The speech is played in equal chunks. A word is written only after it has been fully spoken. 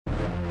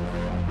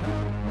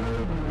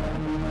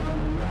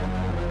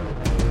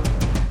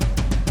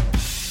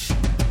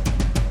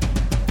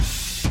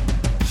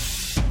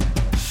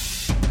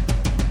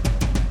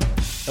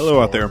Hello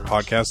out there in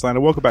podcast land,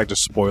 and welcome back to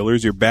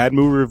Spoilers, your bad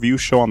movie review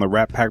show on the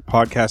Rat Pack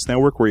Podcast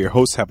Network, where your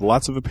hosts have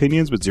lots of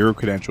opinions but zero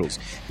credentials.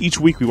 Each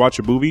week we watch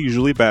a movie,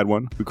 usually a bad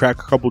one. We crack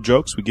a couple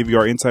jokes, we give you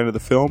our insight of the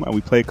film, and we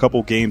play a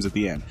couple games at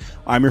the end.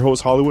 I'm your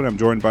host, Hollywood. I'm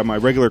joined by my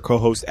regular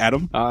co-host,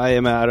 Adam. I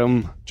am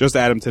Adam. Just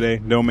Adam today,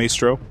 no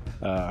Maestro.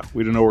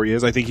 We don't know where he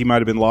is. I think he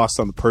might have been lost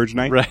on the Purge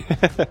night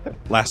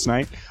last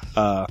night.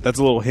 That's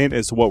a little hint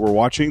as to what we're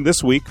watching.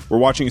 This week, we're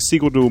watching a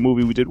sequel to a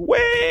movie we did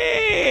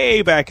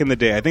way back in the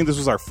day. I think this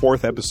was our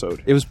 4th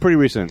episode. It was pretty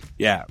recent.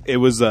 Yeah, it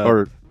was...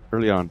 or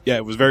early on. Yeah,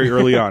 it was very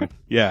early on.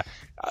 Yeah.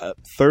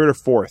 3rd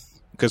or 4th.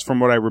 Because from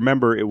what I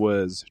remember, it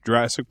was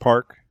Jurassic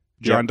Park,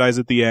 John dies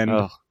at the end.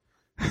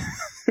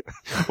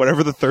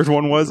 Whatever the 3rd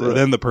one was, and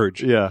then The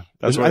Purge. Yeah.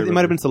 That's what it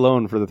might have been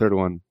Stallone for the 3rd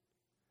one.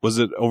 Was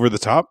it Over the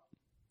Top?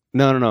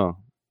 No.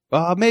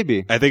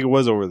 Maybe. I think it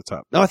was Over the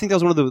Top. No, I think that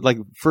was one of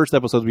the first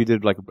episodes we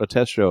did a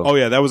test show. Oh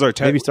yeah, that was our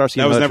test. Maybe Starsky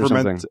and That was Hutch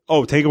never or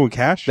meant. Tango and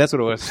Cash. That's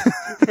what it was.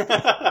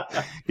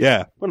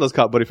 Yeah, one of those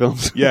cop buddy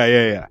films.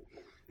 Yeah.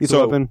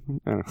 So, weapon.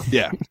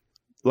 Yeah.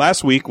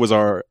 Last week was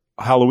our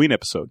Halloween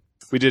episode.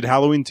 We did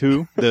Halloween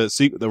 2,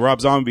 the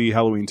Rob Zombie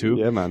Halloween 2.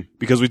 Yeah, man.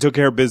 Because we took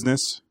care of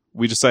business,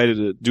 we decided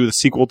to do the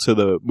sequel to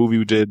the movie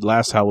we did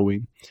last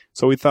Halloween.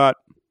 So we thought,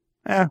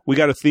 we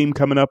got a theme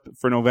coming up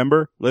for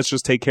November. Let's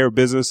just take care of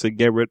business and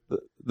get rid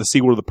the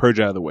sequel to The Purge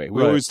out of the way.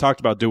 We always talked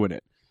about doing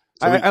it.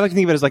 So I like to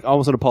think of it as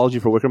almost an apology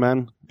for Wicker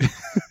Man.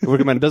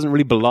 Wicker Man doesn't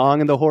really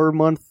belong in the horror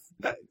month,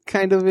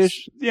 kind of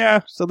ish. Yeah.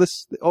 So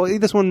this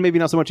one maybe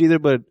not so much either,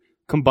 but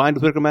combined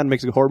with Wicker Man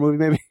makes it a horror movie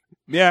maybe.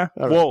 Yeah.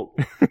 Well,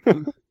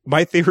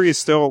 my theory is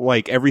still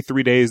every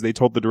 3 days they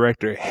told the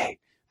director, hey,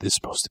 this is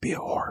supposed to be a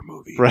horror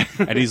movie. Right.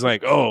 And he's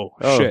like,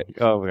 shit.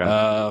 Oh, my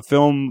God.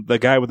 Film the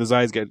guy with his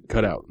eyes get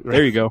cut out. Right.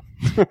 There you go.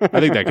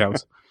 I think that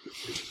counts.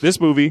 This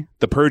movie,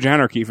 The Purge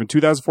Anarchy from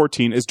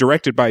 2014, is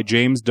directed by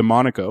James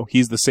DeMonico.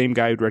 He's the same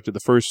guy who directed the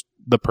first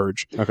The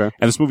Purge. Okay.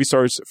 And this movie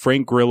stars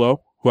Frank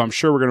Grillo, who I'm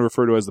sure we're going to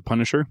refer to as the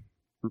Punisher.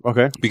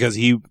 Okay. Because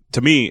he,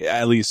 to me,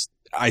 at least,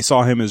 I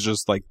saw him as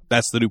just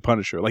that's the new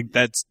Punisher.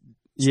 That's...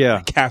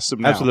 Yeah. Cast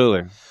him now.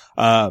 Absolutely.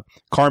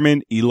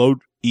 Carmen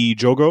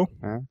Ejogo.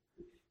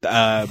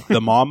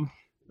 The mom.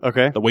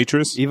 Okay. The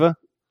waitress. Eva?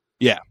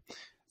 Yeah.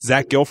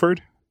 Zach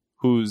Gilford,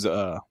 who's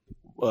the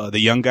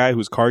young guy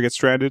whose car gets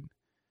stranded.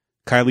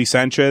 Kylie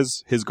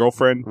Sanchez, his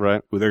girlfriend,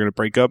 right? Who they're going to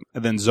break up.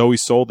 And then Zoe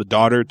Soul, the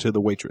daughter to the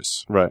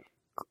waitress. Right.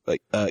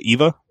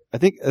 Eva? I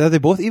think, are they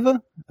both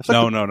Eva?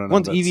 No.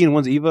 One's Evie and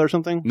one's Eva or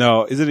something?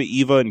 No. Isn't it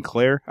Eva and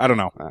Claire? I don't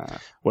know.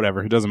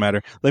 Whatever. It doesn't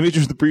matter. Let me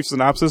just the brief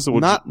synopsis.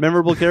 Not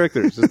memorable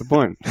characters is the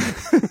point.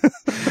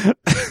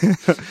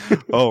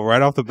 Oh,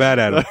 right off the bat,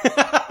 Adam.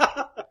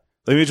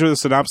 Let me introduce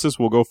the synopsis.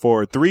 We'll go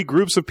forward. 3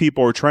 groups of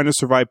people are trying to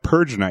survive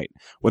Purge Night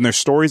when their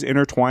stories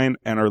intertwine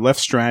and are left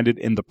stranded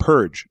in the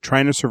Purge,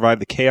 trying to survive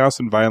the chaos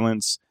and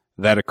violence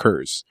that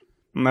occurs.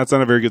 And that's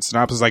not a very good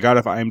synopsis. I got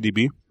it off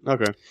IMDb.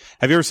 Okay.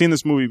 Have you ever seen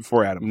this movie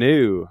before, Adam?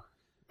 No.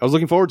 I was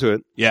looking forward to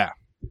it. Yeah.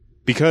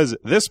 Because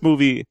this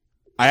movie,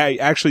 I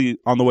actually,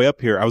 on the way up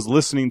here, I was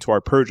listening to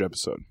our Purge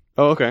episode.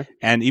 Oh, okay.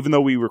 And even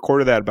though we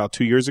recorded that about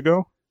 2 years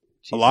ago,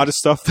 a lot of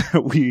stuff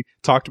that we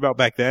talked about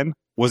back then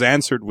was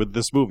answered with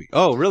this movie.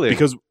 Oh, really?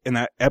 Because in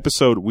that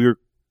episode, we were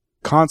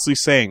constantly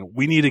saying,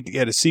 we need to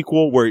get a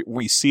sequel where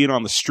we see it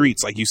on the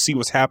streets. You see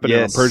what's happening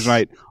on Purge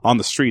Night on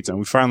the streets, and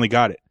we finally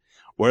got it.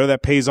 Whether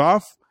that pays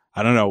off,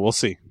 I don't know. We'll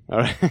see. All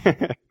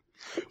right.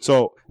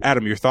 So,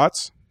 Adam, your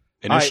thoughts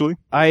initially?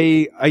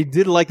 I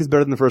did like this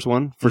better than the first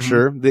one, for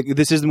sure.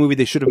 This is the movie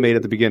they should have made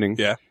at the beginning.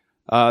 Yeah.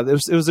 It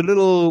was a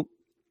little...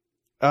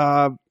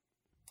 it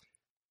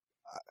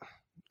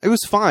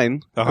was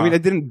fine. I mean, I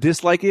didn't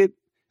dislike it.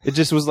 It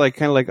just was all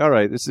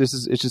right, it's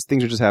just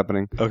things are just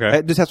happening. Okay.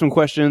 I just have some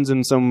questions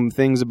and some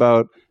things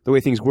about the way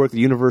things work, the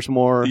universe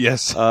more.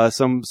 Yes.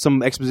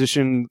 Some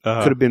exposition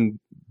could have been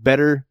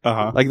better.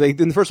 Like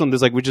in the first one,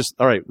 there's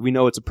we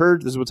know it's a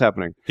purge, this is what's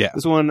happening. Yeah.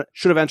 This one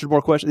should have answered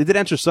more questions. It did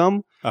answer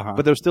some,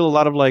 but there was still a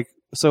lot of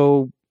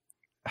so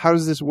how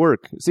does this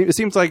work? It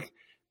seems like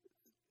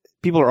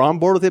people are on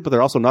board with it, but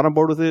they're also not on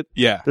board with it.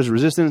 Yeah. There's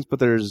resistance, but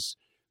there's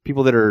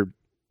people that are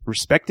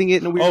respecting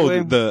it in a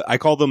weird way. I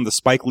call them the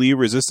Spike Lee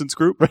resistance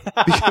group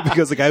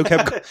because the guy who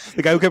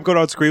kept going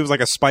on screen was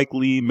like a Spike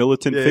Lee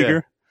militant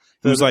figure.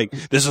 He was like,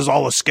 "This is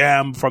all a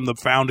scam from the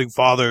founding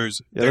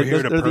fathers. They're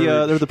here to purge."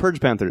 They're the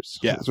Purge Panthers.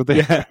 Yeah, that's what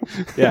they.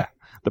 Yeah,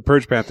 the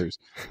Purge Panthers.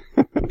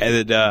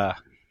 And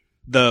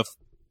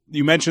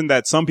you mentioned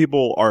that some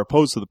people are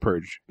opposed to the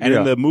Purge, and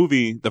in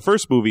the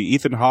first movie,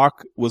 Ethan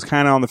Hawke was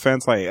kind of on the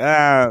fence,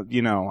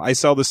 I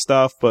sell this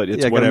stuff, but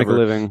it's whatever. Make a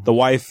living. The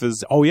wife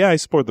is, I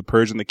support the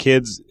Purge, and the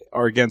kids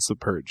are against the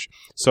Purge.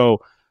 So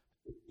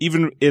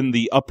even in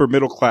the upper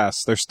middle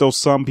class, there's still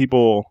some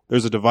people.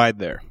 There's a divide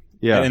there.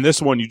 Yeah. And in this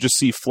one, you just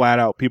see flat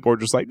out people are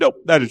just like, nope,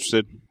 not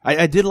interested.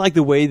 I did like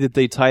the way that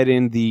they tied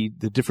in the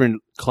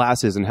different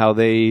classes and how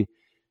they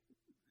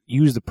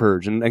use the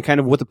Purge and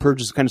kind of what the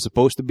Purge is kind of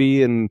supposed to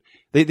be. And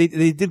they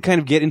did kind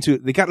of get into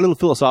it. They got a little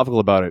philosophical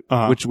about it,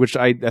 which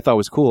I thought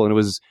was cool. And it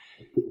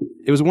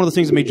was one of the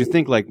things that made you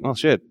think oh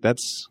shit,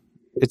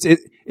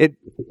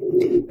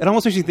 it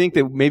almost makes you think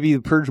that maybe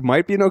the Purge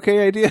might be an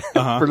okay idea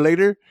for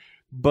later,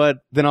 but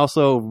then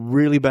also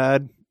really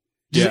bad.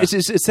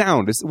 It's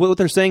sound. What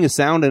they're saying is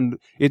sound, and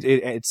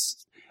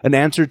it's an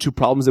answer to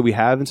problems that we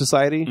have in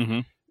society. Mm-hmm.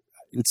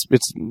 It's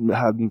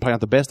probably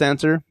not the best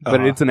answer,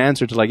 but it's an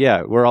answer to like,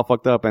 yeah, we're all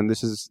fucked up, and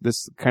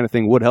this kind of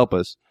thing would help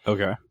us.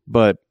 Okay,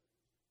 but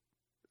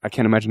I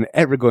can't imagine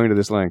ever going to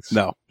this length.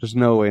 No, there's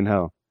no way in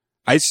hell.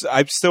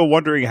 I'm still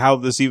wondering how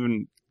this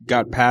even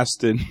got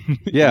passed in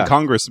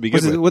Congress to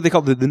begin with. What they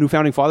call the new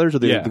founding fathers, or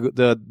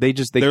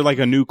they're like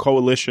a new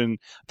coalition.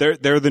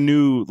 They're the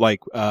new like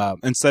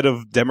instead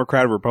of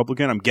Democrat or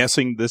Republican. I'm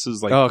guessing this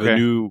is like the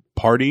new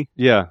party.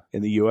 Yeah,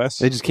 in the U.S.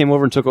 They just came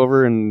over and took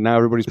over, and now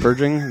everybody's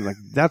purging. Like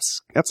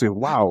that's a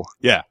wow.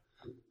 Yeah.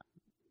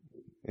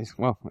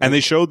 Wow. And they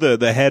showed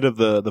the head of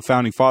the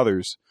founding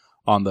fathers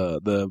on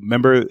the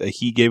member.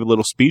 He gave a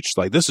little speech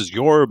like, "This is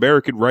your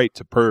American right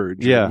to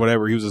purge." Yeah. Or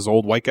whatever. He was this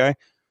old white guy.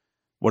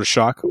 What a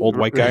shock. Old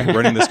white guy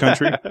running this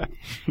country.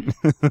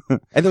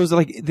 And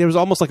there was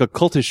almost like a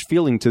cultish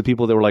feeling to the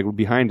people that were like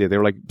behind it. They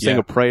were like saying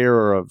a prayer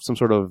or some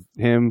sort of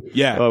hymn.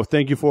 Yeah. Oh,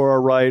 thank you for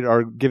our right,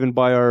 our given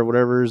by our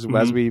whatevers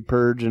as we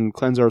purge and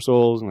cleanse our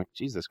souls. I'm like,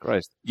 Jesus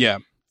Christ. Yeah.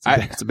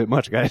 It's a bit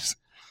much, guys.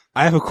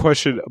 I have a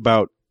question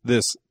about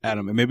this,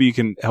 Adam, and maybe you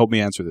can help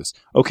me answer this.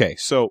 Okay.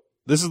 So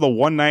this is the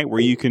one night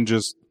where you can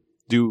just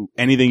do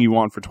anything you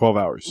want for 12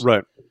 hours.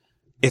 Right.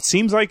 It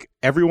seems like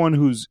everyone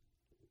who's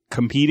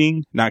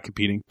participating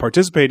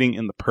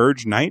in the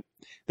Purge night,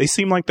 they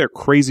seem like they're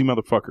crazy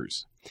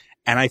motherfuckers.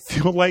 And I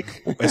feel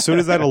like as soon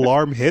as that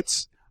alarm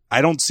hits,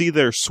 I don't see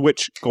their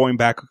switch going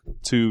back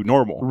to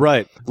normal.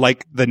 Right.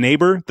 Like the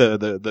neighbor,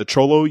 the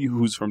cholo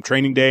who's from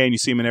Training Day, and you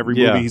see him in every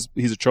movie,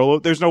 he's a cholo.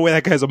 There's no way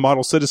that guy's a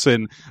model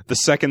citizen the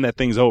second that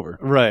thing's over.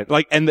 Right.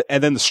 Like, and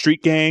then the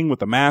street gang with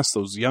the masks,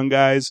 those young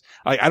guys.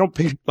 I don't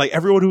pick, like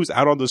everyone who's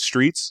out on the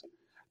streets,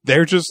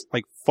 they're just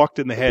like fucked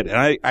in the head,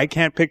 and I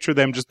can't picture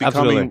them just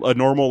becoming a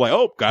normal like,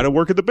 oh, gotta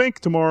work at the bank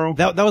tomorrow.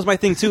 That was my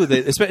thing too.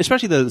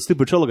 Especially the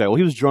stupid cholo guy. Well,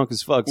 he was drunk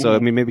as fuck, so I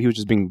mean, maybe he was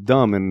just being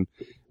dumb and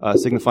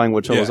signifying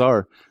what cholos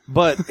are.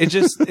 But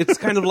it's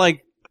kind of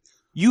like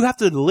you have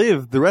to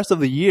live the rest of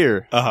the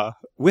year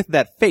with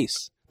that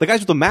face. The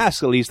guys with the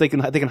mask, at least they can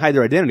hide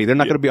their identity. They're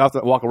not going to be off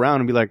to walk around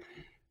and be like.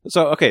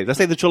 So okay, let's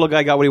say the cholo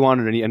guy got what he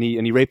wanted and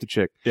he raped a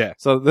chick. Yeah.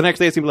 So the next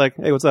day it's gonna be like,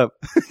 hey, what's up?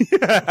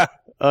 Yeah.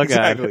 Oh,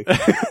 exactly.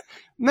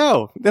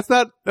 No, that's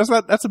bad. That's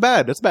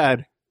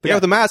bad. The guy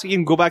with the mask, he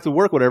can go back to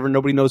work, whatever, and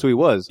nobody knows who he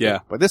was. Yeah.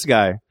 But this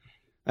guy,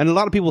 and a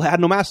lot of people had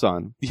no masks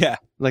on. Yeah.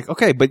 Like,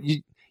 okay, but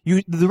you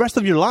the rest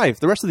of your life,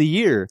 the rest of the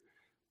year,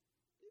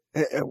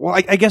 well,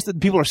 I guess that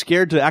people are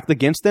scared to act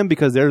against them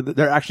because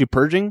they're actually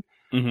purging.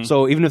 Mm-hmm.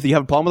 So even if you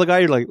have a problem with the guy,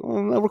 you're like,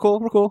 oh, no, we're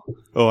cool.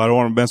 Oh, I don't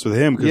want to mess with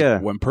him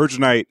because when Purge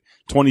Night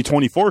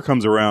 2024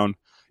 comes around,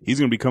 he's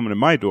going to be coming to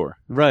my door.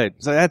 Right.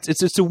 So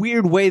it's a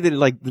weird way that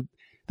like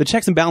the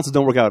checks and balances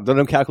don't work out. They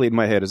don't calculate in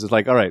my head. It's just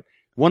like, all right,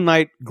 one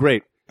night,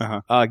 great.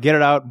 Get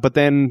it out, but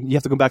then you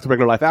have to go back to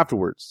regular life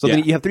afterwards. So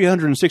then you have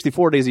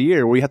 364 days a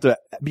year where you have to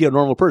be a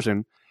normal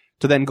person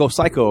to then go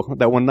psycho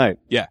that one night.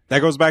 Yeah. That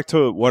goes back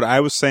to what I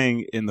was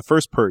saying in the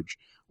first Purge,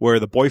 where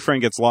the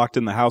boyfriend gets locked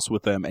in the house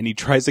with them and he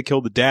tries to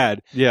kill the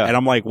dad. Yeah. And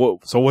I'm like, whoa,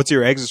 so what's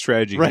your exit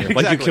strategy? Right, here?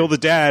 exactly. Like you kill the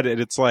dad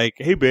and it's like,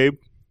 hey babe.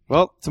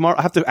 Well, tomorrow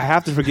I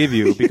have to forgive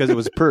you because it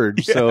was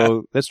Purge.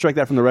 So let's strike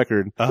that from the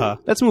record.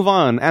 Let's move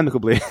on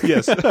amicably.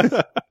 Yes.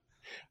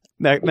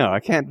 No, I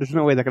can't. There's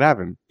no way that could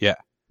happen. Yeah.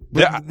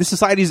 But the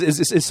society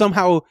is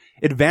somehow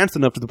advanced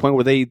enough to the point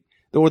where the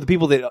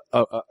people that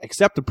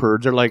accept the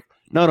Purge are like,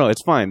 no,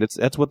 it's fine.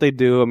 That's what they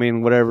do. I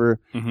mean, whatever.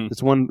 Mm-hmm.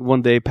 It's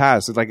one day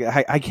pass. It's like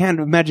I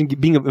can't imagine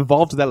being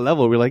evolved to that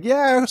level. We're like,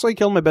 yeah, so I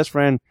killed my best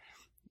friend.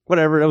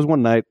 Whatever. That was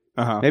one night.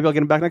 Maybe I'll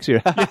get him back next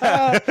year.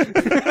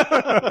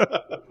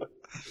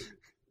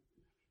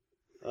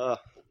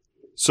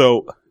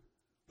 So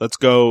let's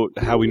go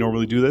how we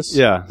normally do this.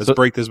 Yeah. Let's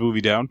break this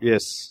movie down.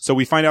 Yes. So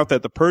we find out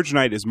that the Purge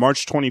Night is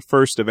March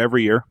 21st of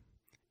every year.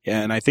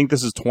 And I think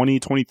this is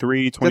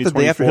 2023, 2024. Is that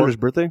the day after Hitler's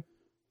birthday?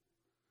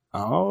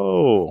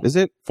 Oh. Is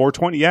it?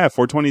 420. Yeah,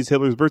 420 is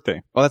Hitler's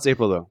birthday. Oh, that's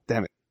April, though.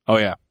 Damn it. Oh,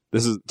 yeah.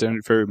 This is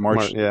January,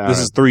 March. Yeah, this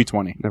is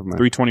 320. Never mind.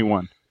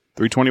 321.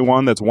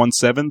 321, that's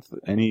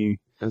 1/7.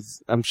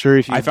 I'm sure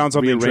if you I found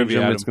something in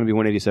trivia. It's going to be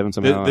 187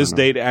 somehow. This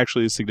date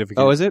actually is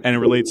significant. Oh, is it? And it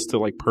relates to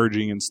like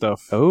purging and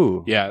stuff.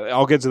 Oh. Yeah,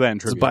 I'll get to that in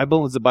trivia.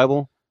 Is it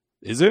Bible?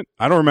 Is it?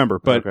 I don't remember,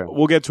 but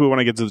we'll get to it when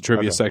I get to the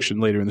trivia section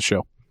later in the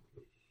show.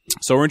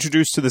 So we're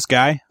introduced to this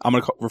guy. I'm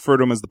going to refer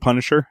to him as the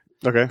Punisher.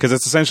 Okay. Because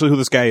that's essentially who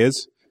this guy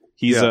is.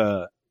 He's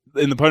in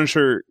the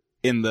Punisher,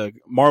 in the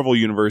Marvel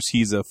universe,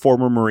 he's a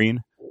former Marine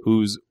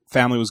whose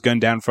family was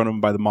gunned down in front of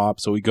him by the mob,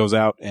 so he goes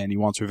out and he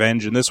wants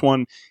revenge. In this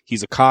one,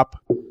 he's a cop,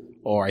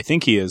 or I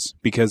think he is,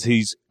 because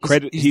he's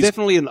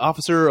definitely an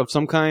officer of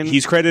some kind.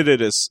 He's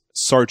credited as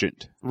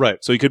sergeant. Right.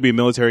 So he could be a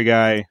military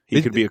guy,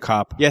 he could be a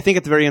cop. Yeah, I think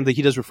at the very end that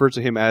he does refer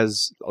to him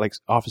as like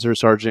officer,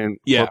 sergeant,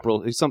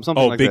 corporal, something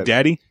like that. Oh, Big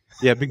Daddy?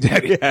 Yeah, Big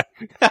Daddy.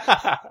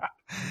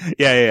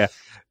 Yeah.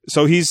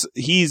 So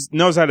he's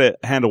knows how to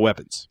handle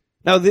weapons.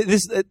 Now,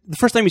 the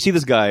first time you see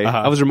this guy,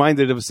 I was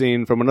reminded of a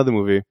scene from another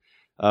movie.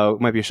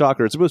 It might be a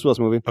shocker. It's a Bruce Willis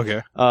movie.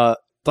 Okay.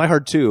 Die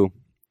Hard 2.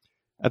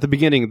 At the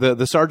beginning,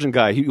 the sergeant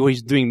guy,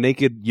 he's doing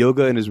naked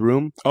yoga in his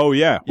room. Oh,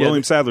 yeah.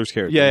 William Sadler's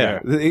character.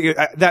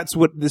 Yeah. That's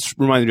what this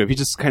reminded me of. He's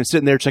just kind of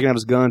sitting there checking out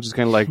his guns, just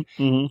kind of like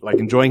like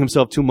enjoying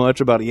himself too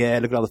much about, look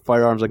at all the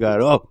firearms I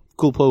got. Oh,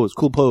 cool pose.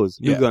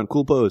 New gun,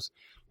 cool pose.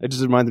 It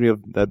just reminded me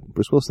of that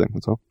Bruce Willis thing.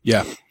 That's all.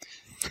 Yeah.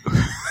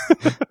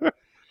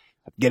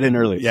 Get in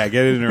early. Yeah,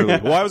 get in early.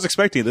 Well, I was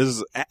expecting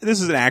this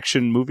is an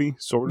action movie,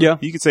 sort of. Yeah.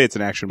 You could say it's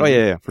an action movie.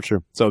 Oh, yeah, for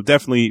sure. So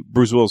definitely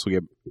Bruce Willis will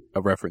get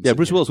a reference. Yeah,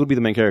 Bruce Willis would be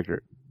the main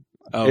character.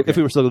 Oh, okay. If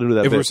we were still going to do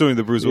that. If we were doing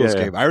the Bruce Willis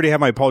game. I already have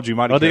my Paul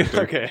Giamatti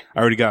character. Okay. I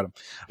already got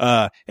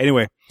him.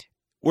 Anyway,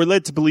 we're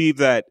led to believe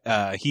that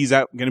he's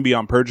out going to be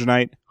on Purge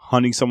night,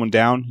 hunting someone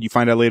down. You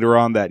find out later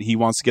on that he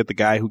wants to get the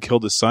guy who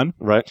killed his son.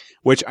 Right.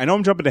 Which, I know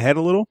I'm jumping ahead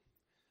a little.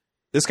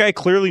 This guy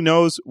clearly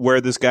knows where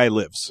this guy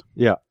lives.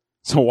 Yeah.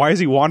 So why is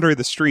he wandering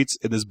the streets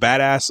in this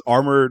badass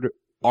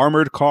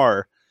armored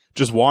car,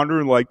 just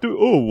wandering like, dude,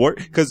 what?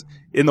 Because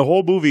in the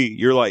whole movie,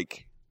 you're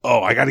like,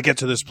 I got to get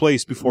to this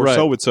place before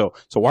so-and-so.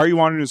 So why are you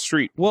wandering the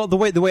street? Well, the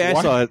way I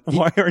saw it...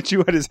 Why aren't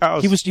you at his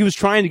house? He was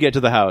trying to get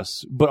to the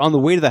house, but on the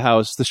way to the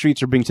house, the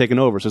streets are being taken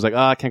over. So it's like,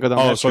 I can't go down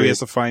that street. So he has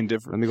to find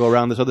different... Let me go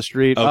around this other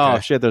street. Okay. Oh,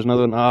 shit, there's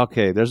another one. Oh,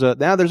 okay, there's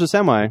a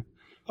semi.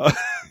 I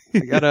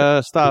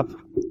gotta stop.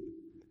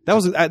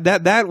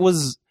 That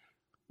was...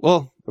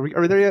 Well,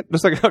 are we there yet?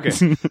 Just like,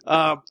 okay.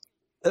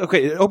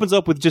 Okay, it opens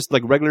up with just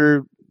like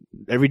regular...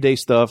 everyday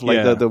stuff,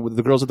 like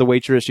the girls at the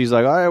waitress. She's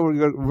like, all right,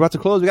 we're about to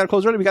close. We got to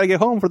close early. We got to get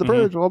home for the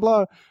purge, blah,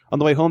 blah. On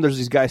the way home, there's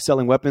these guys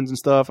selling weapons and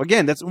stuff.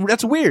 Again, that's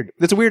weird.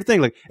 That's a weird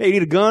thing. Like, hey, you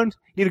need a gun?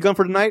 You need a gun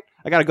for tonight?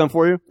 I got a gun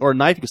for you. Or a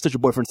knife. You can slit your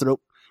boyfriend's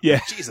throat. Yeah.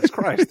 Jesus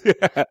Christ.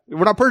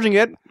 We're not purging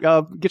yet.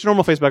 Get your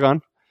normal face back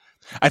on.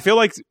 I feel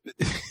like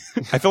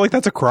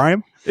that's a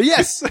crime.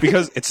 Yes.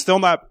 Because it's still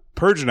not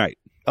Purge night.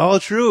 Oh,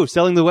 true.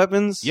 Selling the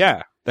weapons.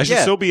 Yeah. That should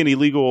still be an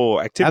illegal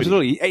activity.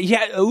 Absolutely.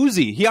 Yeah,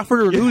 Uzi. He offered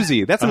her an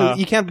Uzi. That's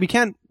you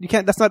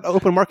can't. That's not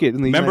open market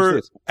in the United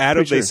States.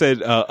 Adam, they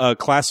said a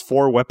class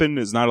 4 weapon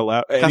is not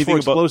allowed. Class 4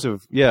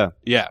 explosive. Yeah.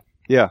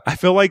 I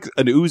feel like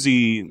an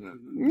Uzi,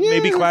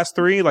 maybe class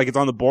 3, like it's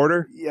on the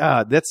border.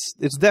 Yeah,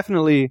 it's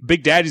definitely.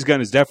 Big Daddy's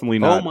gun is definitely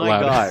not allowed. Oh my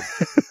God.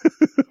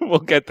 We'll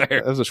get there.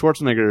 That was a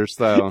Schwarzenegger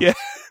style. Yeah.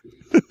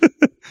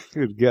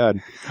 Good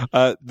God.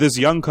 This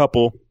young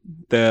couple,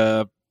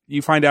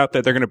 you find out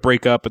that they're going to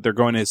break up, but they're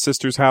going to his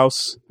sister's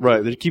house.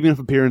 Right. They're keeping up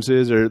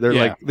appearances, or they're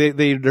like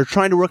they're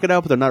trying to work it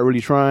out, but they're not really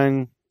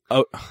trying.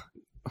 Oh,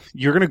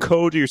 you're going to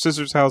go to your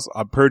sister's house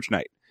on Purge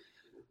night.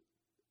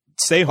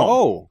 Stay home.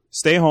 Oh,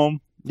 stay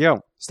home. Yeah,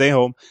 stay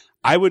home.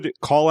 I would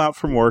call out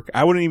from work.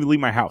 I wouldn't even leave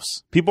my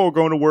house. People are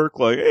going to work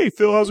like, "Hey,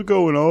 Phil, how's it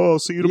going? Oh, I'll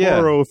see you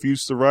tomorrow if you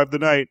survive the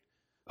night."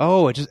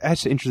 Oh,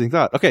 that's an interesting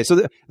thought. Okay,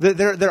 so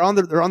they're on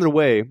their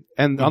way,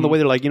 and on the way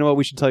they're like, you know what,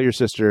 we should tell your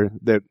sister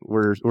that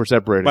we're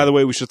separated. By the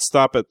way, we should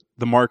stop at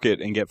the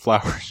market and get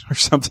flowers or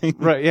something.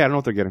 Right? Yeah, I don't know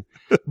what they're getting,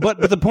 but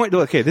the point.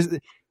 Okay,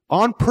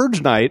 on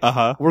Purge night,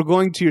 we're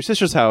going to your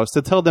sister's house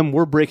to tell them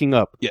we're breaking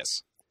up.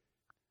 Yes.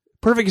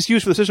 Perfect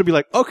excuse for the sister to be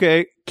like,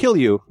 okay, kill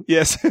you.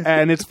 Yes.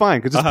 And it's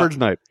fine because it's Purge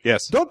night.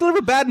 Yes. Don't deliver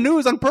bad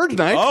news on Purge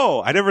night.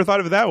 Oh, I never thought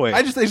of it that way.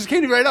 It just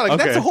came to me right now. Like,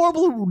 that's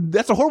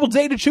a horrible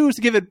day to choose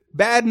to give it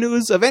bad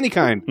news of any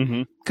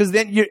kind. Because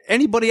then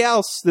anybody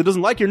else that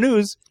doesn't like your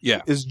news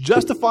is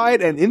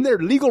justified and in their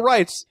legal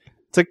rights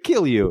to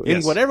kill you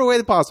in whatever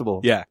way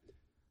possible. Yeah.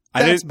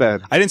 That's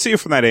bad. I didn't see it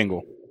from that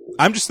angle.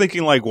 I'm just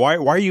thinking like, why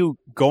are you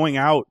going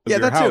out of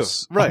your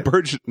house on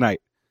Purge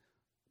night?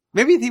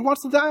 Maybe he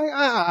wants to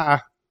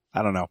die.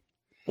 I don't know.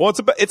 Well,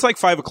 it's like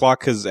 5 o'clock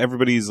because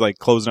everybody's like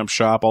closing up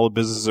shop. All the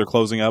businesses are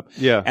closing up.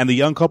 Yeah. And the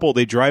young couple,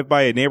 they drive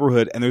by a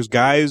neighborhood and there's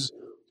guys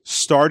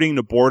starting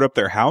to board up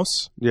their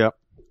house. Yeah.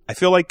 I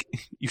feel like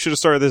you should have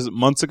started this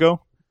months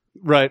ago.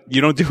 Right. You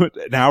don't do it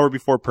an hour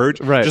before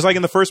Purge. Right. Just like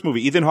in the first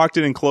movie, Ethan Hawke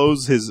didn't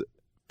close his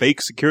fake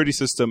security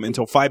system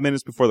until 5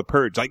 minutes before the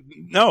Purge. Like,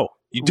 no,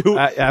 you do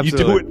it.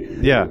 Absolutely.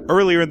 You do it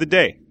earlier in the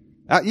day.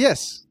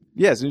 Yes.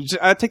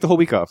 I take the whole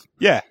week off.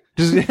 Yeah.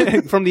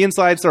 Just from the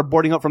inside, start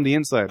boarding up from the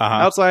inside.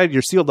 Outside,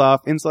 you're sealed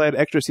off. Inside,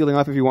 extra sealing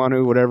off if you want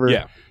to, whatever.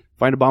 Yeah.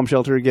 Find a bomb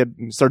shelter,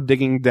 start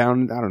digging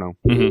down. I don't know.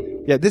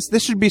 Yeah,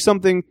 this should be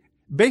something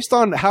based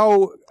on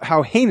how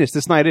heinous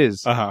this night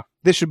is.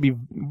 This should be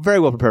very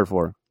well prepared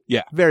for.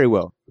 Yeah. Very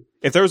well.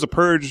 If there was a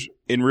Purge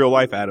in real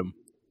life, Adam,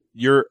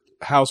 your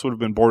house would have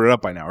been boarded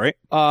up by now, right?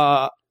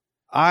 I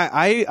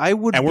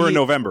would. And we're in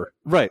November.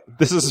 Right.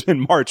 This is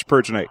in March,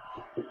 Purge night.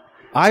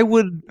 I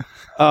would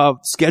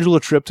schedule a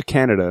trip to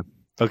Canada.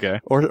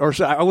 Okay. Or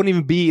I wouldn't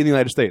even be in the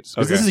United States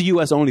because this is a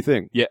U.S. only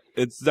thing. Yeah,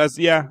 that's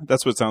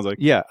what it sounds like.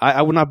 Yeah,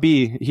 I would not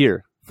be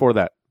here for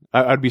that.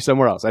 I'd be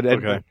somewhere else. I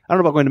don't know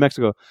about going to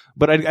Mexico,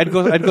 but I'd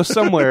go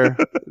somewhere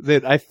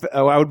that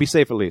I would be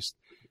safe at least,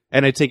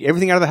 and I'd take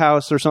everything out of the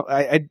house or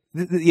something.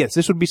 Yes,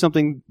 this would be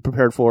something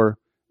prepared for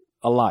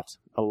a lot.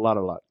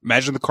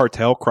 Imagine the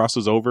cartel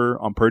crosses over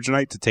on Purge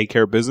night to take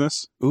care of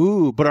business.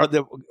 Ooh, but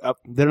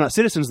they're not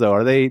citizens though,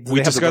 are they?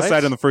 We discussed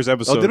that in the first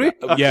episode. Oh, did we?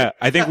 Yeah,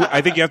 I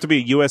think you have to be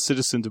a U.S.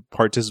 citizen to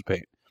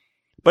participate.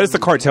 But it's the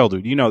cartel,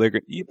 dude. You know they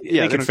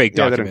can fake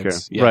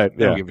documents. They don't care. Right?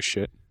 They don't give a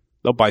shit.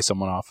 They'll buy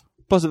someone off.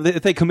 Plus,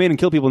 if they come in and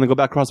kill people and they go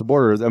back across the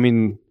border, I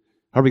mean,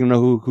 how are we gonna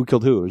know who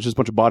killed who? It's just a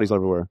bunch of bodies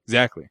everywhere.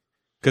 Exactly,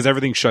 because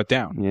everything's shut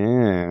down.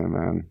 Yeah,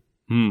 man.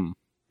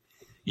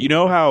 You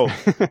know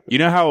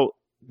how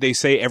they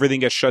say everything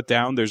gets shut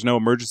down. There's no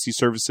emergency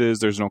services.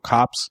 There's no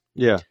cops.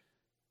 Yeah.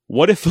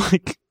 What if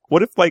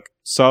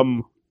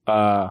some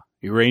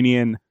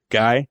Iranian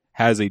guy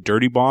has a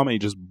dirty bomb and he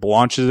just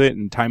launches it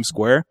in Times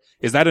Square?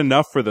 Is that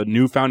enough for the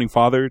new founding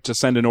father to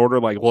send an order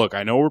like, look,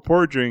 I know we're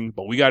purging,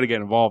 but we got to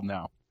get involved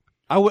now?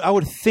 I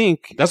would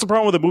think that's the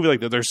problem with a movie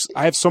like that.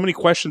 I have so many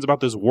questions about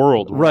this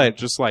world, right?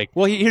 Just like,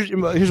 well, here's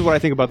what I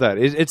think about that.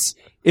 It's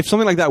if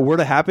something like that were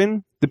to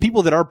happen, the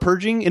people that are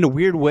purging in a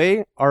weird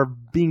way are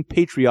being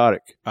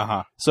patriotic.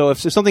 So if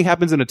something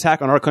happens, an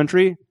attack on our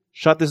country,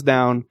 shut this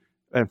down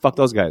and fuck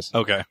those guys.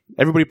 Okay,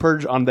 everybody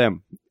purge on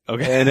them.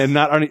 Okay, and then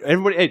not on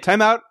everybody. Hey,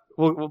 time out.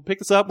 We'll pick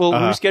this up. We'll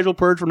reschedule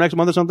purge for next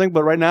month or something.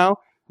 But right now,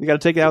 we got to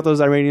take out those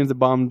Iranians that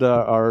bombed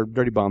our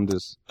dirty bombed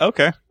us.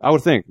 Okay, I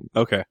would think.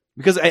 Okay.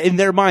 Because in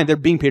their mind, they're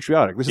being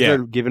patriotic. This is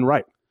their given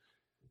right.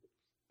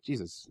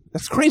 Jesus.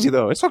 That's crazy,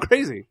 though. It's so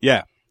crazy.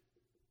 Yeah.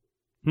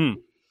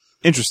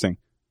 Interesting.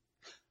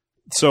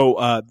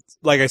 So,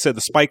 like I said,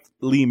 the Spike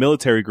Lee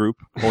military group,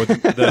 or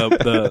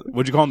the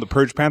what'd you call them? The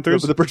Purge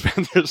Panthers? The Purge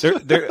Panthers.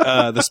 They're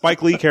the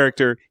Spike Lee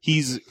character,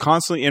 he's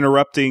constantly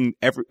interrupting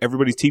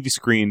everybody's TV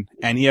screen,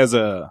 and he has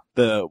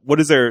what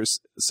is their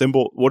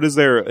symbol? What is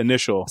their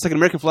initial? It's like an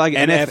American flag.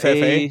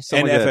 NFFA.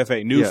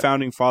 NFFA. New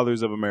Founding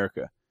Fathers of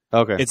America.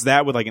 Okay. It's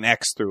that with like an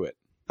X through it.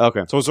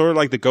 Okay. So it's sort of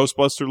like the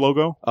Ghostbuster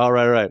logo. Oh,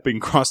 right. Being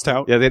crossed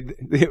out. Yeah,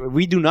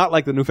 we do not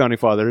like the new Founding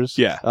Fathers.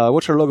 Yeah.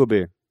 What's our logo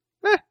be?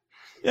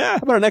 Yeah. How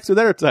about next to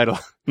their title?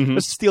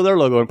 Let's steal their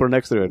logo and put it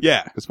next to it.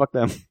 Yeah. Because fuck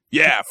them.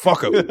 Yeah,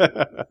 fuck them.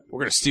 We're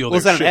going to steal their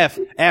shit. What's that,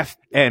 an F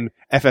and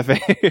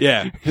FFA?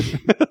 Yeah.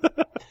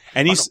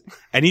 And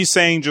he's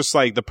saying just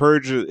like the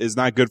purge is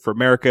not good for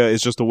America.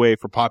 It's just a way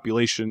for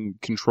population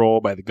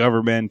control by the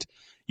government.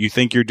 You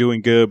think you're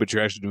doing good, but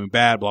you're actually doing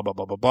bad, blah, blah,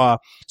 blah, blah, blah.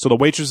 So the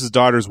waitress's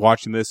daughter's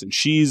watching this, and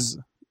she's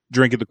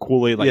drinking the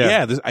Kool-Aid like,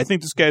 I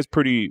think this guy's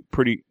pretty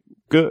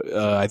good.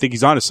 I think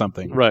he's onto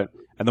something. Right.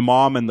 And the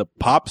mom and the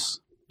pops,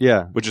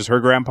 which is her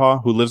grandpa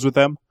who lives with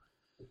them.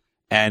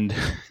 And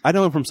I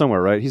know him from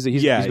somewhere, right? He's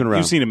been around.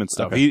 You've seen him and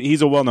stuff. Okay.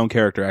 He's a well-known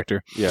character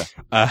actor. Yeah.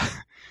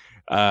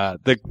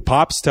 The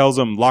pops tells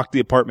him, lock the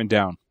apartment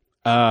down.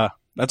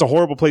 That's a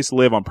horrible place to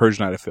live on Purge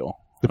Night, I feel.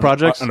 The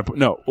projects?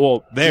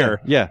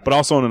 But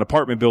also in an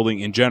apartment building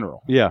in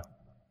general. Yeah.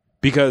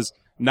 Because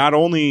not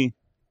only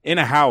in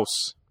a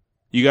house,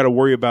 you got to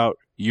worry about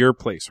your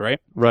place, right?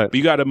 Right. But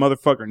you got a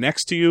motherfucker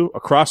next to you,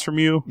 across from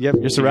you. Yep,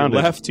 you're surrounded. To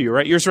your left, to your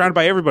right. You're surrounded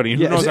by everybody.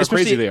 And who knows how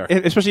crazy they are.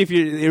 Especially if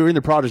you're in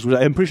the projects.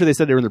 I'm pretty sure they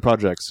said they're in the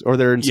projects. Or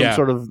they're in some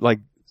sort of,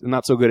 like,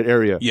 not so good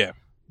area. Yeah.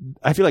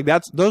 I feel like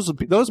those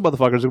motherfuckers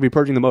are going to be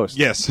purging the most.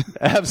 Yes.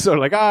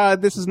 Absolutely. Like,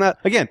 this is not,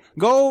 again,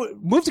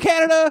 move to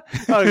Canada,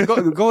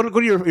 go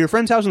to your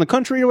friend's house in the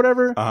country or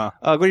whatever.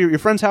 Go to your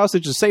friend's house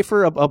that's just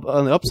safer up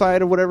on the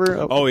upside or whatever.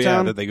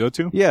 Town. That they go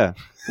to? Yeah.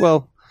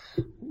 Well,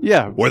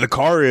 yeah. Where the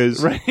car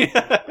is. Right.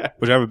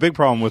 Which I have a big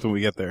problem with when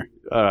we get there.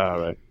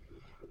 Right.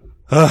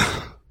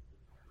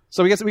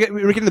 So we're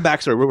getting the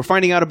backstory. We're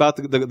finding out about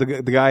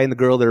the guy and the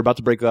girl that are about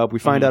to break up. We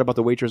find out about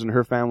the waitress and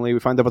her family. We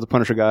find out about the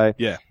Punisher guy.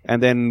 Yeah.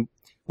 And then,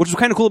 which was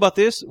kind of cool about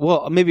this,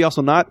 well, maybe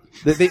also not,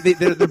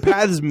 their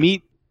paths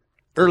meet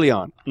early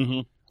on. Mm-hmm.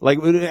 Like,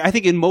 I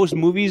think in most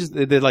movies,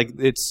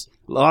 it's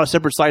a lot of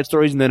separate side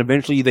stories, and then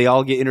eventually they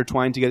all get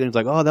intertwined together, and it's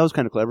like, oh, that was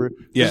kind of clever.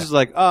 Yeah. This is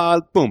like,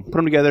 boom, put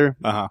them together,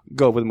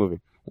 go with the movie.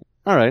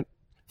 All right.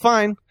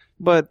 Fine.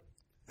 But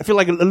I feel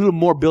like a little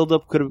more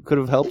build-up could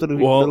have helped it a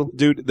little.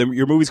 Dude,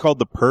 your movie's called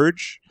The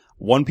Purge.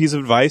 One piece of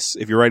advice,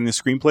 if you're writing a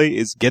screenplay,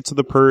 is get to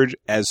the purge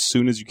as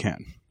soon as you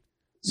can.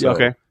 So,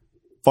 okay.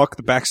 Fuck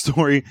the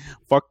backstory.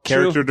 Fuck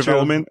character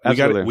development.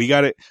 Absolutely. We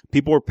got it.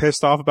 People were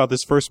pissed off about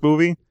this first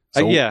movie.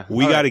 So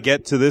we got to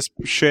get to this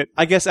shit.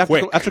 I guess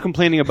after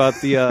complaining about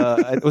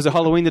the was it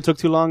Halloween that took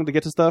too long to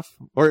get to stuff,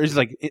 or is it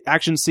like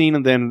action scene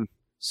and then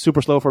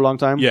super slow for a long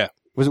time? Yeah.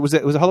 Was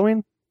it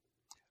Halloween?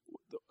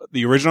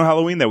 The original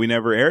Halloween that we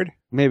never aired,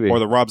 maybe, or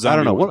the Rob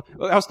Zombie. I don't know.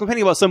 I was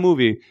complaining about some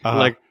movie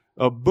like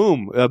a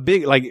boom, a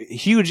big like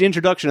huge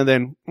introduction and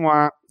then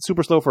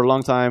super slow for a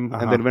long time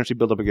and then eventually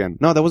build up again.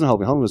 No, that wasn't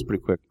Halloween. Halloween was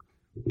pretty quick.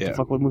 Yeah. What the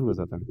fuck? What movie was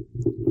that then?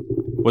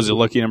 Was it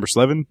Lucky Number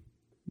 11?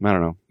 I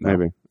don't know.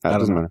 Maybe. That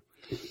doesn't matter.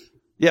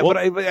 Yeah, well,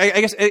 but I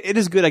guess it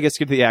is good, I guess, to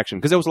get to the action.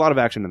 Because there was a lot of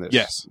action in this.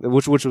 Yes.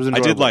 Which was enjoyable.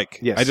 I did like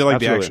the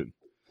action.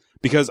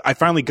 Because I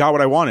finally got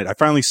what I wanted. I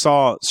finally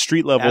saw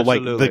street level,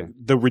 like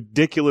the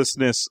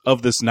ridiculously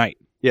of this night.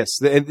 Yes.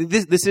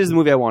 This is the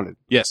movie I wanted.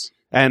 Yes.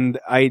 And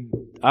I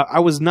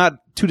was not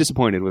too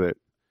disappointed with it. It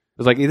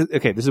was like,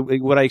 okay, this is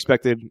what I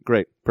expected.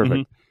 Great. Perfect.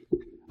 Mm-hmm.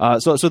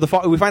 So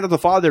we find out the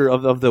father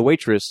of the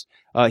waitress,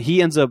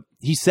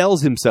 he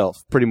sells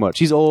himself pretty much.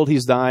 He's old,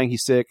 he's dying,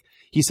 he's sick.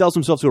 He sells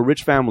himself to a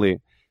rich family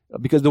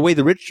because the way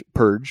the rich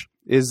purge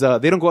is,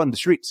 they don't go out in the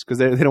streets because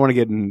they don't want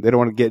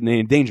to get in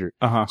any danger.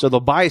 Uh-huh. So they'll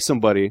buy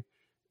somebody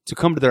to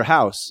come to their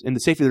house in the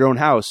safety of their own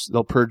house,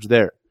 they'll purge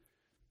there.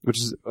 Which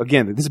is,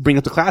 again, this is bringing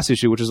up the class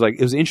issue, which is like,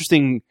 it was an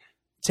interesting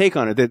take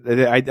on it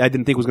that I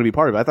didn't think was going to be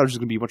part of it. I thought it was just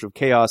going to be a bunch of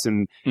chaos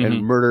and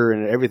murder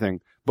and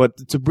everything. But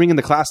to bring in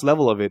the class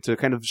level of it, to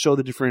kind of show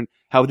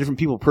how different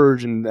people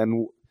purge and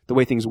the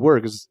way things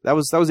work, that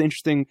was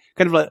interesting.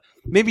 Kind of like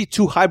maybe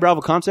too highbrow of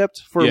a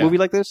concept for a movie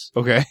like this.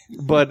 Okay,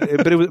 but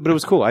it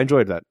was cool. I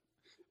enjoyed that.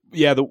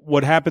 Yeah,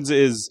 what happens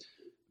is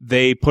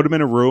they put him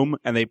in a room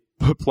and they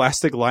put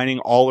plastic lining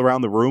all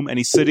around the room, and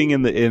he's sitting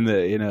in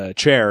a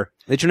chair.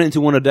 They turn it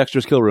into one of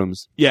Dexter's kill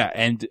rooms. Yeah,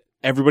 and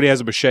everybody has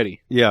a machete.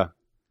 Yeah,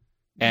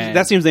 and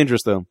that seems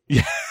dangerous though.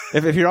 Yeah,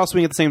 if you're all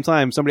swinging at the same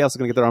time, somebody else is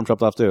going to get their arm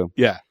chopped off too.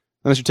 Yeah,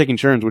 unless you're taking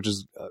turns, which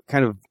is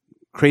kind of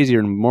crazier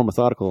and more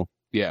methodical.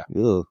 Yeah.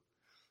 Ugh.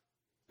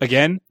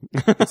 Again,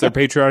 it's their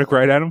patriotic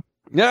right at them.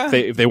 Yeah.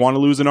 If they want to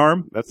lose an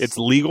arm, it's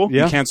legal.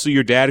 Yeah. You can't sue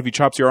your dad if he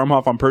chops your arm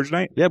off on Purge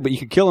night. Yeah, but you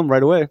can kill him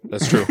right away.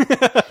 That's true.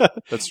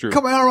 That's true.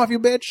 Cut my arm off, you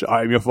bitch.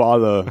 I'm your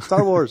father.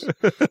 Star Wars.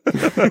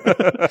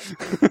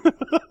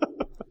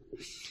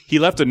 He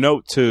left a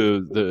note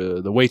to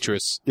the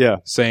waitress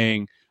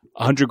saying,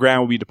 100 grand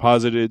will be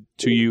deposited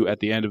to you at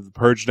the end of the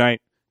Purge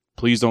night.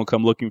 Please don't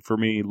come looking for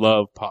me.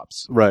 Love,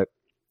 Pops. Right.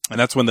 And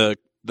that's when the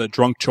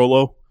drunk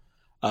cholo,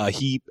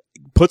 he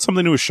put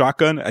something to his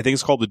shotgun. I think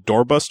it's called the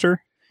doorbuster.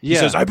 He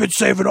says, I've been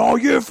saving all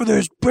year for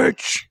this,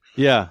 bitch.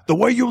 Yeah. The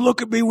way you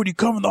look at me when you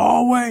come in the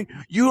hallway,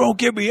 you don't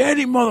give me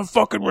any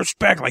motherfucking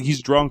respect. Like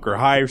he's drunk or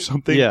high or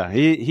something. Yeah.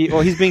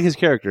 He's being his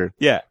character.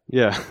 Yeah.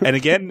 Yeah. And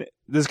again,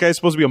 this guy's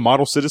supposed to be a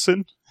model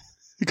citizen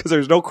because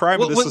there's no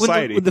crime in this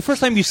society. The first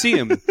time you see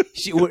him,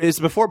 it's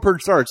before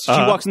Purge starts. She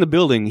walks in the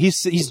building.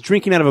 He's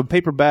drinking out of a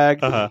paper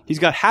bag. He's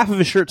got half of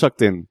his shirt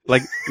tucked in.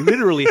 Like,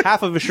 literally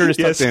half of his shirt is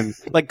tucked in.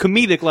 Like,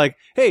 comedic, like,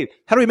 hey,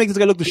 how do we make this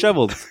guy look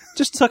disheveled?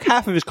 Just tuck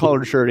half of his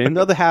collared shirt in.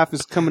 The other half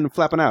is coming and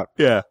flapping out.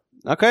 Yeah.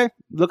 Okay.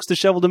 Looks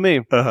disheveled to me.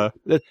 I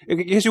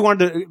guess you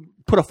wanted to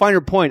put a finer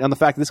point on the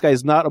fact that this guy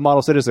is not a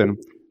model citizen.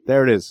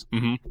 There it is.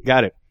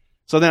 Got it.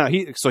 So now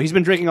he's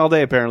been drinking all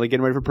day, apparently,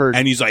 getting ready for Purge.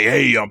 And he's like,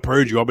 hey, I'm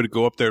Purge. You want me to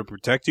go up there to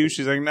protect you?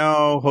 She's like,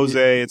 no,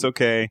 Jose, it's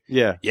okay.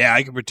 Yeah. Yeah,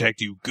 I can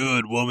protect you.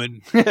 Good,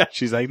 woman.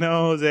 She's like,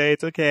 no, Jose,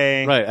 it's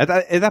okay. Right.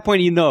 At that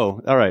point,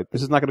 all right,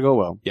 this is not going to go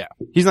well. Yeah.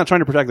 He's not trying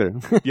to protect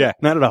her. Yeah.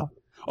 Not at all.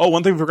 Oh,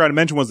 one thing we forgot to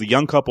mention was the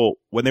young couple,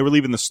 when they were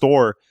leaving the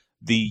store,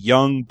 the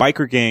young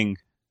biker gang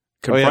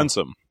confronts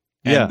them.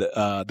 And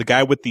the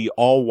guy with the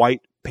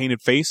all-white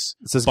painted face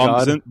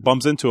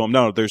bumps into him.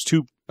 No, there's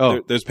two.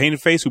 There's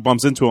painted face who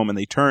bumps into him, and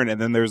they turn, and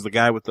then there's the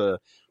guy with the.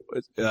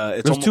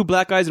 There's two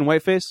black guys in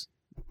white face.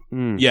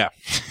 Yeah.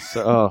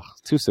 So,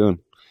 too soon.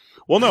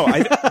 Well, no,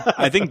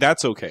 I think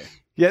that's okay.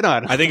 Yeah, no.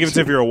 I think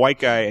if you're a white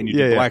guy and you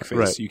do blackface,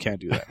 right. You can't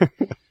do that.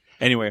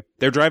 Anyway,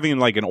 they're driving in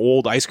like an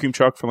old ice cream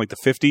truck from like the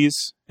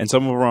 50s, and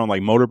some of them are on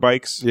like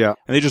motorbikes. Yeah,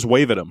 and they just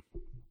wave at them.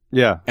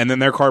 Yeah, and then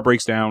their car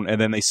breaks down,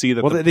 and then they see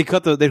that. Well, they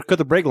cut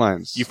the brake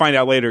lines. You find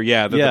out later,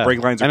 that the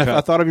brake lines are cut. And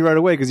I thought of you right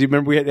away because you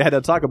remember we had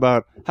to talk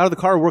about how did the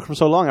car work for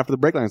so long after the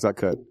brake lines got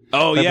cut.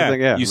 Oh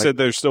yeah, you said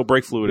there's still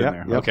brake fluid in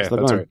there. Yep, okay,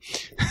 that's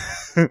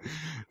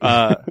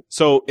right.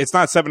 So it's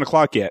not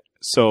 7:00 yet.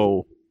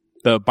 So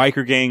the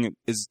biker gang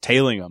is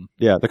tailing them.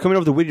 Yeah, they're coming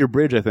over the Whittier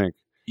Bridge, I think.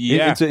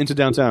 Yeah, into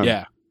downtown.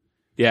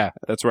 Yeah,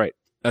 that's right.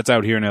 That's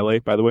out here in LA,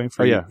 by the way,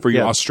 for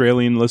you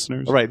Australian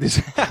listeners. Right.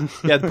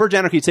 The Purge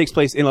Anarchy takes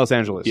place in Los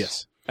Angeles.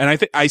 Yes. And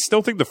I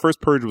still think the first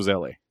Purge was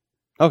LA.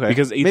 Okay.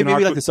 Because Ethan maybe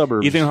Hawke, like the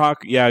suburbs. Ethan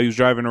Hawke, he was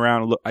driving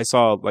around. I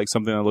saw like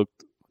something that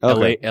looked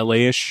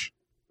LA-ish.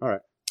 All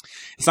right.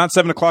 It's not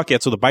 7:00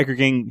 yet, so the biker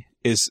gang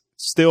is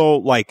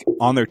still like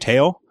on their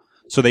tail.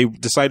 So they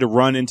decide to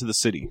run into the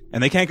city,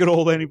 and they can't get a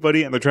hold of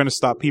anybody, and they're trying to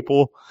stop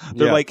people.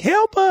 They're like,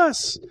 "Help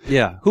us!"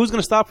 Yeah, who's going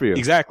to stop for you?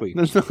 Exactly.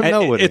 There's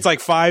nobody. It's like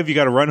 5. You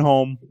got to run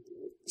home,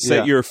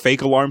 set your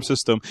fake alarm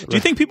system. Do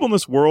you think people in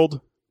this world,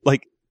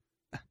 like,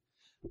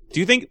 do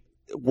you think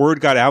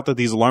word got out that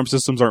these alarm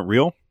systems aren't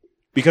real?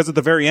 Because at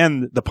the very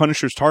end, the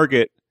Punisher's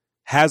target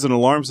has an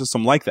alarm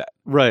system like that.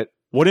 Right.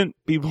 Wouldn't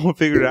people have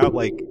figured out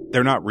like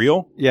they're not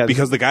real? Yeah.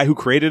 Because the guy who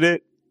created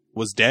it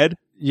was dead.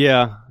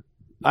 Yeah.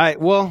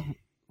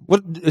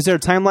 What is there a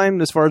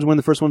timeline as far as when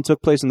the first one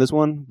took place in this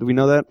one? Do we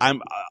know that?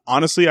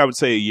 Honestly, I would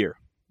say a year,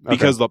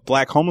 because the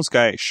black homeless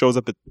guy shows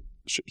up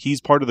he's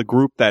part of the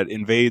group that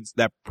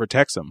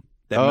protects him.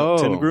 That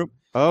militant group.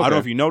 Okay. I don't know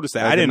if you noticed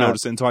that. I didn't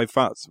notice it until I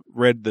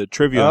read the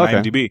trivia on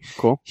IMDb.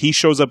 Cool. He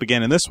shows up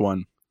again in this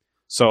one,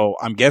 so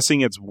I'm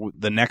guessing it's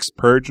the next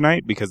Purge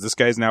night because this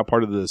guy is now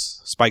part of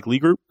this Spike Lee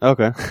group.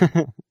 Okay.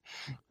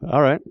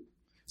 All right.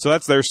 So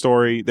that's their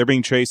story. They're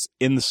being chased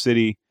in the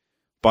city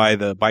by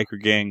the biker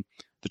gang.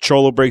 The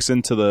Cholo breaks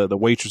into the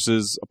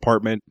waitress's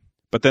apartment,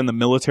 but then the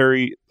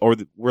military,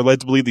 we're led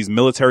to believe these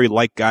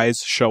military-like guys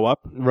show up.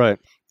 Right.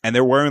 And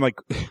they're wearing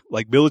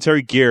like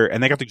military gear,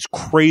 and they got these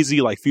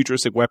crazy like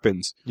futuristic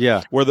weapons.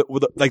 Yeah. Where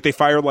they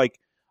fire like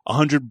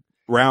 100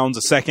 rounds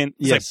a second.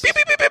 It's yes. like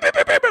beep, beep, beep, beep,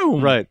 beep, beep,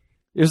 boom. Right.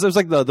 It was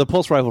like the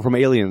pulse rifle from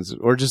Aliens,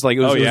 or just like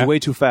it was way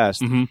too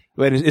fast. Mm-hmm.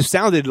 But it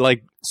sounded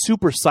like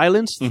super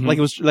silenced. Mm-hmm. Like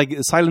it was like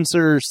a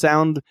silencer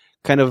sound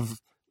kind of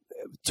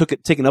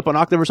taken up an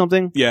octave or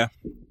something. Yeah.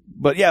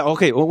 But yeah,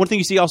 okay. Well, one thing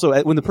you see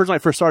also when the Purge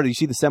Night first started, you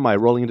see the semi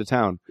rolling into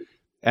town,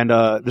 and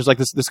there's like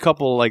this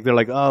couple, like they're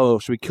like, oh,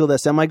 should we kill that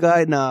semi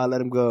guy? Nah,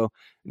 let him go.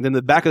 And then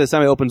the back of the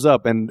semi opens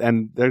up,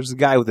 and there's a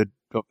guy with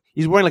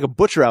he's wearing like a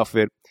butcher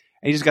outfit,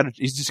 and he's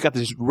just got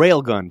this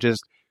rail gun,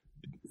 just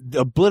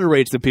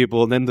obliterates the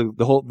people, and then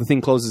the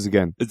thing closes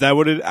again. Is that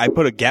what it? I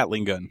put a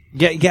Gatling gun.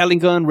 Gatling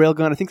gun, rail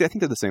gun. I think they're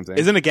the same thing.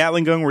 Isn't a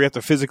Gatling gun where you have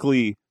to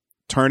physically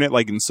turn it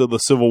like in the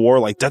Civil War,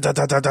 like da da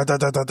da da da da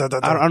da da da?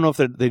 I don't know if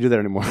they do that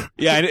anymore.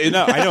 Yeah,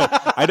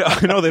 I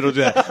know they don't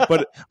do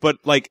that. But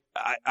like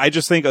I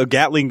just think a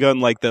Gatling gun,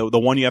 like the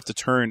one you have to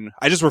turn.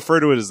 I just refer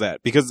to it as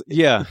that because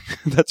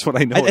that's what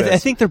I know. I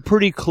think they're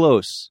pretty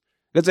close.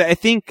 Because I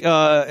think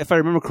if I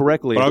remember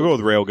correctly, but I'll go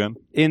with railgun.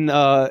 In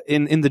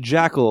the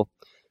Jackal.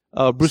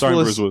 Bruce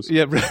Willis.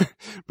 Yeah,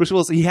 Bruce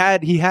Willis. He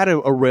had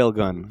a rail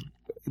gun.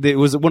 It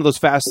was one of those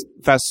fast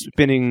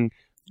spinning,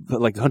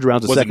 like 100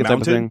 rounds a second type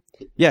of thing.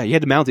 Yeah, he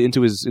had to mount it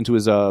into his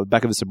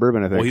back of his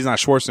Suburban, I think. Well, he's not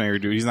Schwarzenegger,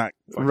 dude. He's not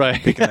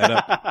picking that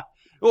up.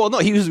 Well, no,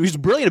 he was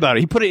brilliant about it.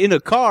 He put it in a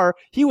car.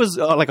 He was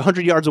like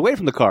 100 yards away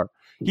from the car.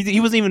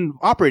 He wasn't even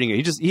operating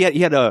it. He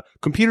had a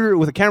computer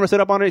with a camera set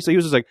up on it, so he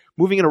was just like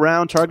moving it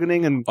around,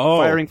 targeting and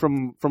firing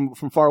from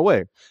far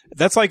away.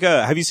 That's like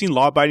have you seen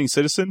Law Abiding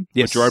Citizen?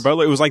 Yes. With Gerard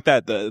Butler? It was like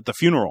that, the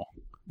funeral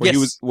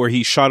where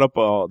he shot up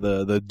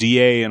the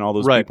DA and all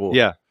those people.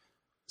 Yeah.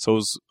 So it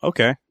was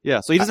okay. Yeah.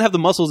 So he doesn't have the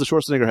muscles that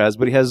Schwarzenegger has,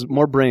 but he has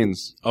more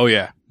brains. Oh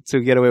yeah. To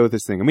get away with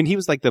this thing. I mean, he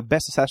was like the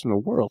best assassin in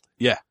the world.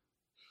 Yeah.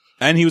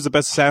 And he was the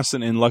best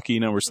assassin in Lucky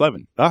No.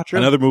 11. Ah, true.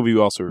 Another movie we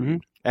also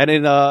reviewed. Mm-hmm. And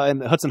in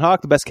Hudson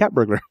Hawk, the best cat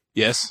burglar.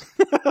 Yes.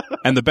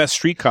 And the best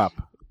street cop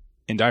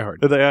in Die Hard.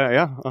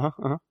 Yeah.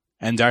 Uh-huh.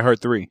 And Die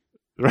Hard 3.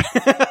 Right.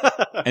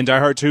 And Die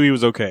Hard 2, he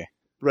was okay.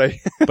 Right.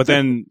 But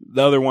then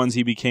the other ones,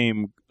 he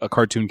became a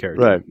cartoon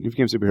character. Right. He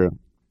became a superhero.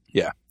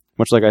 Yeah.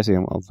 Much like I see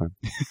him all the time.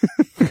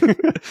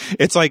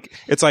 It's like,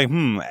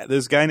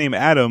 this guy named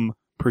Adam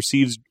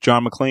perceives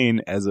John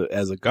McClane as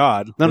a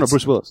god. No,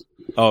 Bruce Willis.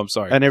 Oh, I'm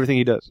sorry. And everything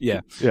he does.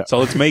 Yeah. So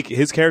let's make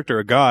his character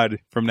a god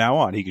from now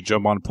on. He could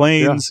jump on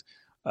planes,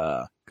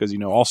 because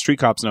all street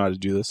cops know how to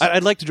do this.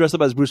 I'd like to dress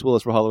up as Bruce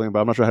Willis for Halloween, but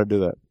I'm not sure how to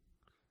do that.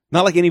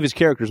 Not like any of his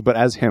characters, but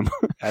as him.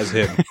 As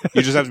him.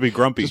 You just have to be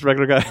grumpy. Just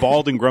regular guy.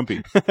 Bald and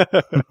grumpy.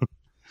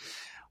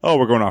 Oh,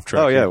 we're going off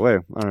track. Oh, yeah, wait.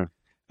 All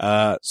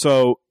right.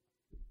 So,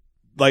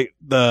 like,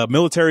 the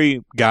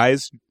military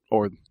guys,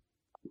 or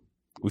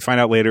we find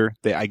out later,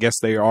 I guess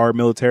they are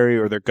military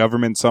or they're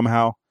government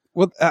somehow.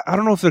 Well, I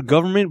don't know if they're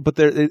government, but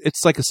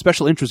it's like a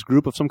special interest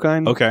group of some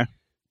kind. Okay.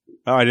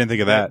 Oh, I didn't think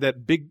of that.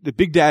 The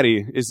Big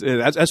Daddy is.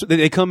 That's what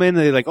they come in and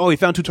they're like, oh, he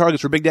found 2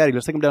 targets for Big Daddy.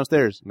 Let's take him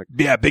downstairs. I'm like,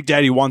 yeah, Big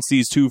Daddy wants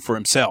these 2 for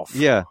himself.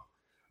 Yeah.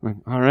 Like,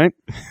 all right.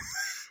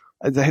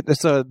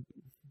 That's a.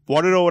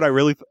 Want to know what I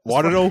really?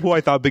 Want to know who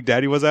I thought Big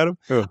Daddy was, Adam?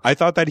 Who? I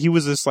thought that he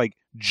was this like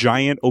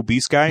giant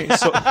obese guy.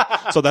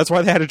 So that's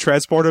why they had to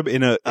transport him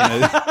in a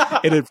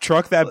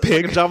truck that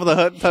big. Like a Jabba the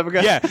Hutt type of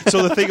guy. Yeah.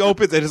 So the thing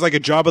opens and it's like a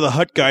Jabba the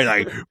Hutt guy,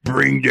 like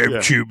bring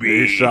them to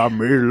me.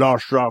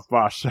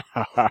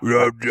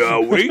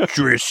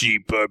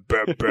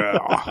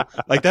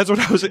 Like that's what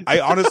I was. I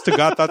honest to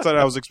God, that's what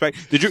I was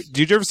expecting. Did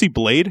you ever see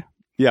Blade?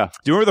 Yeah.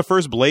 Do you remember the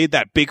first Blade?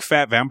 That big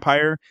fat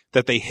vampire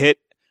that they hit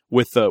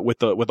with the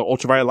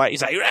ultraviolet light.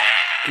 He's like,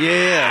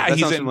 yeah, that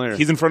sounds familiar.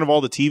 He's in front of all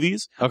the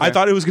TVs. Okay. I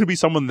thought it was going to be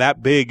someone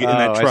that big in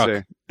that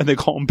truck, and they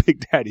call him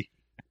Big Daddy.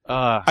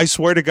 I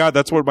swear to God,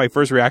 that's what my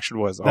first reaction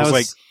was. I was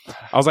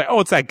like,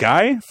 oh, it's that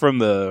guy from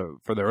the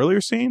earlier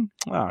scene.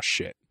 Oh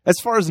shit. As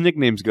far as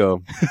nicknames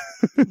go,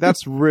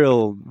 that's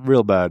real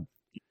bad.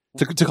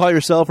 To call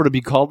yourself or to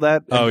be called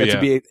that. To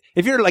be,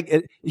 if you're like,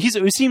 he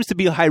seems to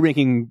be a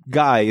high-ranking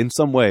guy in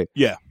some way.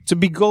 Yeah. To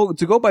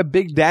go by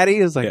Big Daddy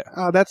is like,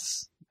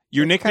 that's.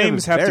 Your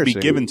nicknames have to be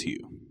given to you.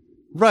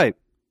 Right.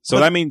 So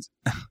that means...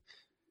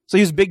 So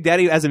he was Big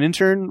Daddy as an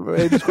intern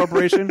at this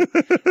corporation?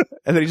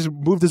 And then he just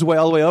moved his way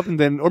all the way up, and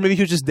then... Or maybe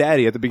he was just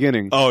Daddy at the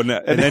beginning. Oh,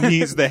 no. And then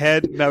he's the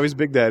head. Now he's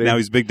Big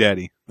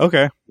Daddy.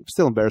 Okay.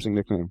 Still embarrassing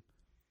nickname.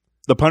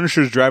 The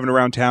Punisher's driving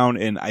around town,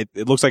 and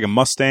it looks like a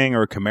Mustang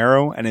or a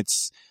Camaro, and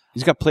it's...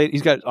 He's got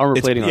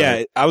armor plating on it.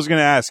 Yeah, I was going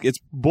to ask. It's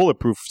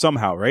bulletproof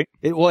somehow, right?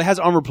 It has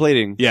armor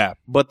plating. Yeah.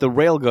 But the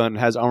railgun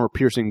has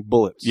armor-piercing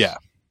bullets. Yeah.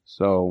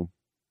 So...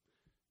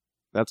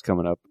 That's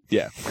coming up.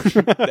 Yeah.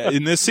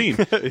 In this scene.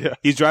 Yeah.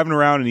 He's driving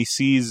around and he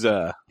sees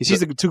the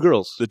 2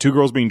 girls. The 2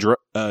 girls being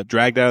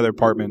dragged out of their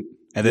apartment.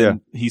 And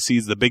then he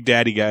sees the Big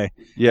Daddy guy.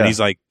 Yeah. And he's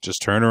like,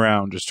 just turn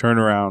around.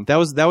 That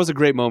was a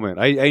great moment.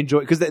 I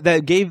enjoyed because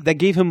that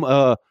gave him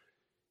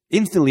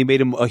instantly made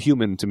him a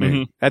human to me.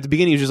 Mm-hmm. At the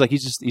beginning, he was just like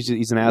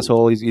he's an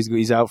asshole.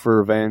 He's out for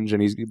revenge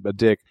and he's a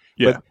dick.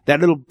 Yeah. But that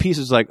little piece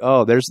is like,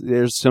 oh, there's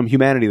some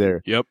humanity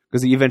there. Yep.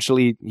 Because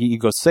eventually he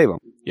goes to save him.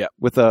 Yeah.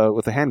 With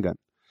a handgun.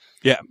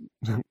 Yeah.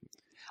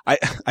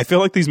 I feel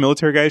like these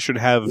military guys should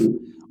have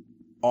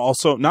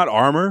also not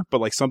armor,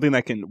 but like something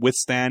that can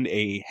withstand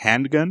a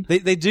handgun.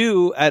 They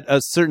do at a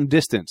certain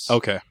distance.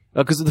 Okay.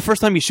 Because the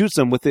first time he shoots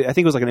them with I think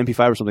it was like an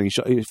MP5 or something.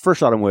 He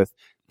first shot him with.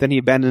 Then he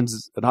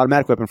abandons an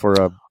automatic weapon for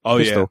a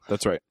pistol. Yeah,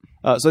 that's right.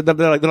 So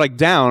they're like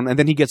down, and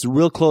then he gets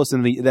real close,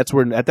 and that's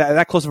where at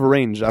that close of a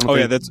range, I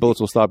don't think bullets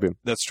will stop you.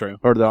 That's true.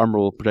 Or the armor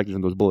will protect you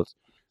from those bullets.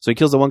 So he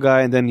kills the one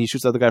guy, and then he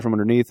shoots the other guy from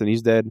underneath, and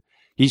he's dead.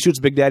 He shoots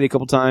Big Daddy a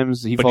couple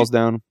times. He falls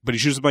down. But he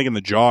shoots him like in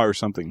the jaw or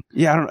something.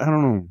 Yeah, I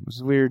don't know.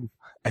 It's weird.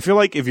 I feel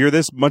like if you're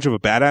this much of a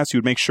badass, you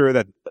would make sure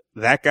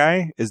that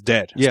guy is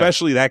dead. Yeah.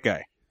 Especially that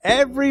guy.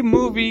 Every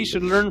movie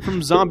should learn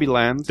from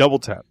Zombieland. Double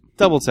tap.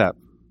 Double tap.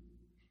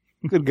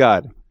 Good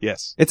God.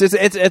 Yes. It's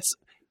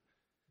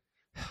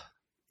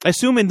I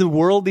assume in the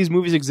world these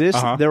movies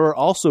exist, there are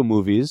also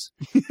movies.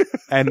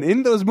 And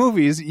in those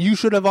movies, you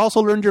should have also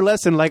learned your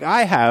lesson like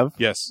I have.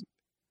 Yes.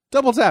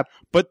 Double tap.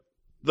 But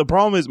the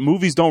problem is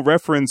movies don't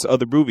reference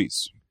other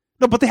movies.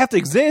 No, but they have to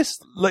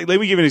exist. Like, let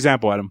me give you an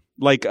example, Adam.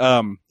 Like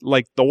The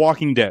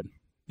Walking Dead.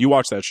 You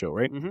watch that show,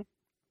 right? Mm-hmm.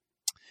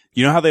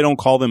 You know how they don't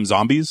call them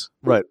zombies?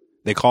 Right.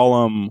 They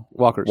call them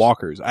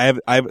walkers. I've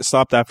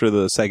stopped after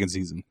the second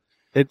season.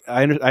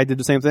 I did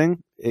the same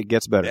thing. It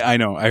gets better. I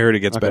know. I heard it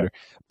gets better.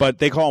 But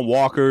they call them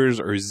walkers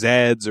or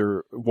Zeds,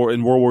 or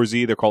in World War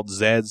Z they're called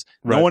Zeds.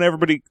 Right.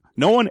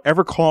 No one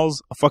ever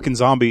calls a fucking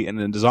zombie in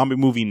a zombie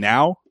movie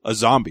now a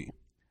zombie.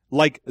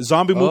 Like,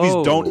 zombie movies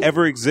don't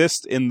ever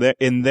exist in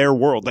their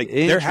world. Like,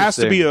 there has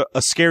to be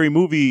a scary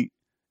movie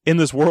in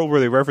this world where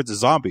they reference a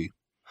zombie.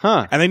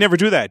 Huh. And they never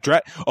do that.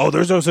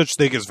 There's no such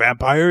thing as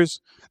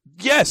vampires?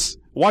 Yes!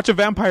 Watch a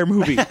vampire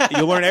movie.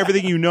 You'll learn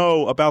everything you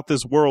know about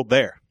this world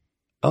there.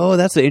 Oh,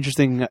 that's an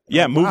interesting...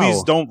 Yeah,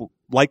 movies don't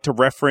like to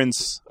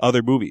reference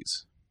other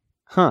movies.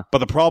 Huh. But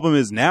the problem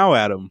is now,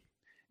 Adam...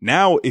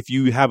 Now, if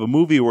you have a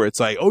movie where it's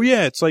like, oh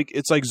yeah, it's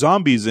like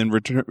zombies in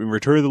Return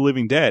of the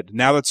Living Dead.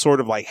 Now that's sort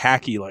of like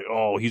hacky, like,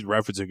 oh, he's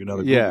referencing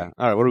another movie. Yeah.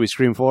 All right, what do we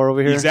Scream for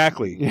over here?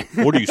 Exactly.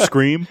 What do you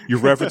Scream? You're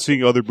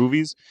referencing other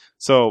movies?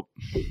 So,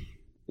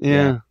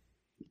 yeah.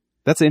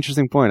 That's an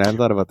interesting point. I hadn't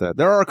thought about that.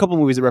 There are a couple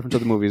movies that reference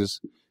other movies,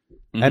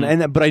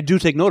 but I do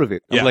take note of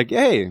it. I'm like,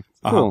 hey,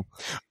 cool.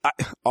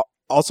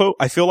 Also,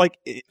 I feel like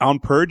on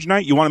Purge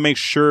night, you want to make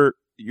sure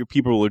your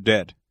people are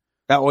dead.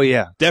 Oh,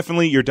 yeah.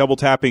 Definitely you're double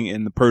tapping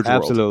in the Purge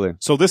world. Absolutely.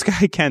 So this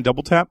guy can't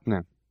double tap?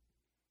 No.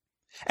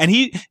 And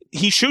he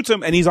shoots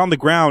him, and he's on the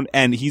ground,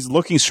 and he's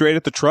looking straight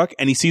at the truck,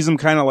 and he sees him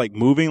kind of like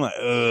moving, like,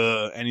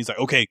 and he's like,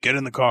 okay, get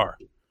in the car.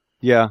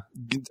 Yeah.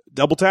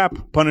 Double tap,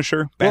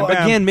 Punisher, bam,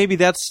 bam. Again, maybe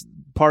that's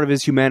part of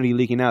his humanity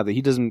leaking out, that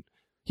he doesn't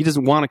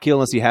want to kill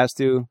unless he has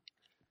to.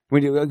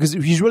 Because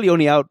he's really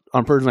only out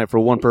on Purge night for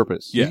one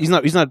purpose. Yeah. He's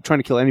not trying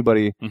to kill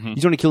anybody. Mm-hmm.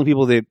 He's only killing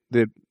people that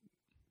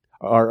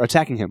are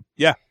attacking him.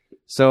 Yeah.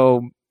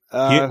 So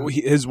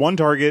his one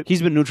target,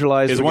 he's been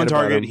neutralized. His one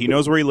target, he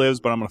knows where he lives,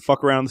 but I'm going to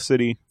fuck around the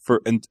city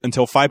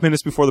until 5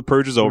 minutes before the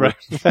Purge is over.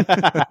 Right.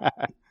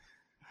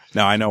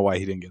 Now I know why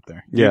he didn't get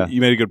there. Yeah, you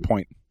made a good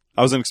point.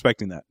 I wasn't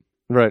expecting that.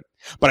 Right,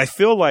 but I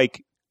feel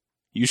like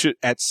you should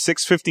at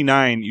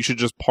 6:59 you should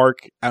just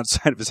park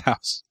outside of his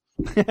house.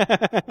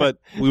 But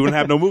we wouldn't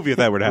have no movie if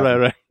that were to happen.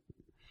 Right.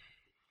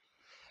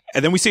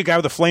 And then we see a guy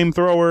with a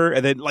flamethrower,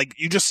 and then, like,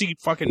 you just see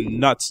fucking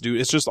nuts,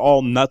 dude. It's just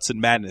all nuts and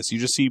madness. You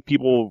just see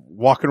people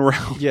walking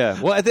around. Yeah.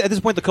 Well, at this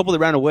point, the couple that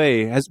ran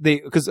away, so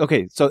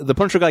the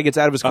Punisher guy gets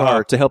out of his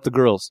car to help the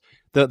girls.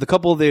 The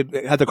couple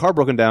that had their car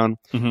broken down,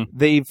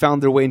 they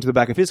found their way into the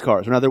back of his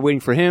car. So now they're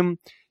waiting for him.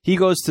 He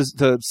goes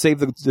to save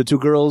the two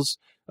girls,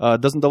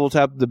 doesn't double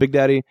tap the Big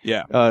Daddy.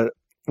 Yeah. And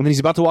then he's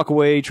about to walk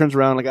away. He turns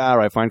around, like, all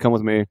right, fine, come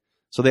with me.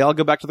 So they all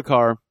go back to the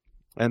car.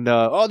 And,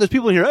 there's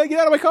people in here. Hey, get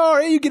out of my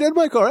car. Hey, you get out of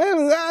my car. Hey,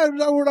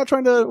 we're not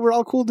trying to, we're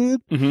all cool, dude.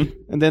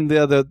 Mm-hmm. And then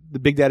the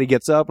Big Daddy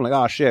gets up and like,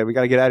 oh shit, we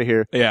gotta get out of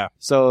here. Yeah.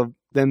 So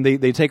then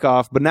they take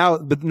off, but now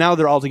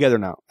they're all together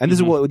now. And this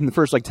is what, within the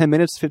first like 10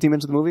 minutes, 15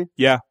 minutes of the movie?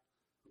 Yeah.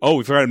 Oh,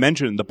 we forgot to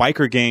mention, the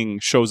biker gang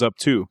shows up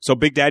too. So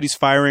Big Daddy's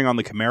firing on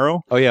the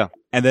Camaro. Oh yeah.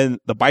 And then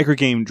the biker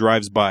gang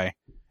drives by.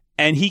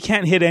 And he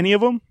can't hit any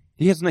of them.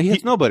 He hits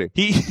nobody.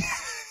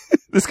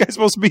 This guy's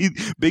supposed to be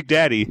Big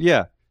Daddy.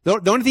 Yeah. The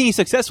only thing he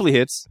successfully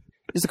hits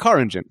is the car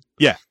engine.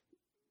 Yeah.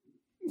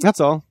 That's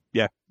all.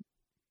 Yeah.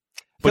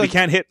 But he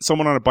can't hit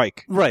someone on a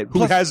bike. Right.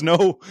 Who has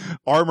no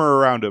armor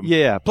around him.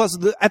 Yeah. Plus,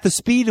 at the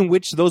speed in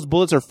which those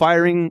bullets are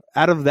firing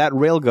out of that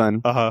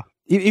railgun,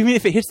 even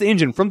if it hits the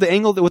engine, from the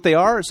angle that what they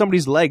are,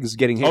 somebody's legs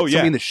getting hit. Oh, yeah.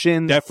 Somebody in the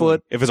shin, definitely.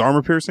 foot. If it's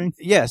armor piercing?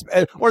 Yes.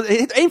 Or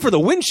aim for the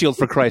windshield,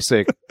 for Christ's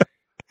sake.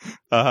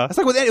 It's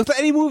like with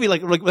any movie,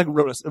 like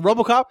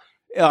RoboCop.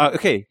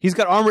 Okay, he's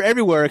got armor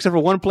everywhere except for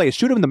one place.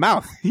 Shoot him in the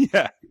mouth.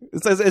 Yeah.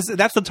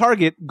 That's the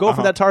target. Go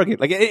for that target.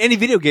 Like any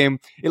video game,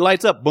 it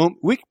lights up. Boom.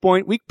 Weak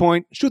point.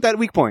 Shoot that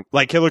weak point.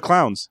 Like Killer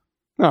Clowns.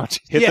 Oh,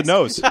 hit the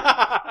nose.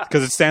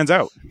 Because it stands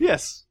out.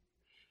 Yes.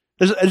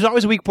 There's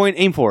always a weak point.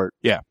 Aim for it.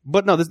 Yeah.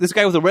 But no, this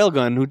guy with a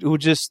railgun who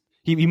just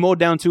he mowed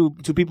down two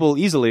people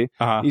easily.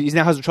 He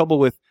now has trouble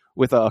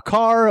with a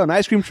car, an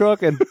ice cream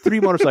truck, and 3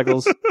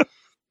 motorcycles.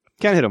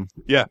 Can't hit him.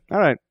 Yeah. All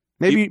right.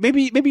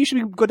 Maybe you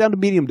should go down to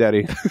medium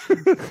daddy,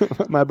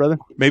 my brother.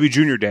 Maybe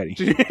junior daddy.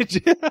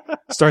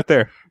 Start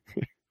there.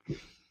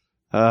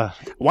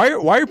 Why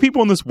are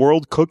people in this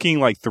world cooking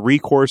like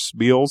 3-course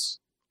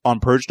meals on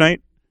Purge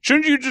night?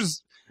 Shouldn't you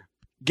just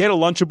get a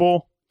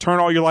Lunchable, turn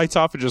all your lights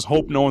off, and just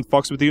hope no one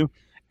fucks with you?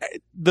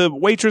 the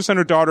waitress and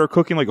her daughter are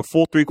cooking like a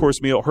full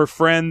 3-course meal. Her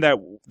friend that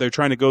they're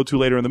trying to go to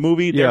later in the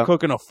movie, they're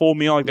cooking a full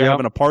meal like they're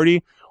having a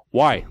party.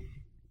 Why?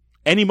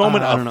 Any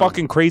moment, a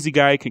fucking crazy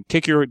guy can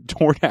kick your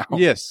door down.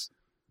 Yes.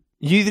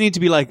 You either need to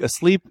be like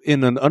asleep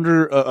in an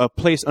a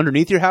place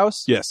underneath your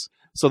house. Yes.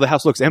 So the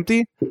house looks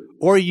empty,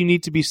 or you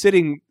need to be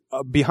sitting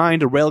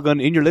behind a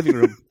railgun in your living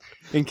room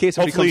in case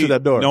somebody comes through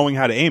that door. Knowing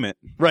how to aim it.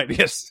 Right.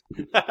 Yes.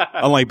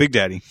 Unlike Big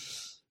Daddy.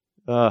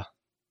 All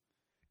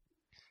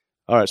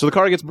right. So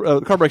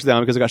the car breaks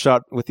down because it got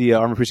shot with the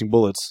armor-piercing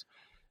bullets,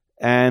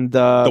 and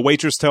the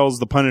waitress tells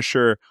the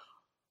Punisher.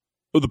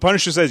 The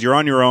Punisher says, "You're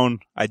on your own.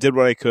 I did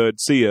what I could.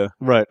 See ya."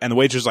 Right. And the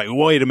waitress is like,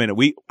 "Wait a minute.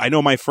 I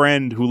know my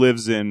friend who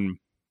lives in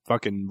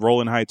fucking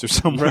Rolling Heights or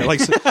somewhere, like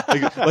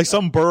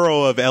some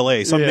borough of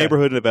L.A., some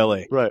neighborhood of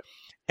L.A." Right.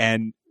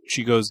 And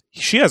she goes,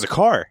 "She has a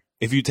car.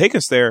 If you take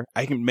us there,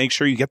 I can make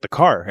sure you get the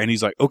car." And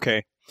he's like,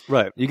 "Okay."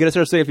 Right. You get us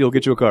there safe, he'll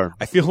get you a car.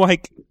 I feel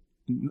like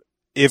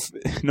if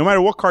no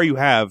matter what car you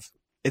have,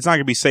 it's not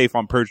going to be safe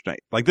on Purge Night.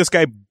 Like, this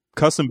guy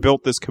custom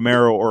built this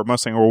Camaro or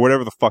Mustang or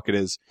whatever the fuck it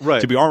is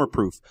to be armor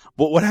proof.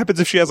 But what happens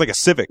if she has like a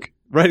Civic?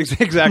 Right,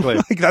 exactly.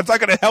 Like, that's not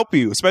going to help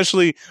you,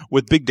 especially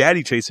with Big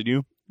Daddy chasing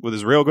you with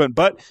his railgun.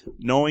 But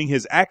knowing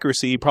his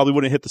accuracy, he probably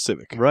wouldn't hit the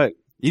Civic. Right.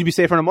 You'd be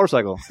safer on a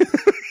motorcycle.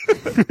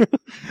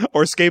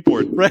 Or a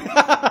skateboard. Right.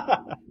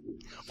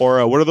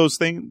 Or what are those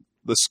things?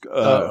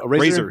 A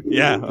razor?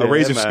 Yeah, a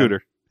razor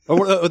scooter.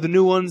 Or the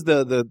new ones,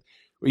 the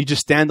where you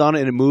just stand on it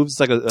and it moves. It's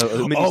like a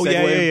mini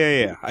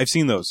Segway. Yeah. I've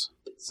seen those.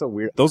 It's so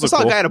weird. Those I saw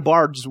cool. a guy at a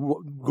bar just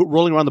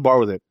rolling around the bar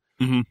with it.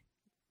 Mm-hmm.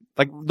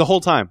 Like the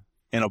whole time.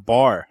 In a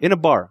bar.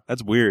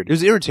 That's weird. It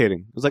was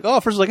irritating. It was like,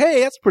 first I was like,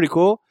 hey, that's pretty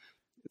cool.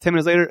 10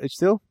 minutes later, it's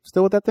still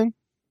with that thing?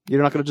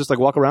 You're not going to just like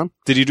walk around?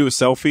 Did you do a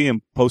selfie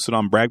and post it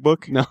on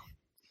Bragbook? No.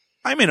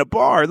 I'm in a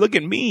bar. Look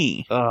at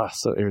me.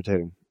 So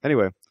irritating.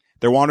 Anyway.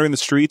 They're wandering the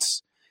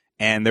streets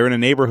and they're in a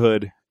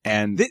neighborhood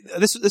and...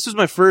 This was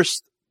my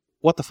first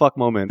what the fuck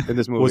moment in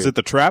this movie. Was it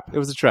the trap? It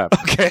was the trap.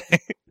 Okay.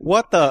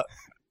 What the...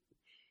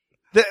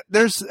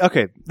 There's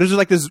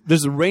like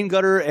there's a rain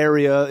gutter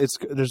area.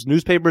 There's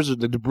newspapers, there's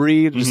the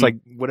debris, just like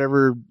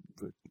whatever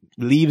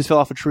leaves fell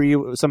off a tree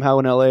somehow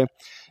in LA,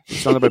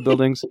 surrounded by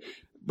buildings.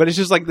 But it's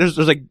just like there's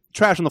like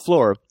trash on the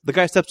floor. The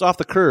guy steps off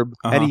the curb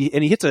and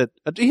he hits a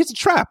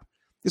trap.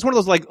 It's one of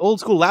those like old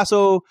school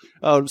lasso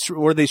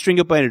where they string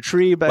up by a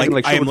tree back in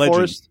like I Am Sherwood Legend,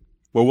 Forest.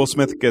 where Will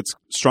Smith gets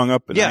strung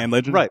up in I Am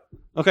Legend. Right.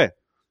 Okay.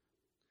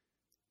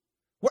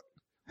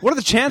 What are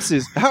the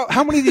chances?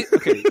 How many?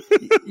 Okay,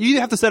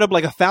 you have to set up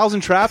like 1,000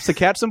 traps to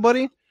catch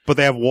somebody. But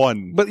they have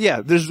one. But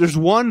yeah, there's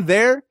one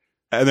there,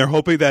 and they're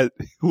hoping that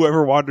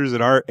whoever wanders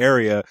in our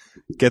area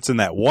gets in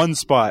that one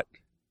spot.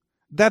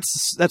 That's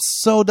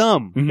so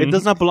dumb. Mm-hmm. It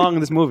does not belong in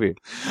this movie.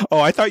 Oh,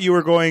 I thought you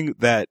were going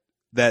that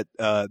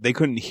they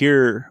couldn't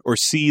hear or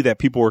see that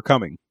people were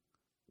coming.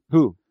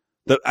 Who?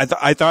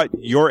 I thought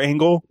your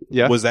angle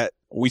was that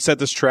we set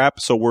this trap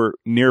so we're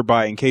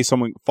nearby in case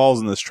someone falls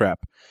in this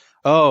trap.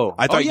 Oh,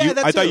 I thought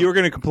you were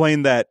going to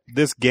complain that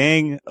this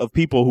gang of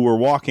people who were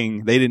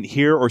walking, they didn't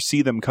hear or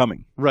see them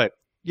coming. Right.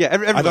 Yeah.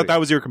 Everybody. I thought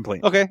that was your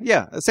complaint. Okay.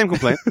 Yeah. Same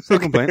complaint.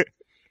 Complaint.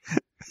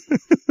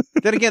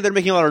 Then again, they're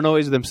making a lot of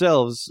noise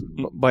themselves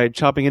by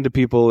chopping into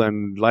people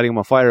and lighting them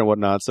on fire and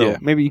whatnot. So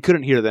maybe you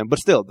couldn't hear them, but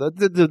still,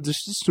 the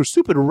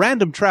stupid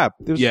random trap.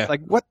 It was like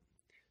what?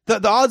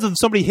 The odds of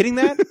somebody hitting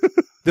that,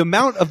 the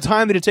amount of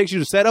time that it takes you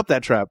to set up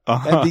that trap,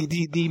 and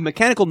the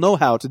mechanical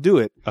know-how to do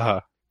it.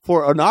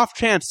 For an off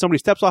chance somebody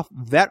steps off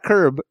that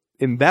curb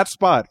in that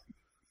spot.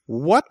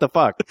 What the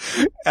fuck?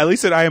 At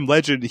least in I Am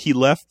Legend, he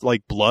left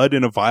like blood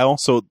in a vial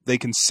so they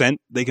can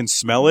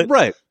smell it.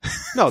 Right.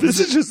 No, this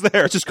is just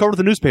there. It's just covered with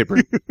a newspaper.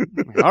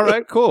 All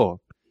right,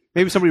 cool.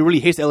 Maybe somebody really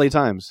hates LA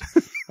Times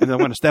and they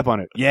want to step on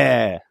it.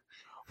 Yeah.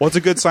 Well, it's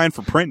a good sign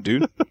for print,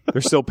 dude.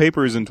 There's still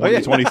papers in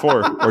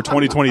 2024 or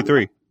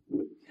 2023.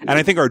 And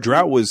I think our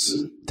drought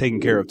was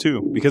taken care of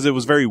too because it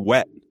was very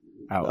wet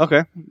out.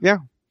 Okay. Yeah.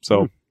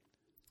 So...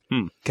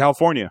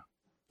 California,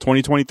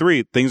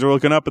 2023. Things are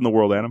looking up in the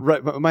world, Adam.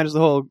 Right. But mine is the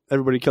whole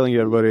everybody killing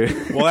everybody.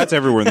 Well, that's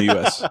everywhere in the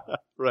U.S.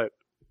 Right.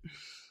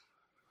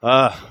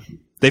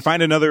 They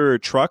find another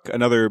truck,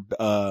 another,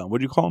 what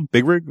do you call them?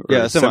 Big rig?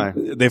 Yeah, semi.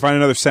 They find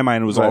another semi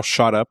and it was all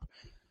shot up.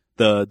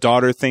 The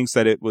daughter thinks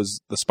that it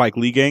was the Spike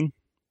Lee gang.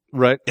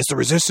 Right. It's the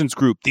resistance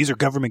group. These are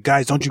government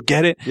guys. Don't you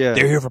get it? Yeah.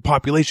 They're here for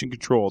population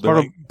control. They're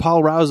part of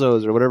Paul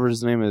Rouzo's or whatever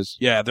his name is.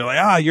 Yeah. They're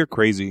like, you're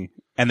crazy.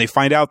 And they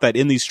find out that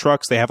in these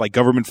trucks, they have like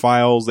government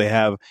files. They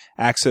have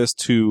access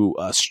to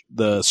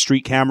the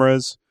street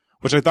cameras,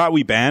 which I thought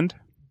we banned,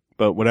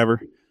 but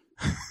whatever.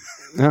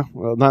 Yeah,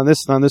 well, not in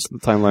this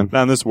timeline.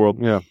 Not in this world.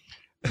 Yeah.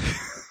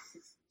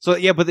 So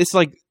yeah, but it's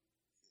like,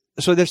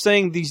 so they're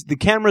saying the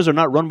cameras are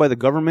not run by the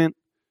government,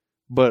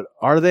 but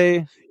are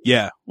they?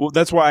 Yeah. Well,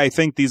 that's why I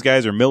think these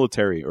guys are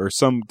military or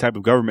some type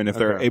of government if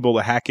they're able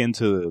to hack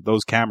into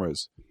those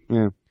cameras.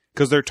 Yeah.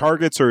 Because their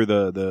targets are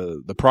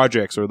the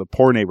projects or the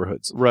poor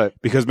neighborhoods. Right.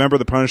 Because remember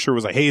the Punisher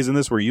was like, hey, isn't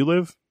this where you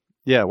live?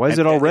 Yeah, why is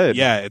it all red?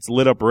 Yeah, it's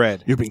lit up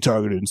red. You're being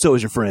targeted, and so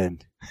is your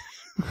friend.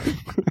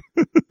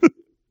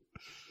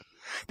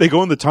 They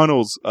go in the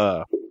tunnels.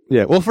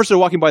 Yeah. Well, first they're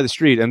walking by the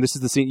street, and this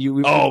is the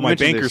scene. My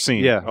banker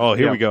scene. Yeah. Oh,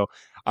 here we go.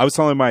 I was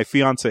telling my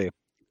fiance,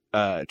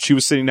 she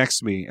was sitting next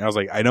to me, and I was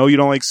like, I know you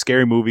don't like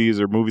scary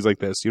movies or movies like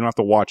this. You don't have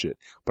to watch it,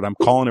 but I'm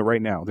calling it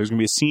right now. There's going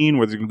to be a scene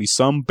where there's going to be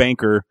some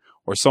banker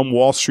or some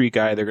Wall Street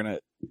guy. They're going to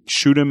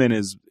shoot him in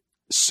his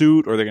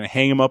suit, or they're going to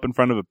hang him up in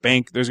front of a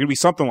bank. There's going to be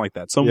something like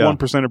that. Some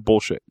 1% of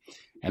bullshit.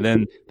 And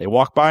then they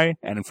walk by,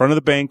 and in front of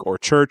the bank or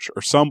church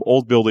or some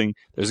old building,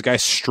 there's a guy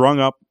strung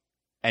up,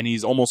 and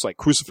he's almost like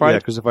crucified. Yeah,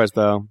 crucified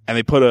style. And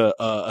they put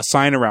a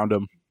sign around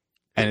him,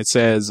 and it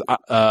says,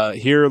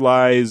 here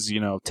lies,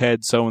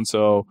 Ted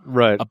so-and-so,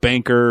 right? A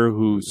banker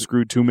who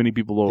screwed too many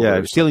people over.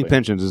 Yeah, stealing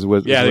pensions is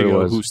what, there you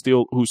go,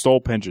 who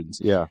stole pensions.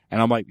 Yeah.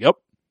 And I'm like, yep,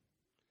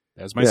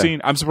 that's my scene.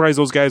 I'm surprised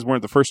those guys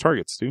weren't the first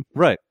targets, dude.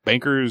 Right.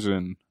 Bankers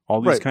and all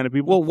these kind of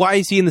people. Well, why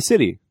is he in the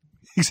city?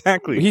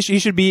 Exactly. He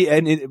should be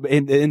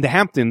in the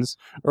Hamptons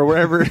or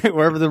wherever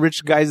wherever the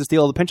rich guys that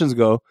steal all the pensions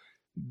go,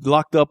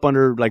 locked up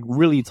under like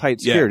really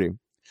tight security. Yeah.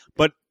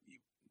 But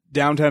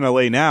downtown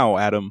LA now,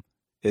 Adam,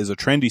 is a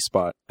trendy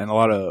spot, and a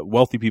lot of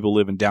wealthy people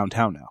live in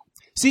downtown now.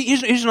 See,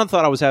 here's another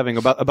thought I was having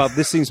about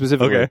this scene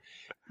specifically.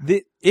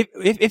 Okay.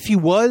 If he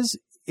was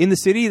in the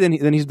city,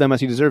 then he's dumb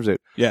as he deserves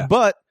it. Yeah.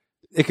 But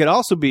it could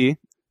also be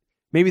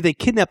maybe they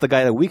kidnapped the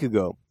guy a week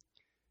ago.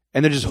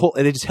 And they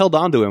just held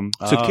on to him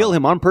to kill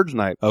him on Purge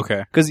Night.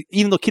 Okay. Because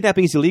even though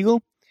kidnapping is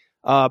illegal,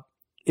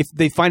 if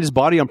they find his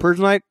body on Purge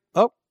Night,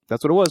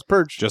 that's what it was,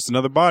 Purge. Just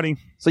another body.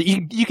 So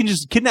you can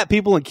just kidnap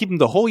people and keep them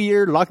the whole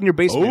year locked in your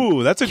basement.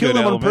 Oh, that's a good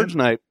element. Kill them on Purge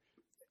Night,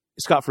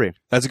 scot-free.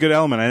 That's a good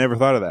element. I never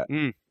thought of that.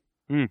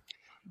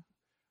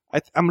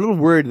 I'm a little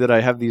worried that I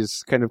have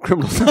these kind of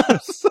criminal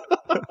thoughts.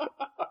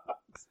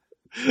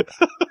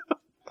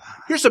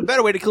 Here's a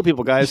better way to kill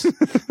people, guys.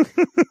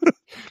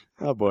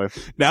 Oh, boy.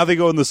 Now they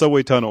go in the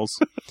subway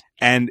tunnels,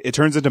 and it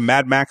turns into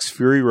Mad Max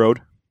Fury Road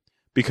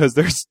because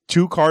there's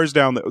two cars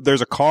down there.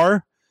 There's a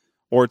car,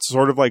 or it's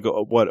sort of like,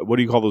 what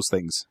do you call those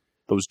things?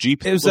 Those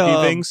Jeep-looking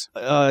things?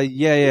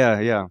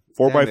 Yeah.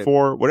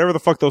 4x4, whatever the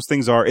fuck those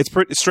things are. It's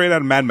straight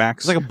out of Mad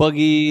Max. It's like a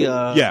buggy,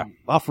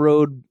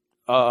 off-road,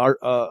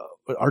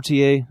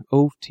 RTA,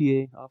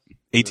 OTA.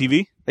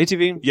 ATV?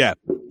 ATV? Yeah,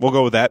 we'll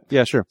go with that.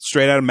 Yeah, sure.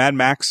 Straight out of Mad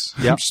Max.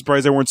 Yeah. I'm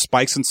surprised there weren't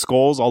spikes and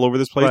skulls all over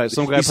this place. Right,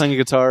 some guy playing a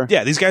guitar.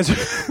 Yeah, these guys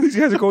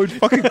are going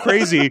fucking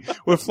crazy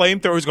with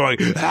flamethrowers going,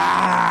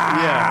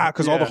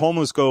 because all the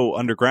homeless go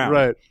underground.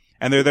 Right.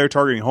 And they're there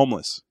targeting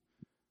homeless.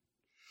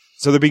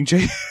 So they're being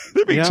chased.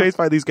 They're being chased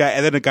by these guys,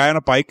 and then a guy on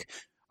a bike.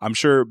 I'm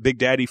sure Big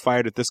Daddy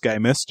fired at this guy,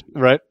 missed.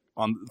 Right.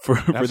 For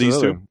these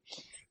two.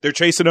 They're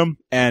chasing them,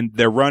 and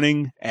they're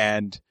running,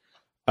 and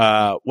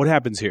what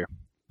happens here?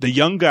 The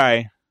young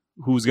guy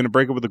who's going to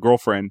break up with the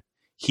girlfriend,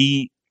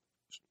 he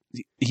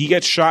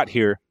gets shot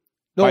here.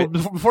 No,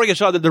 before he gets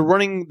shot, they're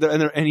running,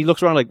 and he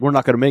looks around like, we're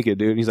not going to make it,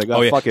 dude. And he's like,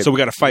 fuck it. So we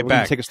got to fight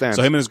back. Take a stand.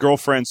 So him and his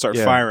girlfriend start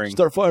firing.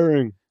 Start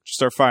firing.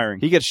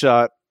 He gets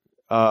shot.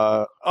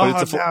 It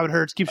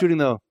hurts. Keep shooting,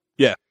 though.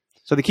 Yeah.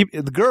 So they keep,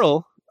 the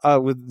girl,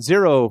 with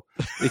zero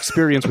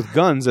experience with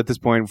guns at this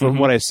point, from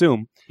what I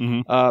assume,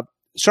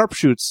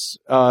 sharpshoots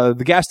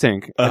the gas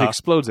tank and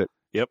explodes it.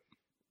 Yep.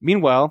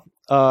 Meanwhile,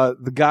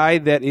 the guy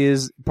that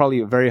is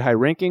probably a very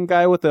high-ranking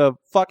guy with a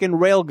fucking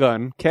rail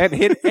gun can't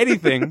hit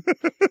anything.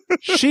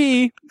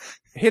 She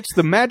hits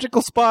the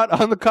magical spot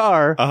on the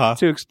car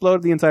to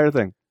explode the entire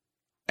thing.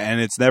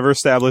 And it's never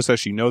established that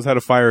she knows how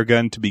to fire a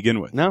gun to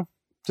begin with. No.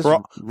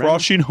 For all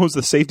she knows,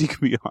 the safety can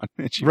be on.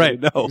 And she right.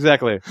 Know.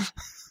 Exactly.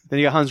 Then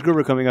you got Hans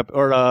Gruber coming up,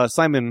 or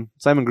Simon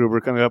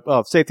Gruber coming up.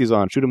 Oh, safety's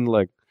on. Shoot him in the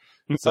leg.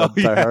 It's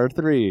Die Hard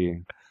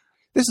 3.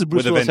 This is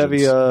Bruce Willis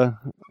heavy.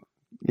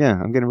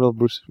 I'm getting real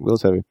Bruce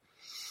Willis heavy.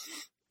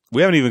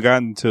 We haven't even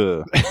gotten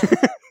to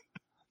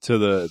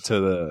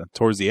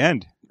towards the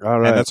end. All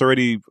right. And that's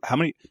already, how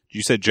many?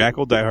 You said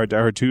Jackal, Die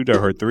Hard 2, Die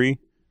Hard 3.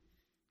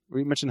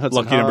 We mentioned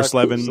Hudson Lucky Hawk.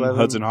 number 11,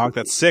 Hudson Hawk.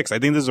 That's 6. I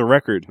think this is a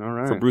record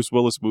for Bruce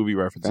Willis movie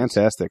references.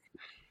 Fantastic.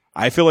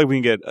 I feel like we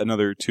can get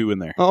another 2 in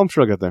there. Oh, I'm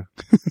sure I'll get there.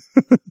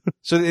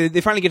 So they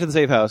finally get to the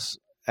safe house,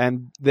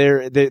 and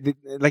they're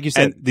like you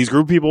said, and these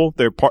group of people,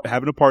 they're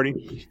having a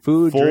party,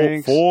 food,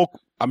 drinks.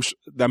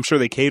 I'm sure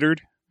they catered.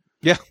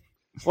 Yeah.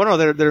 Well,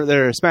 no,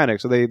 they're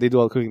Hispanic, so they do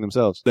all the cooking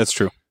themselves. That's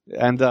true.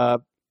 And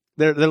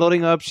they're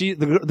loading up.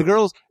 The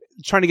girl's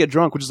trying to get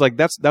drunk, which is like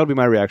that would be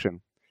my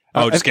reaction.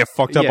 Just get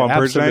fucked up on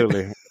Purge Night?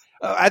 Absolutely.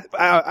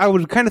 I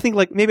would kind of think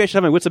like maybe I should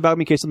have my wits about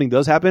me in case something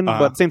does happen,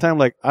 but at the same time,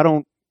 like I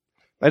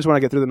just want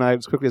to get through the night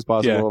as quickly as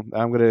possible. Yeah.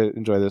 I'm gonna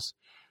enjoy this.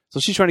 So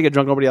she's trying to get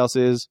drunk, nobody else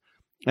is,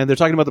 and they're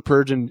talking about the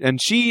Purge,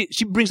 and she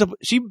brings up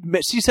she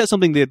says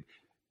something that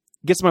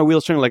gets my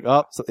wheels turning, like,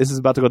 oh, so this is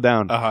about to go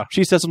down.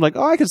 She says something like,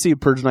 oh, I can see a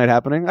Purge Night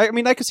happening. I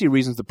mean, I can see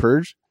reasons to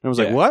purge. And I was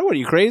like, what? What, are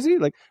you crazy?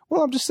 Like,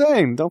 well, I'm just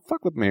saying, don't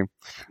fuck with me.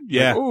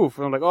 Yeah. Like, oof.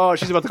 And I'm like, oh,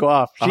 she's about to go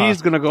off.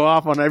 She's going to go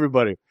off on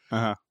everybody.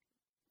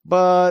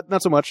 But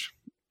not so much.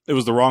 It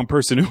was the wrong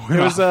person who went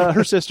off. It was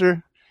her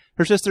sister.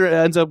 Her sister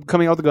ends up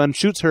coming out with the gun,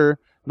 shoots her,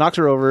 knocks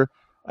her over.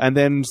 and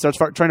then starts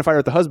trying to fight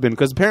with the husband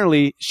because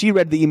apparently she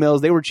read the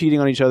emails. They were cheating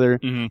on each other.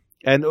 Mm-hmm.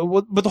 And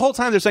but the whole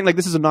time they're saying like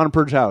this is a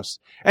non-purge house,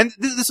 and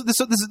this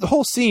the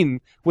whole scene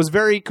was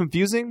very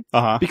confusing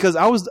because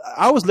I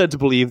was led to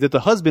believe that the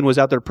husband was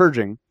out there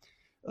purging.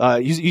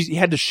 He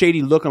had this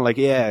shady look and like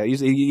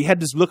he had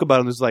this look about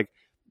him that's like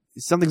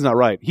something's not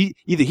right.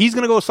 Either he's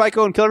gonna go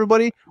psycho and kill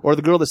everybody, or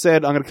the girl that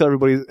said I'm gonna kill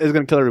everybody is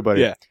gonna kill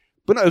everybody. Yeah,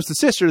 but no, it was the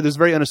sister that's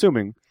very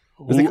unassuming.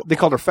 They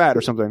called her fat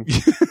or something.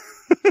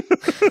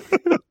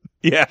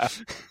 Yeah.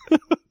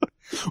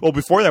 Well,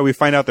 before that, we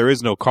find out there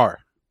is no car.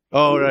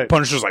 Oh, right.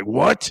 Punisher's like,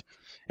 what?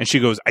 And she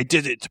goes, I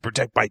did it to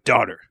protect my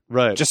daughter.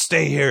 Right. Just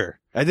stay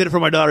here. I did it for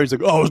my daughter. He's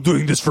like, oh, I was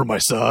doing this for my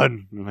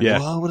son. Like, yeah.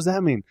 Well, what does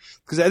that mean?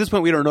 Because at this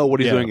point, we don't know what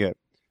he's doing yet.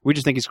 We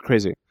just think he's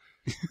crazy.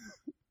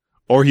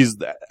 Or he's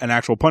an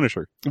actual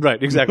Punisher.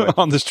 Right, exactly.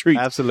 On the street.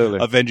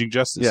 Absolutely. Avenging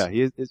justice.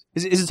 Yeah.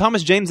 Is it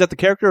Thomas Jane? Is that the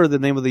character or the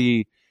name of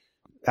the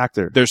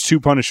actor? There's two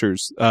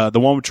Punishers. The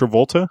one with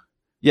Travolta.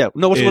 Yeah.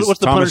 No, what's the Thomas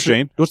Punisher?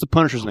 Jane. What's the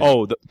Punisher's name?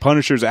 Oh, the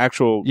Punisher's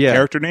actual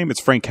character name?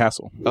 It's Frank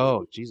Castle.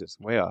 Oh, Jesus.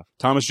 Way off.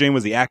 Thomas Jane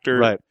was the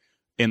actor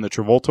in the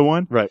Travolta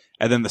one. Right.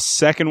 And then the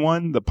second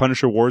one, the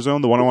Punisher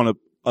Warzone, the one I want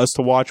us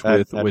to watch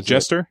with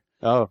Jester,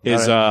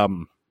 is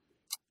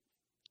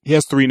he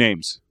has three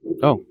names.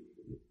 Oh.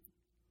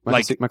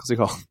 Michael C.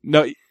 Hall.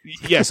 No,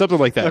 yeah, something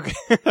like that. Okay.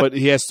 But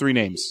he has three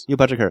names. Neil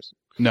Patrick Harris.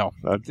 No.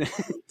 Damn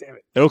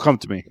it. It'll come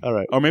to me. All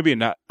right. Or maybe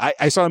not.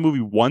 I saw the movie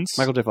once.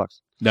 Michael J.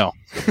 Fox. No.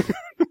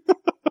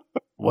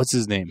 What's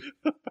his name?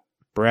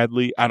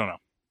 Bradley? I don't know.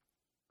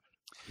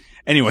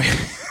 Anyway,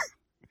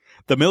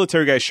 the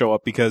military guys show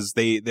up because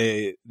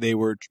they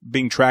were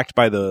being tracked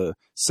by the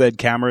said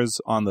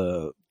cameras on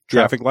the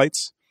traffic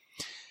lights.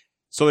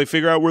 So they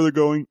figure out where they're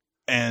going,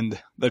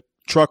 and the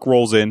truck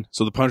rolls in.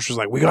 So the Punisher's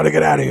like, we got to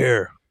get out of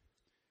here.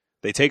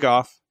 They take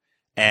off,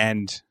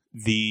 and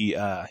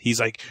he's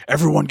like,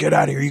 everyone get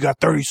out of here. You got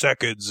 30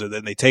 seconds. And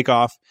then they take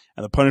off,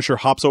 and the Punisher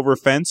hops over a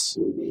fence,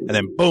 and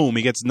then boom,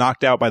 he gets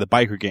knocked out by the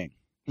biker gang.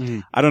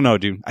 Mm-hmm. I don't know,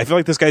 dude. I feel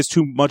like this guy's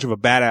too much of a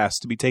badass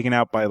to be taken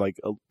out by like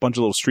a bunch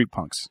of little street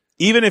punks.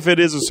 Even if it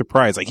is a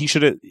surprise, like he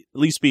should at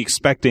least be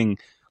expecting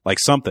like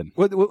something.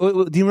 What, do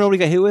you remember what he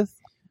got hit with?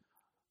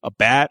 A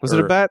bat? Was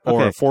it a bat?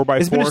 Or a 4x4?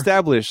 It's been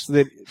established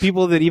that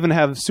people that even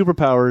have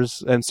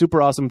superpowers and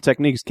super awesome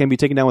techniques can be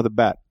taken down with a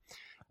bat.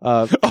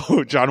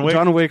 John Wick?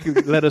 John Wick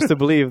led us to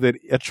believe that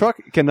a truck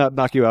cannot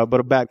knock you out, but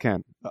a bat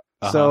can.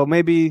 So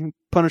maybe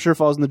Punisher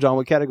falls in the John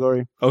Wick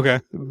category. Okay.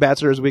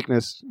 Bats are his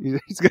weakness.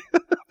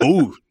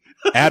 Ooh,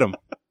 Adam.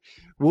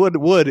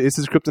 Wood is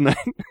his kryptonite.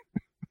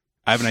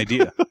 I have an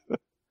idea.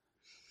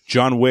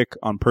 John Wick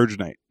on Purge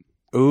Night.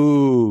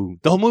 Ooh.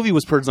 The whole movie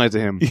was Purge Night to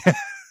him. Yeah.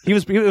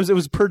 It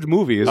was Purge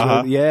movie.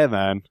 Yeah,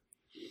 man.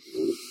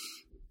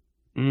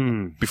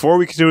 Before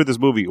we continue with this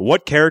movie,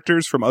 what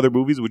characters from other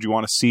movies would you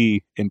want to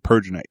see in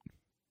Purge Night?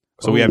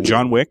 So we have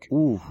John Wick,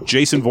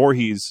 Jason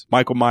Voorhees,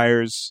 Michael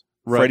Myers,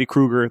 Freddy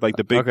Krueger, like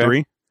the big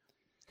three.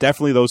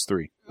 Definitely those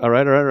three. All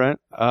right.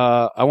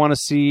 I want to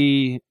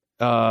see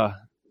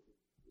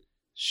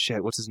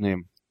what's his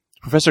name?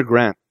 Professor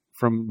Grant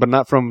but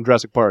not from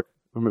Jurassic Park,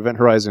 from Event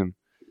Horizon.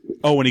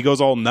 Oh, when he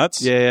goes all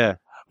nuts? Yeah.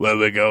 Where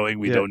we're going,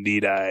 we don't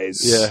need eyes.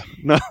 Yeah.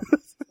 No.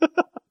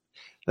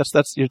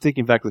 That's you're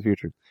thinking Back to the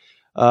Future.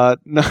 No.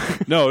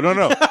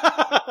 No.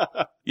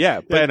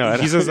 Yeah, but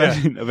he says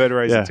that in Event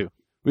Horizon too.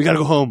 We gotta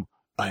go home.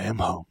 I am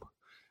home.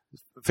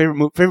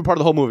 Favorite part of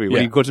the whole movie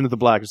when he goes into the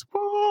black. It's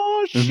like,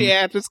 oh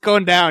shit, it's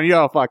going down. You're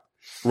all fucked.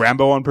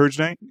 Rambo on Purge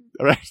Night.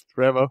 All right,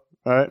 Rambo.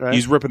 All right.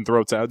 He's ripping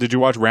throats out. Did you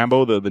watch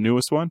Rambo, the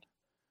newest one?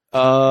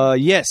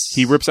 Yes.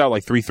 He rips out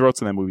like 3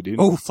 throats in that movie, dude.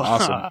 Oh, fuck.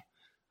 Awesome.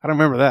 I don't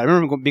remember that. I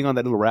remember being on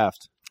that little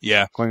raft.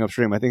 Yeah. Going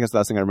upstream. I think that's the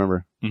last thing I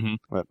remember. Mm-hmm.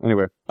 But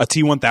anyway. A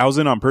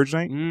T-1000 on Purge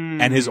Night?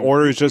 And his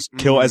order is just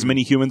kill as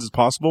many humans as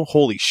possible?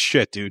 Holy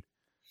shit, dude.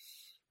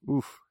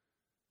 Oof.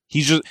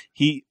 He's just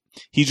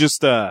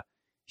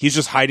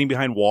hiding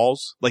behind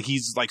walls. Like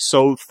he's like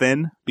so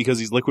thin because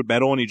he's liquid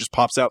metal and he just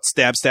pops out,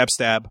 stab,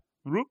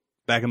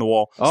 back in the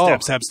wall. Oh.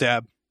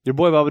 Stab. Your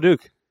boy Babadook.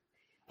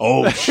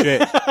 Oh,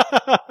 shit.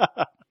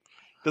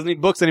 Doesn't need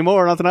books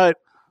anymore, not tonight.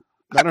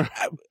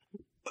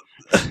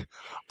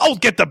 I'll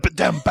get the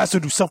damn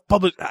bastard who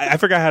self-published. I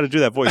forgot how to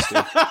do that voice,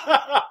 dude.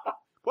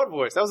 What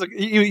voice? That was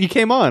you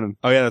came on.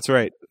 Oh, yeah, that's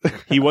right.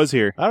 He was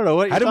here. I don't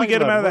know. How did we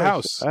get him out of the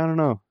house? I don't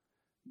know.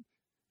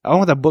 I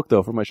want that book,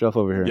 though, for my shelf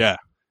over here. Yeah.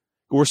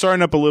 We're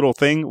starting up a little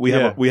thing. We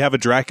have a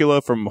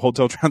Dracula from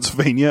Hotel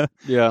Transylvania.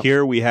 Yeah.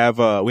 Here we have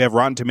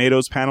Rotten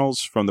Tomatoes panels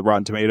from the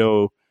Rotten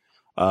Tomato.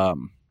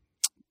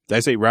 Did I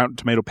say Rotten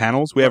Tomato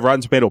panels? We have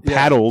Rotten Tomato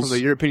paddles from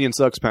the Your Opinion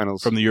Sucks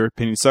panels. From the Your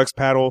Opinion Sucks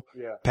panel.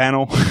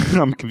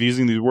 I'm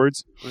confusing these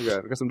words. We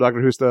got some Doctor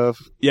Who stuff.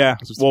 Yeah.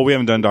 Well, we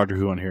haven't done Doctor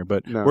Who on here,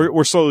 but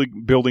we're slowly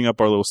building up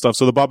our little stuff.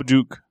 So the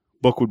Babadook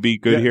book would be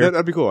good here.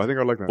 That'd be cool. I think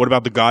I'd like that. What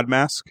about the God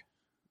Mask?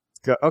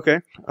 Okay.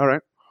 All right.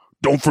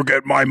 Don't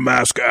forget my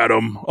mask,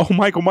 Adam. Oh,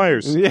 Michael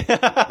Myers. Yeah.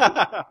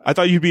 I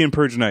thought you'd be in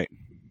Purge Night.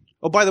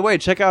 Oh, by the way,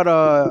 check out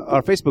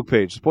our Facebook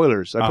page.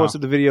 Spoilers. I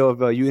posted the video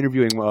of you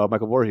interviewing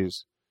Michael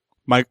Voorhees.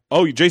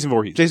 Jason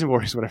Voorhees. Jason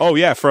Voorhees, whatever. Oh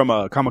yeah, from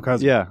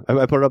Kamikaze. Yeah,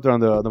 I put it up there on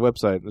the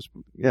website.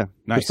 Yeah,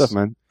 nice good stuff,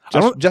 man.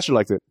 Jester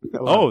liked it.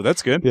 Oh,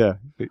 that's good. Yeah,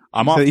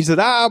 I'm off. He said,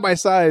 my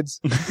sides.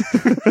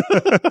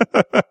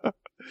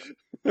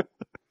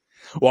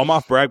 Well, I'm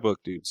off Bragbook,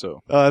 dude.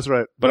 So. Oh, that's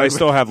right. But I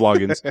still have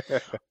logins.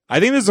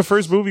 I think this is the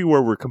first movie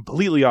where we're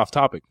completely off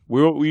topic.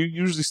 We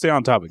usually stay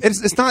on topic.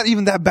 It's not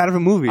even that bad of a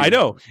movie. I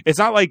know. It's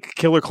not like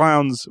Killer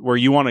Clowns where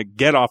you want to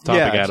get off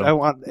topic at them. I don't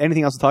want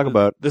anything else to talk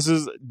about. This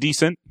is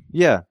decent.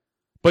 Yeah.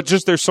 But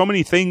just there's so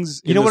many things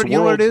you know what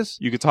it is?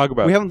 You could talk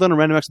about. We haven't done a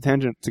Random Acts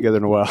Tangent together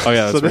in a while. Oh,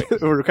 yeah, that's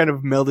right. We're kind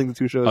of melding the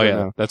two shows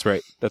now. That's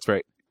right. That's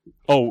right.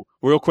 Oh,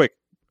 real quick.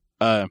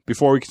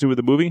 Before we continue with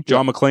the movie,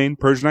 John McClane,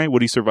 Purge Night,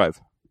 would he survive?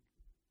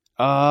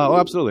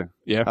 Absolutely.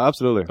 Yeah?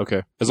 Absolutely.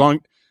 Okay.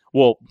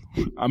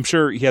 I'm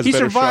sure he has a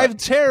better survived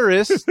shot.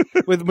 terrorists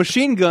with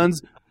machine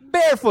guns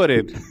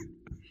barefooted.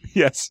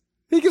 Yes.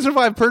 He can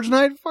survive Purge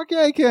Night? Fuck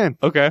yeah, he can.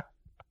 Okay.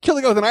 Kill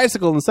the guy with an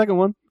icicle in the second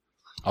one.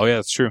 Oh, yeah,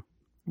 that's true.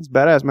 He's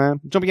badass, man.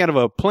 Jumping out of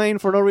a plane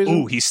for no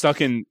reason. Ooh, he's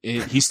stuck in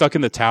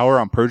the tower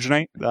on Purge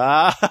Night.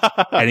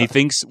 And he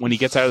thinks when he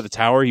gets out of the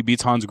tower, he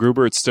beats Hans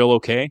Gruber, it's still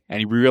okay. And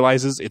he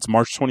realizes it's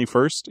March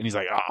 21st. And he's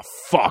like,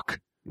 fuck.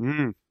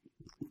 Mm.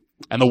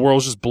 And the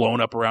world's just blown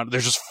up around.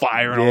 There's just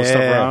fire and all this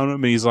stuff around him.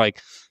 And he's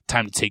like,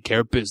 time to take care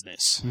of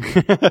business.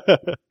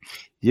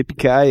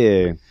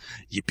 Yippee-ki-yay.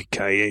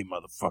 Yippee-ki-yay,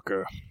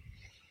 motherfucker.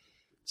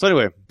 So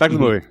anyway, back to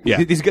the movie.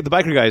 Yeah. These the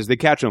biker guys, they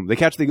catch him. They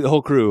catch the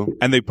whole crew.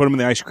 And they put him in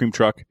the ice cream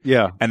truck.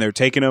 Yeah. And they're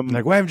taking him.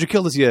 Like, why haven't you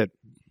killed us yet?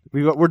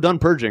 We're done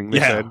purging, they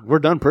said. We're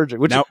done purging.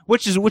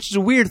 Which is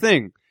a weird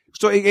thing.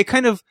 So it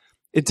kind of,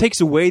 it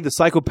takes away the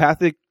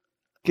psychopathicness.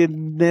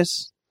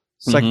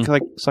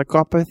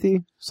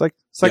 Psychopathy?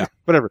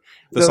 Whatever.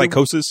 The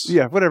psychosis?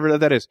 Yeah, whatever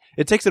that is.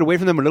 It takes it away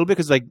from them a little bit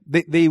because like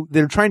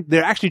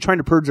they're actually trying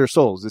to purge their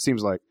souls, it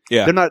seems like.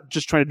 Yeah. They're not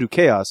just trying to do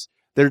chaos.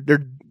 They're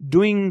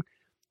doing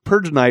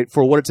Purge Night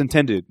for what it's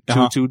intended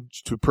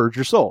to purge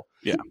your soul.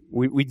 Yeah.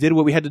 We did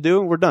what we had to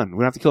do and we're done. We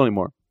don't have to kill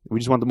anymore. We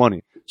just want the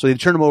money. So they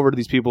turn them over to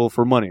these people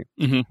for money.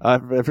 Mm-hmm. I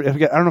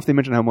don't know if they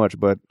mentioned how much,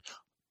 but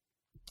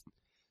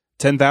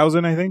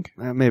 10,000, I think.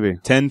 Maybe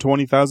 10,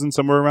 20,000,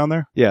 somewhere around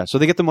there. Yeah. So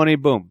they get the money.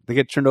 Boom. They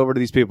get turned over to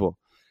these people.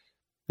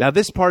 Now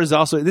this part is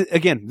also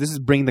again. This is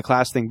bringing the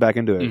class thing back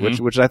into it,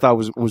 which I thought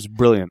was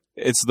brilliant.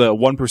 It's the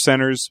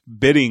 1%ers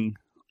bidding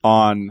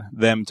on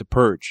them to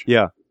purge.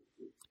 Yeah.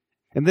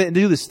 And then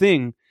they do this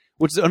thing,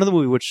 which is another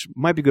movie which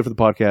might be good for the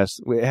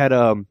podcast. It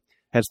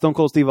had Stone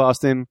Cold Steve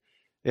Austin.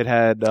 It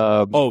had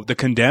The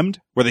Condemned,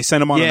 where they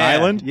sent him on an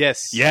island.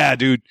 Yes, yeah,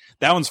 dude,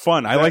 that one's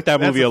fun. I like that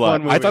movie a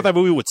lot. I thought that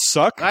movie would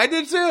suck. I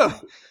did too,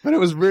 but it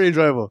was really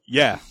enjoyable.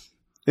 Yeah,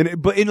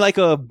 but in like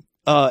a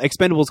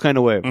Expendables kind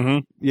of way. Mm-hmm.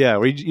 Yeah,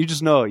 where you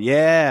just know.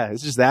 Yeah,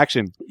 it's just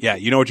action. Yeah,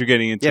 you know what you're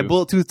getting into. Yeah,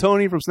 Bullet Tooth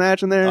Tony from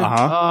Snatch in there.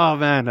 Uh-huh. Oh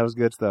man, that was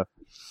good stuff.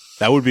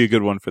 That would be a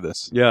good one for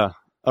this. Yeah.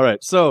 All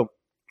right. So,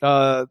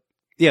 so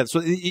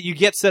you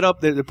get set up.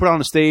 They're put on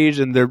a stage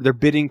and they're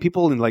bidding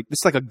people in like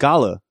it's like a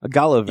gala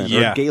event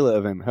or a gala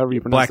event, however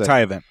you pronounce Black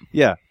tie event.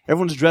 Yeah,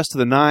 everyone's dressed to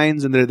the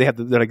nines and they're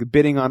like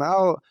bidding on.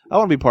 Oh, I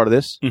want to be part of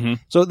this. Mm-hmm.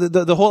 So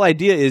the whole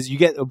idea is you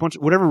get a bunch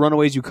of whatever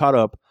runaways you caught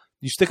up,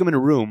 you stick them in a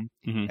room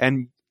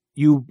and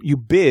you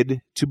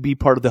bid to be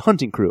part of the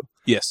hunting crew.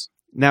 Yes.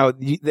 Now,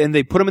 then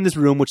they put them in this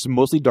room, which is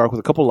mostly dark with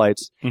a couple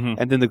lights,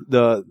 and then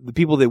the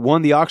people that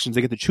won the auctions,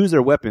 they get to choose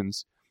their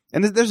weapons.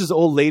 And there's this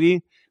old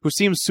lady who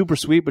seems super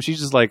sweet, but she's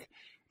just like,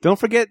 don't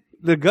forget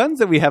the guns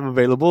that we have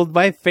available.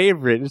 My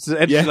favorite.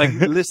 She like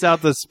lists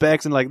out the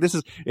specs and like, this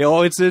is,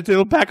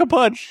 it'll pack a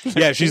punch.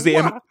 Yeah, she's the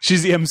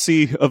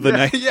MC of the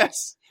night.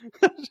 Yes.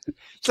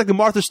 It's like the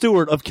Martha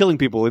Stewart of killing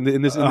people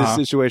in this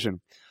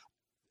situation.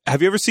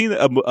 Have you ever seen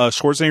a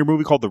Schwarzenegger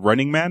movie called The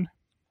Running Man?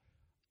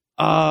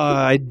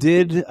 I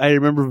did. I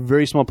remember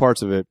very small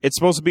parts of it. It's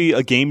supposed to be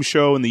a game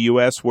show in the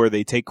U.S. where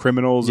they take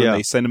criminals and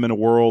they send them in a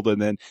world,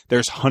 and then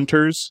there's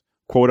hunters,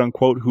 quote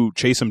unquote, who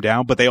chase them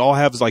down, but they all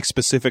have like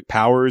specific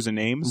powers and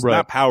names. Right.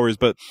 Not powers,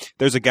 but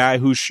there's a guy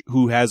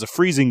who has a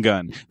freezing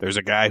gun. There's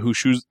a guy who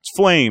shoots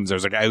flames.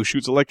 There's a guy who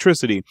shoots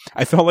electricity.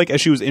 I felt like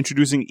as she was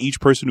introducing each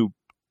person who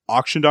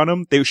auctioned on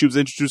them, she was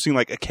introducing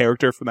like a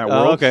character from that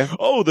world. Okay.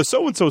 Oh, the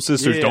so-and-so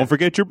sisters. Yeah. Don't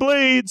forget your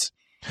blades.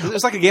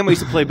 It's like a game I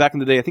used to play back in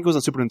the day. I think it was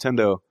on Super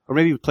Nintendo or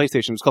maybe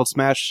PlayStation. It was called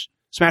Smash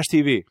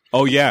TV.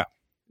 Oh yeah.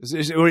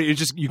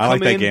 I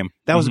like that game.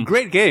 That was a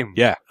great game.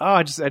 Yeah. Oh,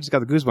 I just got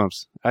the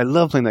goosebumps. I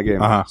love playing that game.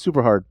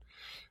 Super hard,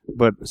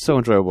 but so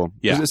enjoyable.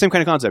 Yeah. It's the same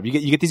kind of concept. You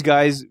get these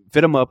guys,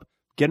 fit them up,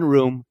 get in a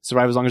room,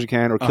 survive as long as you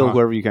can, or kill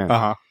whoever you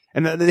can.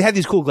 And they have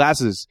these cool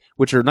glasses,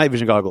 which are night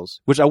vision goggles,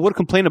 which I would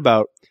complain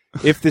about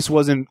if this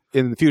wasn't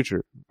in the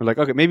future. We're like,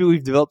 okay, maybe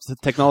we've developed the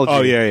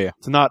technology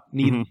to not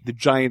need the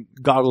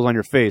giant goggles on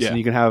your face, and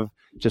you can have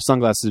just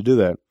sunglasses to do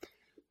that.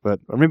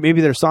 Or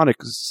maybe they're Sonic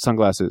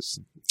sunglasses.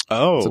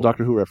 Oh. It's a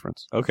Doctor Who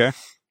reference. Okay.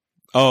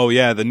 Oh,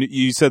 yeah.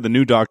 You said the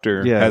new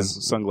Doctor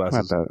has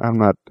sunglasses. I don't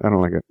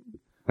like it.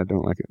 I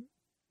don't like it.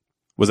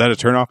 Was that a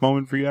turn-off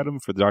moment for you,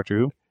 Adam, for the Doctor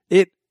Who?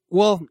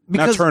 Because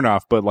not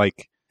turn-off, but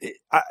like...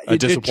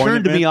 It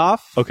turned me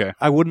off. Okay.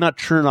 I would not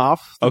turn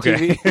off the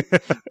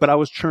TV, but I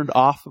was turned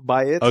off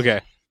by it.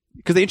 Okay.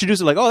 Because they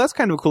introduced it like, oh, that's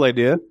kind of a cool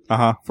idea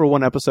for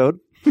one episode.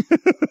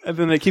 And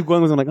then they keep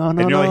going with it like, oh,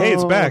 no, and you're like, hey,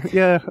 it's back.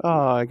 Yeah.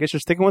 Oh, I guess you're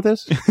sticking with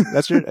this?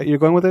 You're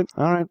going with it?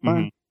 All right,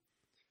 fine.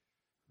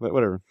 But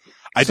whatever.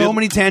 So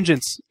many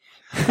tangents.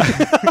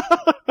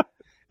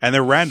 And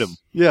they're random.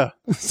 Yeah.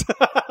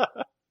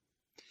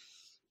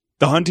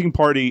 The hunting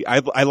party,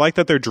 I like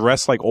that they're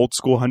dressed like old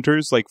school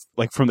hunters, like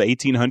from the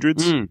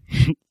 1800s.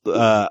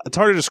 It's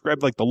hard to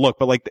describe like the look,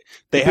 but like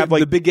they have like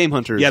the big game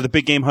hunters. Yeah, the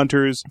big game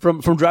hunters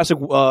from Jurassic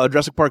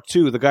Park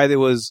 2. The guy that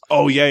was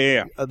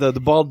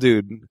the bald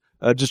dude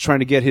just trying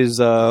to get his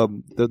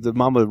the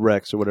Mama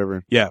Rex or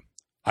whatever. Yeah,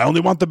 I only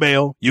want the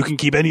male. You can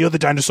keep any other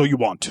dinosaur you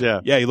want.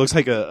 Yeah, he looks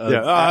like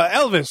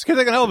Elvis. Can I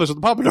take an Elvis with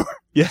the pompadour?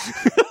 Yeah,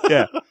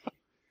 yeah.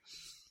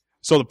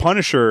 So the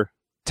Punisher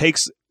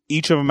takes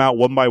each of them out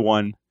one by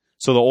one.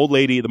 So the old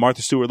lady, the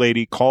Martha Stewart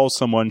lady, calls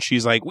someone.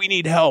 She's like, "We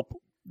need help.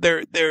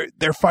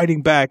 They're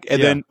fighting back."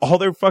 And then all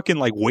their fucking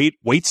like wait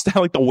staff,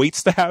 like the wait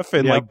staff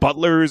and like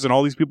butlers and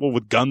all these people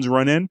with guns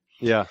run in.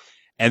 Yeah.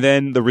 And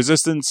then the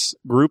Resistance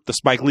group, the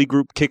Spike Lee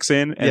group, kicks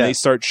in and they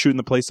start shooting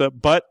the place up.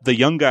 But the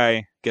young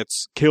guy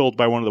gets killed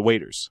by one of the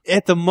waiters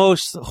at the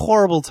most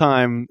horrible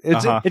time.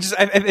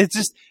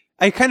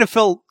 I kind of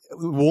felt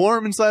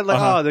warm inside, like,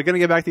 oh, they're gonna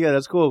get back together.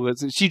 That's cool.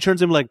 But she turns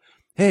to him like,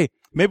 "Hey,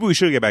 maybe we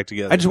should get back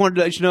together. I just wanted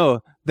to let you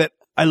know that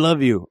I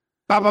love you."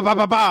 Ba ba ba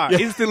ba ba. Yeah.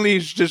 Instantly,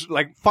 just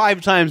like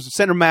 5 times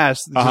center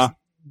mass, just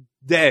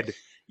dead.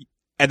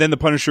 And then the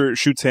Punisher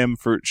shoots him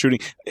for shooting.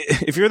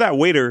 If you're that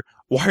waiter,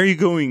 why are you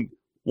going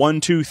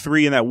 1, 2,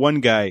 3 and that one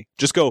guy?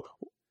 Just go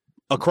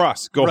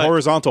across. Go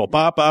horizontal.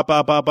 Ba ba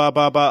ba ba ba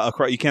ba ba.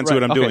 Across. You can't see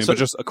what I'm doing, but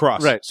just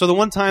across. Right. So the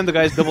one time the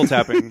guy's double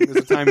tapping is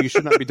the time you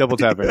should not be double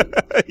tapping.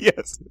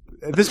 Yes.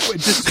 At this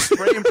point, just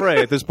spray and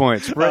pray. At this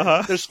point,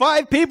 there's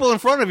 5 people in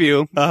front of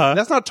you.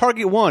 That's not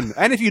target 1.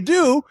 And if you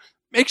do,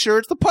 make sure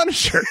it's the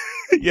Punisher.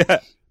 Yeah.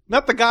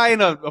 Not the guy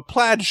in a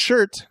plaid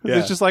shirt. Yeah.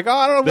 It's just like, oh,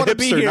 I don't want to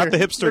be here. Not the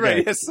hipster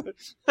guy. Yes.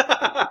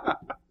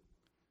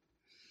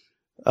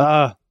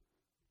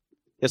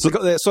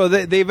 So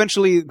they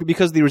eventually,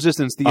 because of the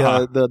Resistance,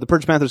 the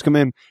Purge Panthers come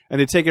in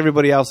and they take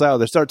everybody else out.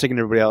 They start taking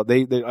everybody out.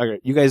 They okay,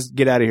 you guys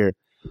get out of here.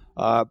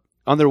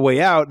 On their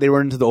way out, they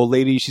run into the old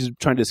lady. She's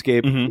trying to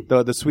escape.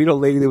 The sweet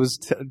old lady that was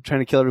trying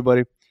to kill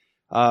everybody.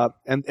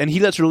 And he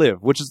lets her live,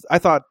 which is, I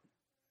thought,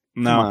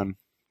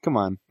 come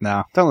on.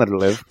 No. Don't let her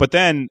live. But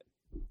then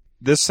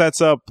this sets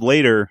up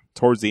later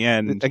towards the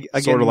end,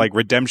 again, sort of like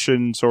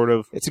redemption, sort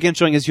of. It's again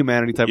showing his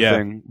humanity type of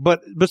thing.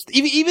 But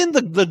even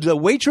the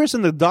waitress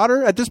and the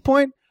daughter at this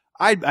point,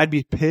 I'd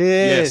be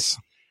pissed. Yes.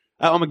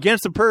 I'm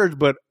against the Purge,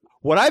 but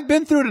what I've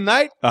been through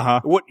tonight,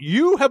 what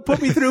you have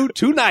put me through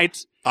tonight,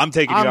 I'm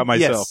taking you out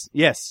myself.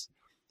 Yes.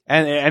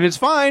 And it's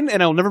fine,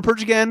 and I'll never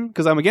purge again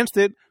because I'm against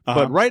it.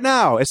 But right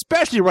now,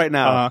 especially right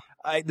now,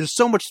 there's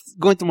so much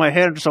going through my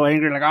head. I'm so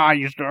angry, like,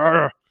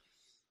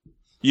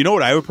 You know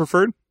what I would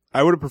prefer?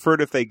 I would have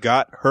preferred if they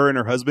got her and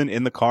her husband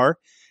in the car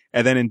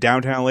and then in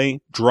downtown LA,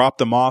 dropped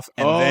them off,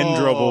 and then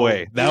drove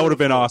away. That would have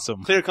been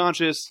awesome. Clear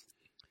conscious.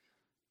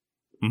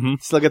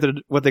 Still get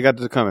what they got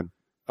to coming.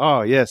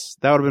 Oh, yes.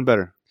 That would have been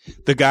better.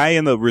 The guy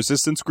in the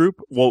Resistance group,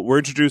 well, we're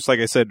introduced, like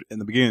I said in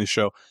the beginning of the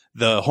show,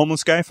 the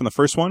homeless guy from the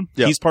first one.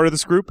 Yep. He's part of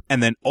this group.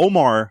 And then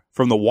Omar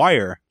from The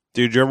Wire.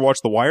 Did you ever watch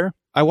The Wire?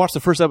 I watched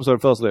the first episode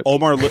and fell asleep.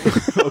 Omar,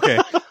 okay.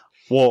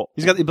 Well,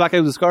 he's got the black guy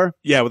with the scar?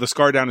 Yeah, with a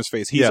scar down his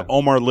face. He's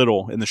Omar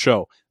Little in the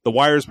show. The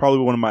Wire is probably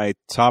one of my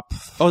top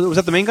was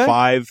that the main guy?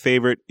 5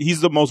 favorite.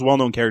 He's the most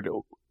well-known character.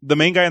 The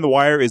main guy in The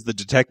Wire is the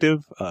detective,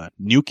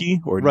 Nuki,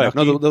 or right.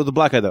 Nucky. No, the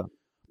black guy, though.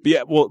 But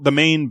yeah, well, the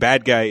main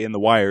bad guy in The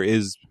Wire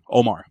is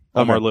Omar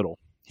Little.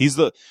 He's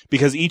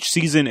because each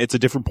season it's a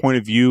different point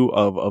of view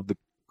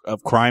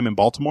of crime in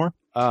Baltimore.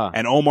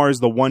 And Omar is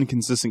the one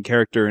consistent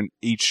character in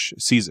each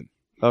season.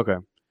 Okay.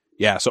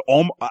 Yeah, so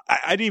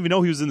I didn't even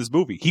know he was in this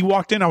movie. He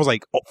walked in, I was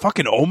like, oh,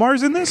 fucking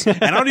Omar's in this?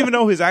 And I don't even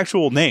know his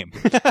actual name.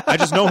 I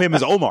just know him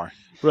as Omar.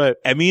 Right.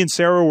 And me and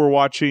Sarah were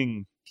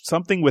watching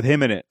something with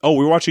him in it. Oh,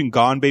 we were watching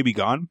Gone, Baby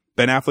Gone.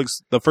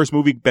 The first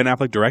movie Ben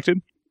Affleck directed.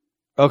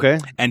 Okay.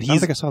 And I don't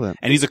think I saw that.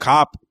 And he's a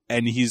cop,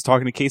 and he's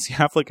talking to Casey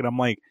Affleck, and I'm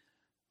like,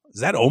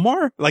 is that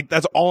Omar? Like,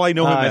 that's all I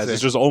know him as.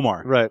 It's just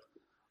Omar. Right.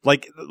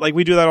 Like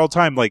we do that all the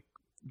time.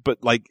 But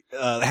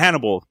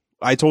Hannibal.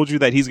 I told you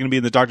that he's going to be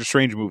in the Doctor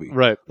Strange movie.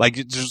 Right. Like,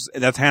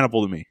 that's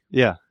Hannibal to me.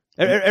 Yeah.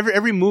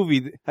 Every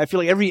movie, I feel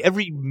like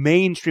every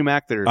mainstream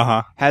actor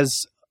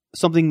has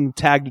something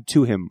tagged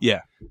to him.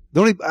 Yeah.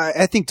 The only,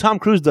 I think Tom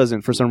Cruise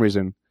doesn't for some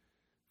reason.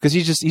 Because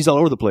he's all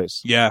over the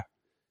place. Yeah.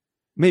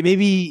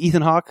 Maybe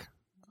Ethan Hawke?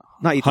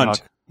 Not Ethan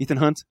Hawke. Ethan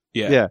Hunt?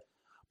 Yeah. Yeah.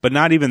 But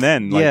not even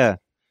then. Yeah.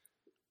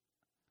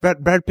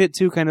 Brad Pitt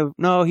too, kind of.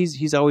 No,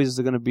 he's always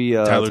going to be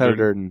Tyler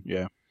Durden.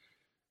 Yeah.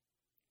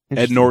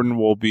 Ed Norton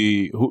will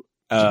be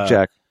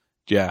Jack.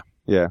 Yeah.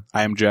 Yeah.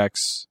 I am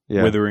Jack's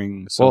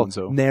withering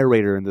so-and-so.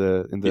 Narrator in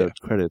the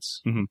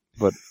credits. Mm-hmm.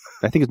 But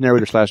I think it's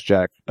narrator /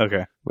 Jack.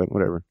 Okay. But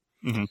whatever.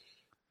 Mm-hmm.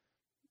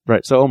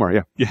 Right. So Omar,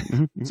 yeah. Yeah.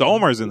 Mm-hmm. So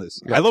Omar's in this.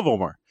 Yeah. I love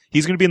Omar.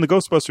 He's going to be in the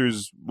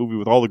Ghostbusters movie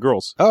with all the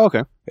girls. Oh,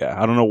 okay. Yeah,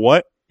 I don't know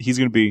what he's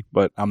going to be,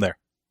 but I'm there.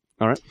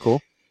 All right,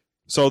 cool.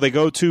 So they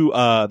go to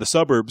the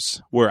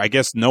suburbs, where I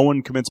guess no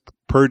one commits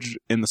purge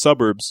in the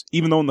suburbs,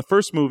 even though in the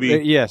first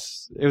movie,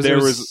 yes, there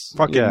was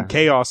fucking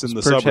chaos in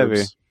the suburbs.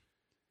 Heavy.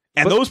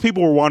 And those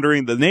people were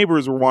wandering, the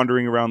neighbors were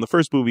wandering around the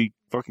first movie,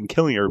 fucking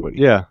killing everybody.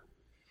 Yeah.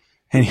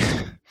 And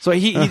so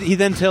he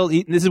then tells,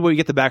 this is where you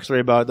get the backstory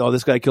about,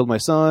 this guy killed my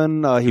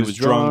son, he was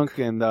drunk,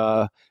 and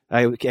I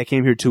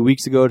came here 2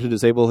 weeks ago to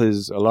disable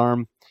his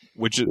alarm.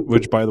 Which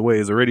by the way,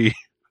 is already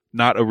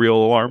not a real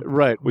alarm.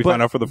 Right. We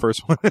found out for the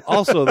first one.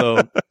 Also,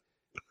 though,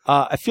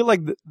 I feel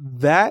like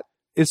that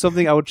is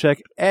something I would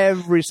check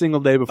every single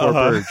day before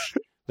Purge.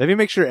 Let me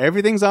make sure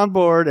everything's on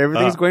board,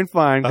 everything's going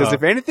fine, because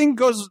if anything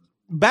goes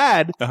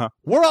bad,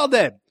 we're all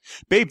dead.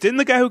 Babe, didn't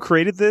the guy who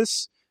created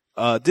this,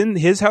 didn't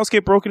his house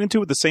get broken into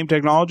with the same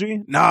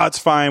technology? Nah, it's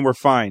fine, we're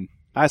fine.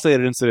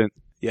 Isolated incident.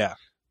 Yeah.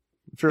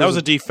 Sure that was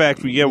a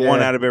defect. We get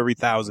 1 out of every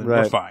 1,000.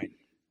 Right. We're fine.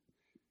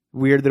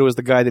 Weird that it was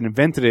the guy that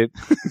invented it,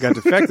 got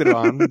defected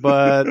on,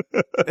 but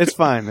it's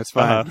fine. It's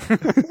fine.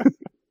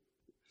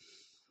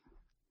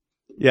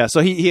 Yeah,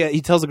 so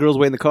he tells the girls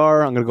wait in the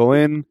car. I'm going to go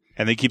in.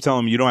 And they keep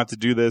telling him, you don't have to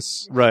do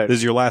this. Right. This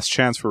is your last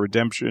chance for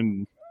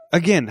redemption.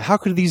 Again, how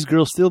could these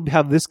girls still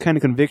have this kind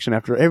of conviction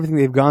after everything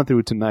they've gone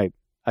through tonight?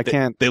 I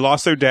can't. They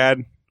lost their dad.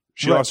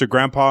 She lost her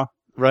grandpa.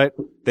 Right.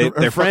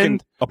 Their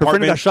friend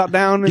got shot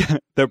down. Yeah,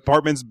 their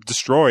apartment's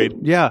destroyed.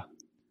 Yeah.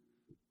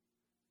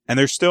 And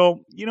they're still,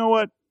 you know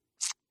what?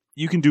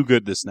 You can do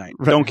good this night.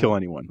 Right. Don't kill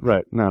anyone.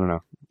 Right. No.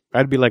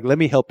 I'd be like, let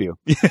me help you.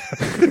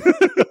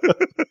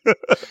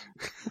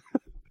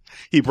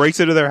 He breaks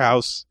into their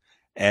house,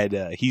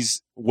 and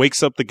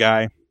wakes up the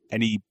guy,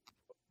 and he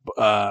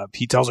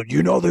tells him,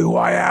 you know who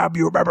I am,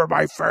 you remember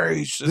my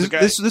face.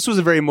 This was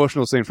a very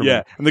emotional scene for me.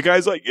 Yeah, and the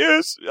guy's like,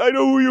 yes, I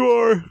know who you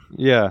are.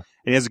 Yeah. And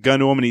he has a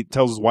gun to him, and he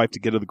tells his wife to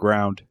get to the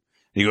ground.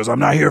 And he goes, I'm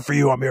not here for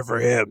you, I'm here for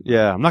him.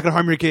 Yeah, I'm not going to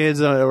harm your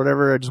kids or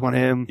whatever, I just want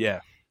him.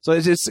 Yeah. So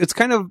it's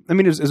kind of, I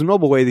mean, it was a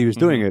noble way that he was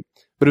doing it,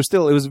 but it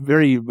was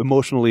very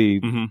emotionally,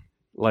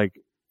 like,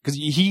 because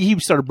he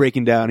started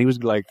breaking down. He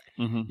was like,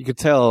 you could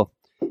tell.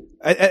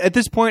 At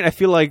this point, I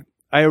feel like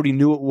I already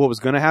knew what was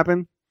going to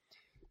happen,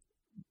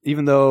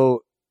 even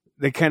though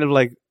they kind of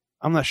like,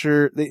 I'm not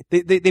sure.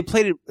 They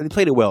played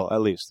it well, at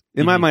least.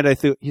 In my mind, I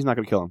thought he's not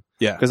going to kill him.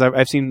 Yeah. Because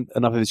I've seen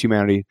enough of his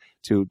humanity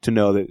to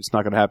know that it's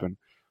not going to happen.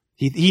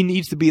 He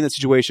needs to be in that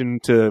situation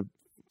to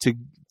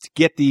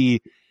get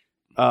the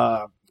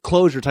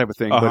closure type of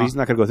thing, but he's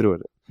not going to go through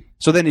with it.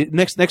 So then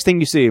next thing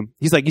you see,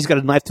 he's got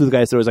a knife through the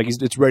guy's throat.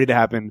 It's ready to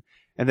happen.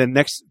 And then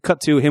next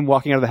cut to him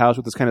walking out of the house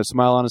with this kind of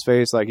smile on his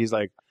face, like he's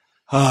like,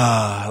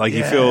 like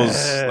he feels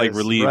like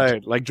relieved,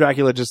 right? Like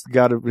Dracula just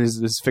got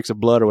his fix of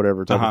blood or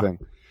whatever type of thing.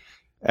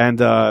 And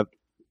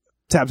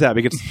tap.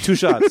 He gets 2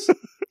 shots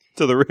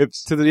to the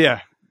ribs.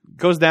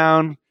 Goes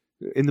down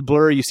in the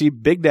blur. You see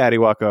Big Daddy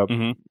walk up,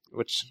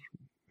 which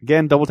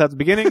again double tap at the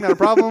beginning, not a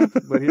problem.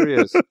 But here he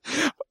is.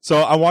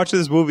 So I watched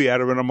this movie,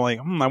 Adam, and I'm like,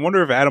 I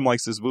wonder if Adam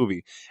likes this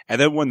movie.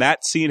 And then when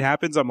that scene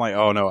happens, I'm like,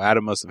 oh no,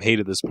 Adam must have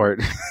hated this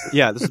part.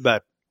 Yeah, this is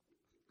bad.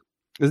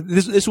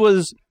 This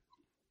was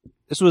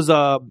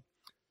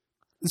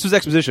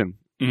exposition,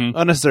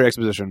 unnecessary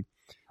exposition,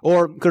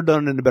 or could have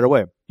done it in a better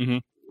way.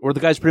 Where the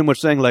guy's pretty much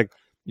saying like,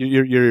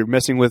 you're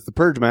messing with the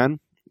Purge, man.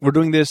 We're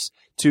doing this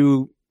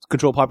to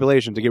control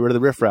population, to get rid of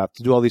the riffraff,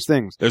 to do all these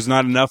things. There's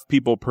not enough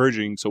people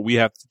purging, so we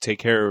have to take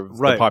care of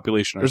the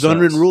population ourselves. There's an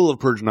unwritten rule of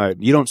Purge Night.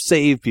 You don't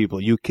save people,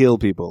 you kill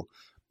people.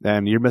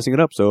 And you're messing it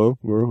up, so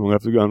I'm going to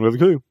have to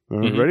kill you.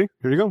 Ready?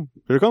 Here you go.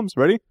 Here it comes.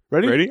 Ready?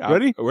 Ready? Oh,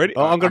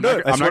 I'm going to do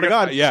it. I swear to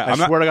God. Yeah, I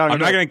swear to God. I'm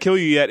not going to kill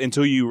you yet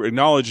until you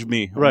acknowledge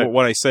me.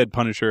 What I said,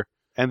 Punisher.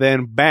 And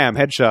then, bam,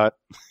 headshot.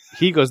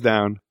 He goes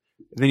down.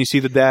 And then you see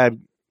the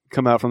dad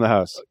come out from the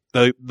house.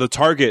 The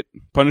target,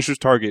 Punisher's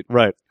target.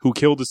 Right. Who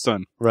killed his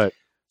son. Right.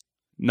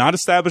 Not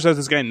established that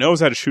this guy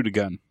knows how to shoot a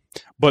gun.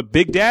 But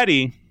Big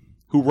Daddy,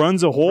 who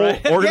runs a whole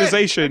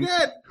organization...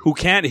 Who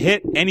can't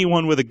hit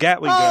anyone with a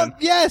Gatling gun.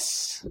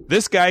 Yes!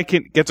 This guy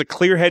gets a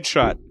clear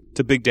headshot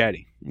to Big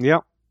Daddy.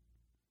 Yep.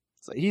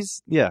 So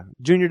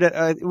Junior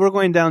Daddy. We're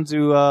going down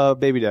to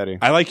Baby Daddy.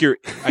 I like your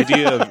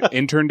idea of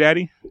intern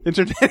daddy.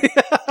 Intern daddy.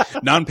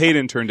 Non-paid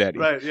intern daddy.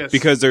 Right, yes.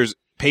 Because there's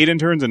paid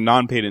interns and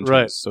non-paid interns.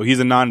 Right. So he's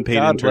a non-paid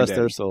intern daddy. God bless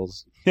their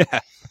souls. Yeah.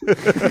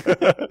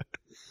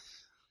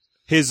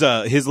 His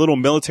little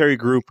military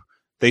group,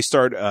 they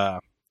start...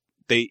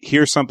 they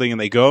hear something and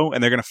they go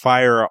and they're going to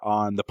fire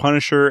on the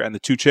Punisher and the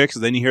 2 chicks.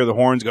 And then you hear the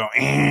horns go,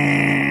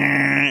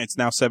 it's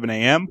now 7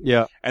 a.m.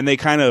 Yeah. And they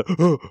kind of,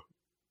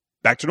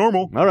 back to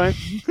normal. All right.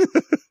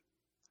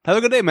 Have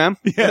a good day, ma'am.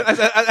 Yeah.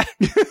 I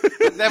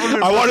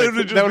wanted him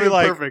to just be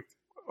like, perfect.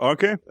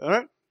 Okay. All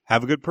right.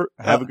 Have a good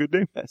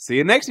day. See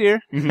you next year.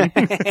 And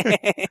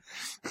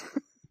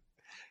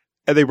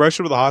they rush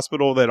him to the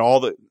hospital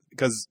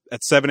because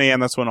at 7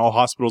 a.m. that's when all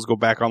hospitals go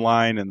back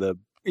online and the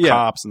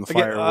cops and the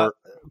fire.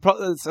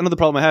 That's another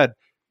problem I had.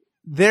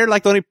 They're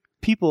like the only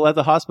people at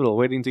the hospital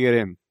waiting to get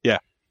in. Yeah.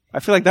 I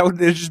feel like there'd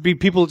just be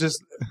people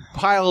just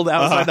piled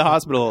outside the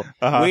hospital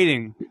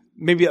waiting.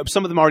 maybe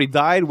some of them already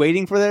died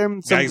waiting for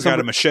them. Guy's got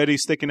a machete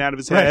sticking out of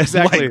his head. Right,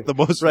 exactly. Like the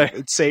most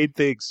insane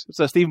things.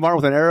 So Steve Martin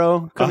with an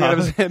arrow coming out of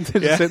his head,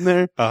 just sitting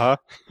there. Yeah.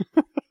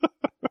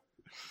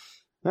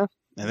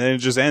 And then it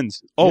just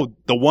ends. Oh,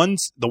 the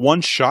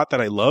one shot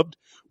that I loved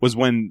was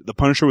when the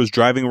Punisher was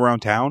driving around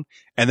town,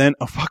 and then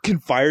a fucking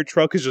fire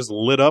truck is just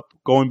lit up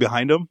going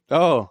behind him.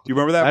 Oh. Do you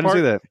remember that part? I didn't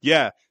see that.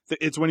 Yeah.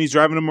 It's when he's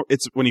driving him.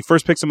 It's when he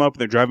first picks him up and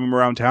they're driving him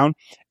around town,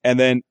 and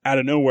then out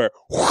of nowhere,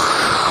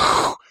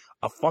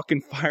 a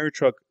fucking fire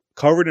truck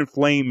covered in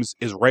flames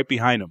is right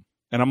behind him.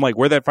 And I'm like,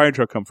 where'd that fire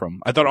truck come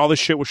from? I thought all this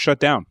shit was shut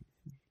down.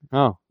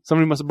 Oh.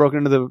 Somebody must have broken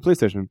into the police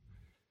station.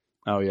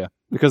 Oh, yeah.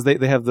 Because they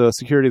have the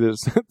security, the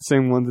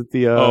same one that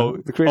the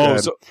creator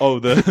had.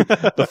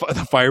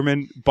 The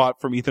fireman bought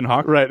from Ethan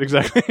Hawke? Right,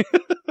 exactly.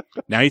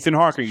 Now, Ethan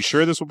Hawke, are you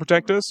sure this will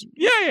protect us?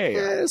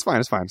 Yeah. It's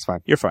fine.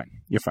 You're fine.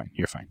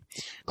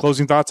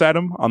 Closing thoughts,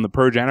 Adam, on the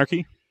Purge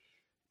Anarchy?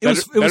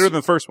 Better than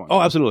the first one.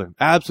 Oh, absolutely.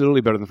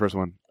 Absolutely better than the first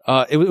one.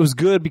 It was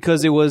good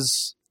because it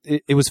was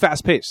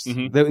fast paced.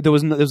 Mm-hmm. There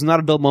was not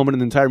a dull moment in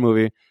the entire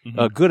movie.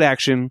 Mm-hmm. Good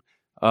action.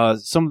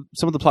 Some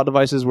of the plot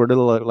devices were a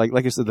little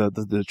like I said,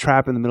 the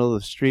trap in the middle of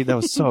the street. That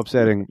was so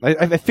upsetting. I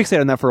fixated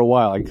on that for a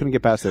while. I couldn't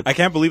get past it. I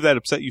can't believe that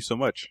upset you so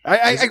much.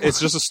 It's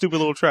just a stupid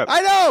little trap.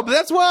 I know, but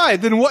that's why.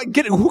 Then what?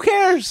 Who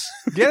cares?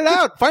 Get it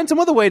out. Find some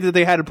other way that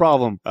they had a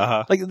problem.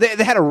 Like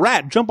they had a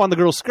rat jump on the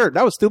girl's skirt.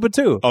 That was stupid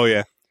too. Oh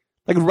yeah.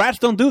 Like rats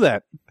don't do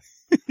that.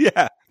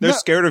 Yeah, they're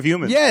scared of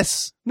humans.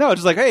 Yes. No, it's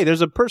just like, hey, there's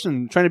a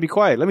person trying to be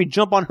quiet. Let me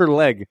jump on her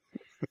leg.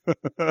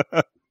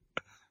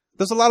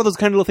 There's a lot of those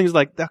kind of little things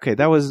like, okay,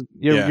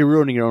 you're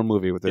ruining your own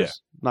movie with this.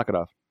 Yeah. Knock it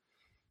off.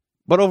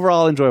 But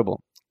overall,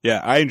 enjoyable.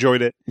 Yeah, I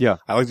enjoyed it. Yeah.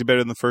 I liked it better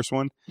than the first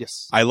one.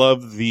 Yes. I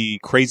love the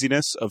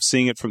craziness of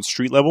seeing it from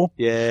street level.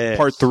 Yeah.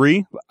 Part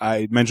 3,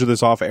 I mentioned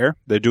this off air.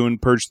 They're doing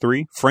Purge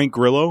 3. Frank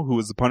Grillo, who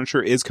was the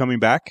Punisher, is coming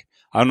back.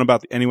 I don't know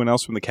about anyone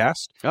else from the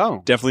cast.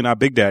 Oh. Definitely not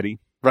Big Daddy.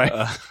 Right.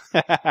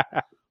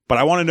 But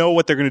I want to know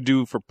what they're going to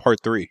do for Part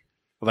 3.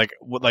 Like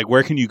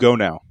where can you go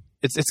now?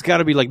 It's got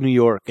to be like New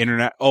York.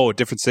 A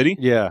different city?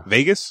 Yeah.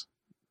 Vegas?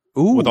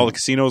 Ooh. With all the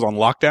casinos on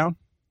lockdown?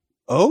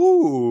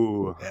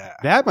 Oh. Yeah.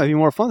 That might be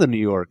more fun than New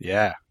York.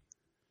 Yeah.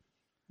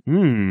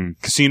 Hmm.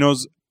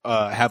 Casinos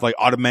have like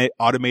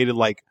automated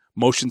like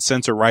motion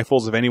sensor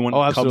rifles if anyone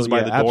comes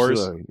by the doors.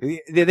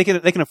 Absolutely.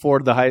 They can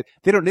afford the high.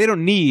 They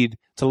don't need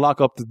to lock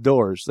up the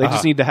doors. They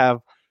just need to have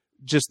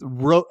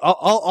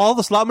all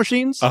the slot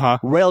machines.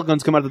 Rail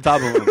guns come out of the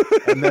top of them,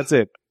 and that's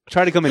it.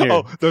 Try to come in here.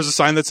 Oh, there's a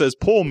sign that says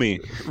 "Pull me."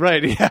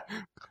 Right. Yeah.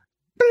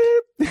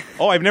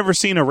 Oh, I've never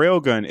seen a rail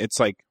gun. It's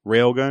like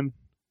rail gun,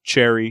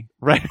 cherry,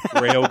 right?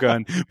 Rail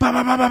gun, bah,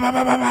 bah, bah, bah, bah,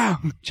 bah,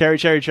 bah.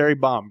 Cherry,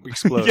 bomb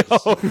explodes.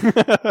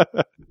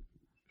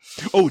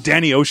 Oh,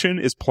 Danny Ocean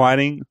is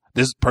planning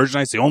this Purge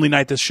night's the only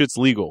night this shit's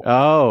legal.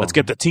 Oh, let's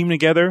get the team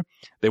together.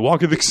 They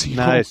walk to the casino.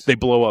 Nice. They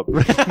blow up.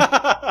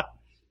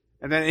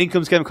 And then in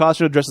comes Kevin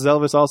Costner dressed as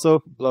Elvis,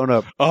 also blown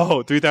up.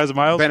 Oh, 3,000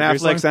 miles. Ben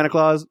Affleck, Santa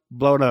Claus,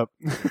 blown up.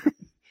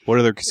 What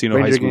other casino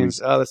heist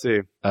movies? Oh, let's see.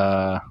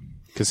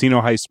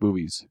 Casino heist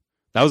movies.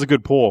 That was a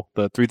good pull.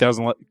 The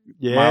 3,000 miles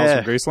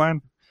from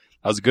Graceland.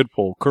 That was a good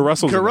pull. Kurt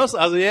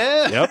Russell.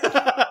 Yeah. Yep.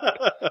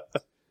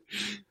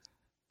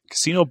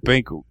 Casino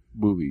bank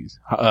movies.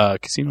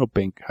 Casino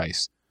bank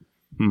heist.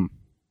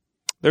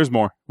 There's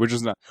more. We're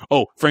just not.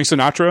 Oh, Frank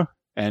Sinatra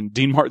and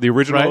Dean Martin, the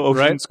original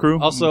Ocean's crew.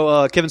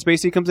 Also, Kevin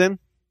Spacey comes in.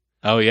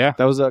 Oh yeah,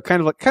 that was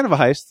kind of a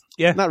heist.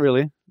 Yeah, not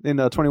really. In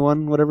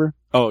 21, whatever.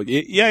 Oh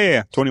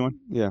yeah. 21.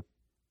 Yeah.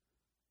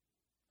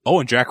 Oh,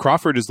 and Jack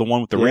Crawford is the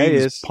one with the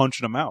rings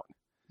punching him out.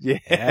 Yes.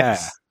 Yeah.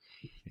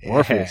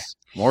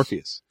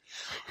 Morpheus.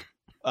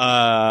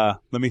 Let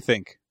me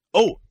think.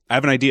 Oh, I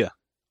have an idea.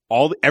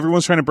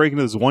 Everyone's trying to break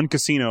into this one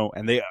casino,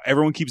 and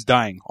everyone keeps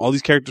dying. All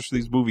these characters for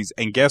these movies,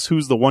 and guess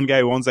who's the one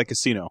guy who owns that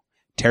casino?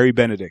 Terry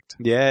Benedict.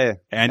 Yeah.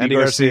 Andy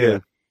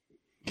Garcia.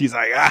 He's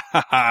like,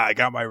 I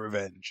got my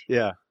revenge.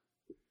 Yeah.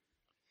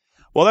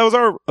 Well, that was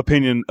our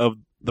opinion of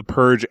the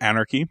Purge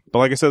Anarchy. But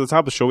like I said at the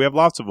top of the show, we have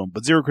lots of them,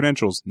 but 0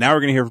 credentials. Now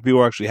we're going to hear from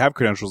people who actually have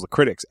credentials, the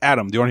critics.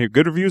 Adam, do you want to hear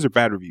good reviews or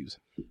bad reviews?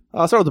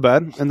 I'll start with the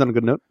bad, and then a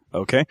good note.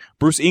 Okay.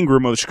 Bruce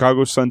Ingram of the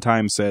Chicago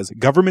Sun-Times says,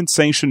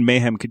 government-sanctioned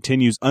mayhem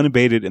continues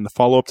unabated in the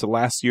follow-up to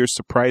last year's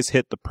surprise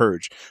hit, The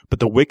Purge. But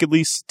the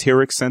wickedly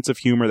satiric sense of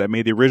humor that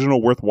made the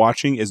original worth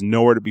watching is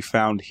nowhere to be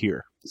found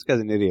here. This guy's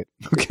an idiot.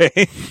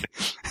 Okay.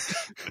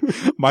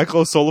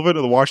 Michael O'Sullivan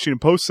of the Washington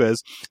Post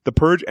says, The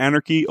Purge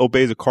Anarchy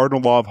obeys a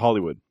cardinal law of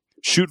Hollywood.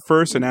 Shoot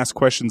first and ask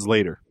questions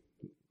later.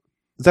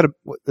 Is that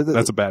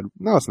That's a bad...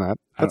 No, it's not.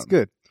 That's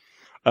good.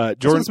 Jordan,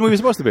 that's what this movie's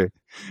supposed to be.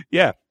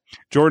 Yeah.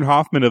 Jordan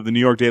Hoffman of the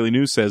New York Daily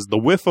News says, the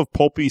whiff of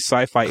pulpy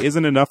sci-fi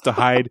isn't enough to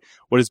hide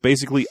what is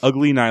basically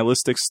ugly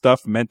nihilistic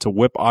stuff meant to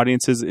whip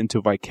audiences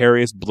into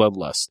vicarious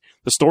bloodlust.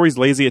 The story's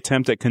lazy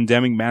attempt at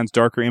condemning man's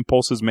darker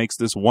impulses makes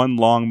this one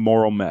long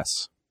moral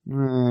mess.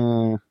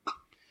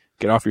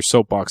 Get off your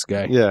soapbox,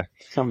 guy. Yeah,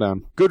 calm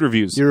down. Good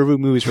reviews. You review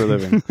movies for a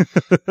living.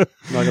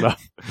 Knock it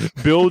off.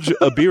 Bilge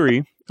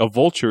Abiri A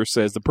Vulture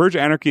says, The Purge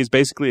Anarchy is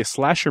basically a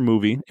slasher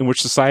movie in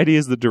which society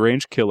is the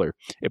deranged killer.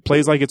 It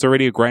plays like it's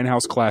already a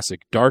grindhouse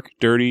classic. Dark,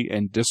 dirty,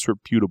 and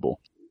disreputable.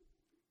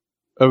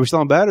 Are we still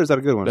on bad, or is that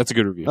a good one? That's a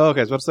good review. Oh,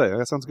 okay. I was about to say,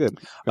 that sounds good.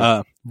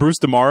 Bruce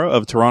Damara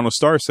of Toronto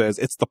Star says,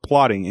 it's the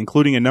plotting,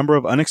 including a number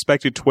of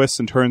unexpected twists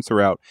and turns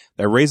throughout,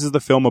 that raises the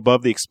film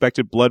above the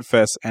expected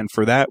bloodfest, and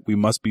for that, we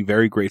must be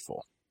very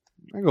grateful.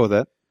 I go with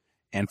that.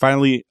 And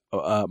finally,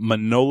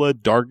 Manola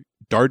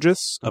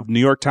Dargis of New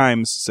York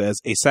Times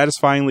says, a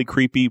satisfyingly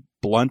creepy,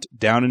 blunt,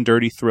 down and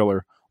dirty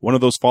thriller. One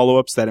of those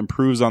follow-ups that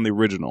improves on the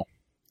original.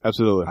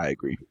 Absolutely. I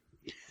agree.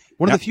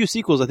 One of the few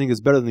sequels I think is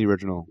better than the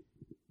original.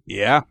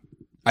 Yeah.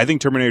 I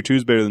think Terminator 2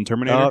 is better than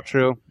Terminator. Oh,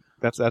 true.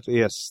 That's a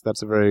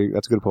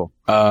good pull.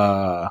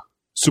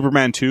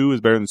 Superman 2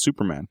 is better than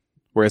Superman.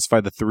 Whereas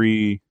by the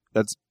 3,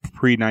 that's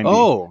pre-90.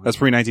 Oh. That's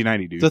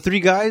pre-1990, dude. The 3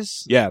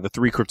 guys? Yeah, the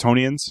 3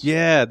 Kryptonians.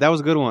 Yeah, that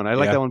was a good one. I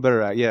like that one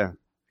better. Yeah.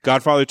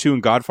 Godfather 2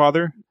 and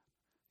Godfather.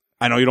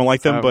 I know you don't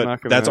like them, but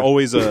that's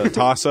always a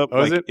toss-up.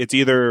 Oh, is it? It's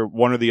either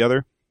one or the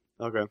other.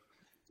 Okay.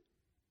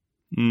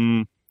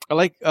 I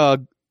like...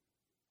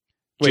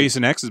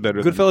 Jason X is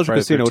better than Goodfellas or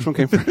Casino? Which one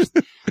came first?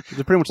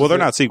 They're pretty much they're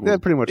not sequels. They're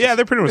pretty much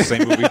they're pretty much the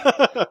same movie.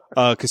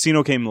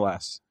 Casino came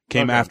last.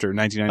 After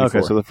 1994.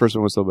 Okay, so the first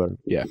one was still better.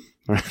 Yeah.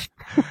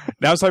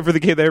 Now it's time for the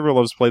game that everyone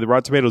loves to play, the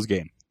Rotten Tomatoes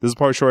game. This is the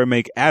part of the show where I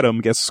make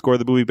Adam guess the score of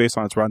the movie based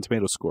on its Rotten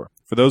Tomatoes score.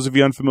 For those of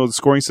you unfamiliar with the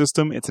scoring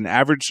system, it's an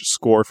average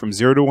score from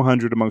 0 to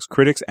 100 amongst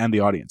critics and the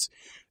audience.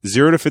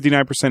 0 to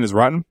 59% is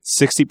rotten,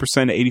 60%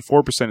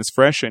 to 84% is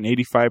fresh, and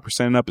 85%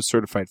 and up is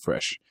certified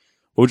fresh.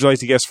 What would you like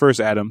to guess first,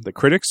 Adam? The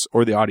critics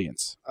or the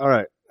audience? All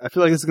right. I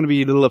feel like this is going to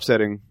be a little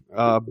upsetting.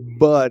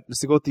 But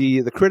let's go with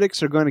the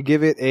critics are going to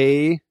give it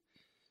a...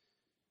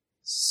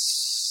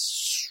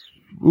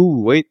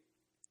 Ooh, wait.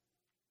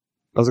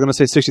 I was going to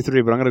say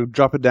 63, but I'm going to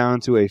drop it down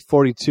to a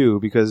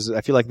 42 because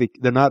I feel like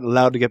they're not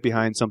allowed to get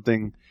behind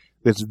something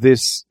that's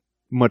this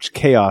much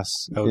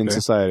chaos in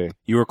society.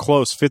 You were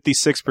close,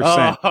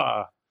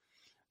 56%.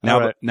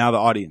 Now the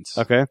audience.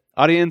 Okay.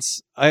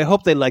 Audience, I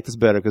hope they like this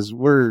better because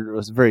we're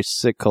a very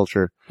sick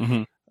culture.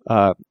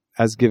 Mm-hmm.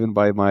 As given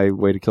by my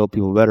way to kill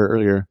people better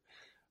earlier.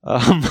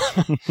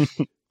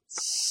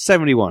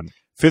 71.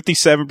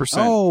 57%.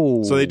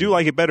 Oh. So they do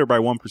like it better by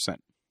 1%.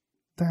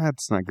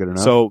 That's not good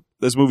enough. So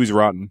this movie's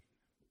rotten.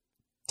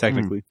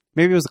 Technically.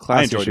 Maybe it was a class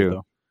I enjoyed issue. it,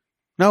 though.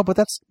 No, but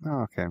that's...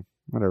 Oh, okay.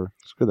 Whatever.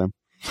 Screw them.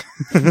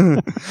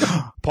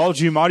 Paul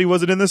Giamatti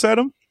wasn't in this,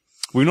 Adam?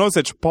 We noticed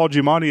that Paul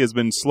Giamatti has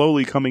been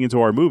slowly coming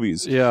into our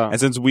movies. Yeah. And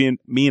since me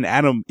and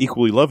Adam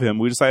equally love him,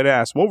 we decided to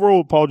ask, what role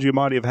would Paul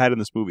Giamatti have had in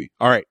this movie?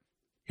 All right.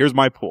 Here's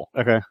my pool.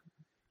 Okay.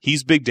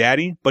 He's Big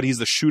Daddy, but he's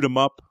the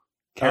shoot-'em-up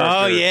character.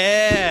 Oh,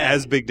 yeah.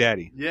 As Big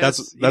Daddy.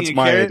 Yes. That's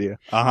my idea.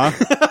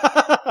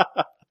 Uh-huh.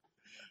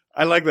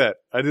 I like that.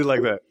 I do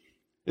like that.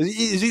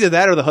 It's either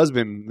that or the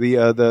husband,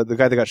 the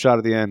guy that got shot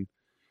at the end.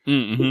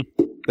 Mm-hmm.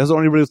 That's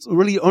the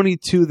really only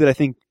two that I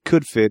think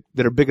could fit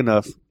that are big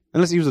enough.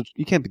 Unless you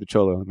can't be the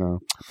Cholo, no.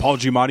 Paul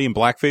Giamatti in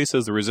blackface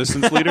as the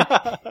resistance leader?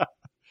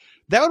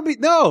 That would be,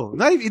 no,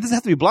 not even, it doesn't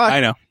have to be black.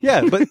 I know.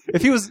 Yeah, but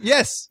if he was,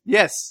 yes,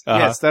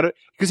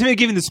 because him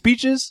giving the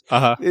speeches,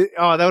 that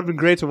would have been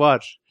great to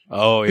watch.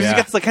 Oh, yeah. Because he's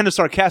got this like kind of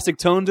sarcastic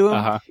tone to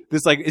him.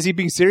 This like, is he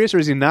being serious or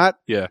is he not?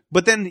 Yeah.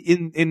 But then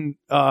in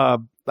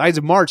Eyes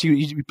of March,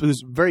 he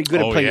was very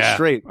good at playing it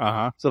straight.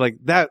 So like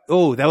that, that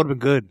would have been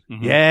good.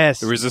 Mm-hmm.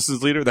 Yes. The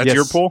resistance leader? That's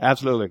your pull?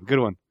 Absolutely. Good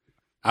one.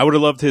 I would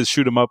have loved his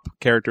shoot-'em-up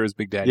character as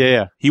Big Daddy.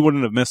 Yeah. He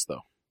wouldn't have missed,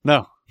 though.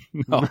 No.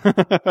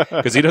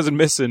 Because he doesn't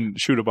miss in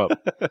Shoot 'em Up.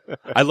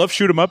 I love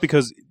Shoot 'em Up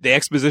because the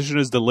exposition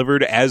is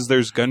delivered as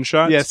there's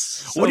gunshots. Yes.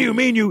 So what do you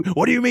mean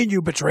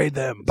you betrayed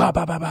them? Ba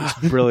ba ba ba.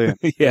 It's brilliant.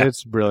 Yeah.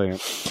 It's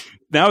brilliant.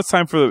 Now it's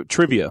time for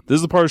trivia. This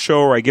is the part of the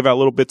show where I give out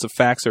little bits of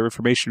facts or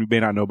information you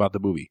may not know about the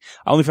movie.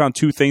 I only found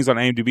 2 things on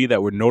IMDb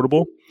that were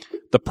notable.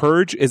 The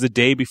Purge is a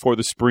day before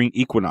the spring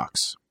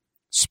equinox.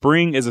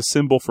 Spring is a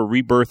symbol for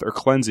rebirth or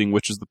cleansing,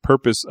 which is the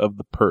purpose of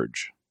the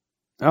Purge.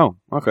 Oh,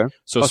 okay.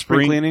 So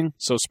spring cleaning?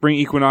 So spring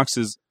equinox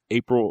is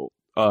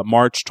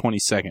March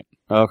 22nd.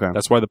 Okay.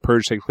 That's why the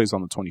Purge takes place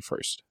on the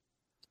 21st.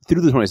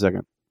 Through the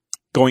 22nd.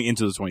 Going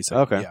into the 22nd.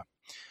 Okay.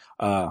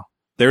 Yeah.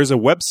 There's a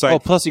website. Oh,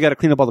 plus you got to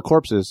clean up all the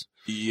corpses.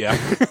 Yeah.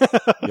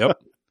 Yep.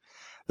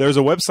 There's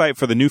a website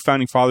for the new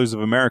Founding Fathers of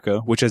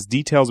America, which has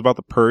details about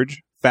the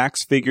Purge,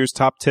 facts, figures,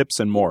 top tips,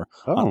 and more.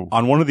 Oh.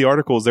 On one of the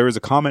articles, there is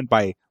a comment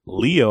by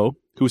Leo,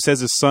 who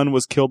says his son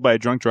was killed by a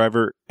drunk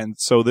driver, and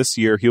so this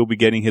year he'll be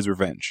getting his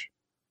revenge.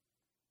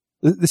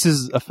 This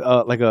is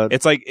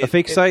it's like a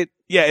fake site?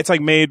 Yeah, it's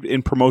like made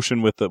in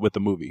promotion with the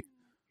movie.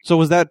 So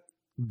was that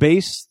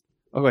based...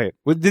 Oh, wait.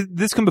 Did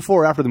this come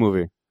before or after the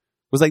movie?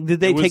 Did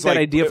they take that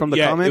idea from the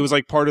comment? It was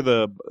like part of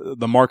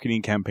the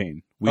marketing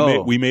campaign.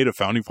 We made a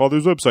Founding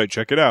Fathers website.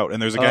 Check it out.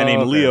 And there's a guy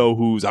named Leo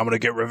who's, I'm going to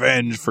get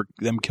revenge for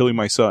them killing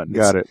my son.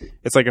 Got it.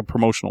 It's like a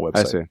promotional website.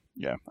 I see.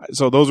 Yeah.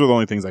 So those are the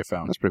only things I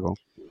found. That's pretty cool.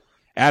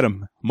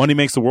 Adam, money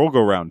makes the world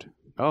go round.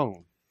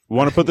 Oh. We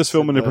want to put this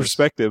film into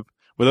perspective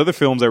with other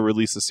films that were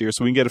released this year,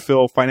 so we can get a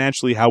feel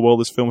financially how well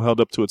this film held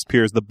up to its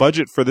peers. The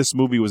budget for this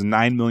movie was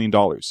 $9 million.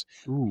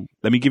 Ooh.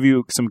 Let me give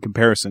you some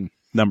comparison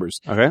numbers.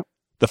 Okay.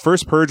 The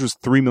first Purge was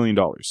 $3 million.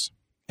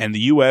 And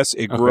the U.S.,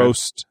 it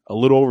grossed a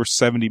little over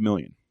 $70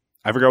 million.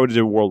 I forgot what it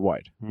did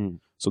worldwide.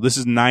 So this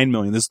is $9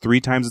 million. This is 3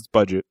 times its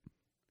budget.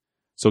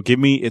 So give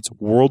me its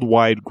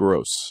worldwide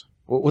gross.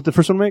 What did the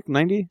first one make?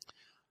 90?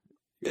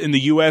 In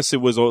the U.S.,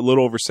 it was a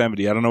little over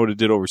 70. I don't know what it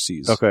did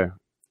overseas. Okay.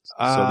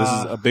 So this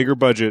is a bigger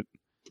budget.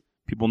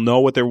 People know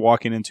what they're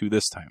walking into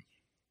this time.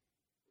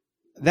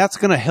 That's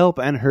going to help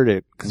and hurt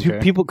it.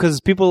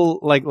 Because people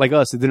like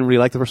us, that didn't really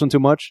like the first one too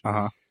much.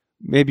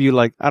 Maybe you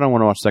I don't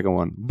want to watch the second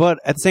one. But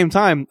at the same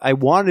time, I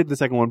wanted the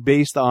second one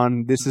based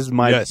on this is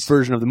my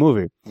version of the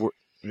movie.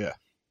 Yeah.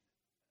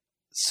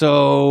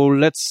 So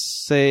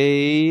let's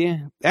say,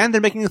 and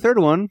they're making a third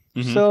one.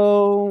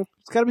 So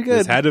it's got to be good.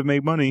 It's had to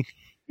make money.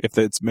 If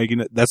it's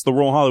making it, that's the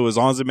rule in Hollywood. As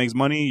long as it makes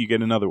money, you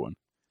get another one.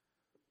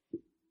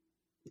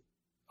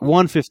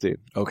 150.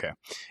 Okay.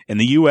 In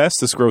the U.S.,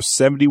 this grossed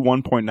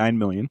 $71.9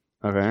 million.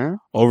 Okay.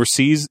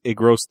 Overseas, it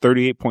grossed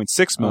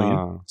 $38.6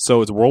 million.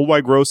 So its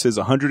worldwide gross is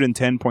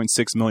 $110.6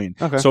 million.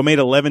 Okay. So it made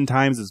 11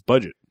 times its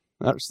budget.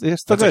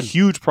 That's a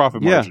huge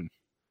profit margin.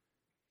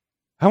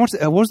 How much?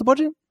 What was the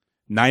budget?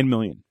 $9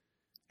 million.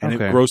 And it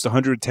grossed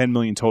 $110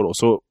 million total.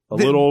 So a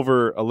little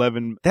over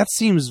 11. That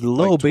seems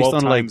low based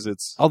on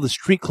all the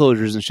street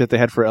closures and shit they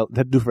had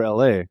to do for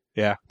LA.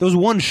 Yeah. There was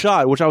one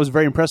shot, which I was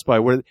very impressed by,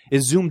 where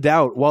it zoomed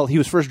out while he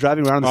was first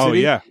driving around the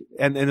city. Oh, yeah.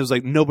 And it was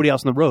nobody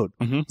else on the road.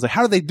 It's like,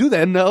 how did they do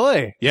that in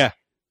LA? Yeah.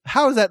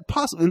 How is that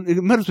possible?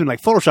 It might have been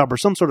Photoshop or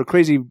some sort of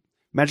crazy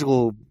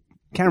magical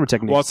camera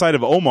technique. Well, outside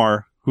of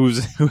Omar, who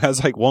has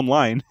one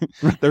line,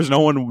 there's no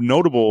one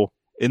notable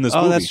in this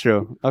movie. Oh, that's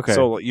true. Okay.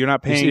 So you're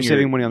not paying. You're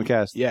saving money on the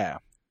cast. Yeah.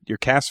 Your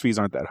cast fees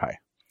aren't that high.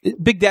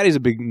 Big Daddy's a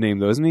big name,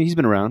 though, isn't he? He's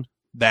been around.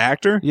 The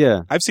actor?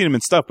 Yeah. I've seen him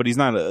in stuff, but he's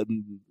not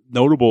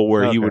notable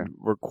where he would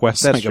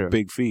request a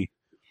big fee.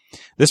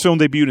 This film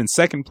debuted in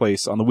second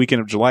place on the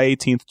weekend of July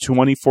 18th,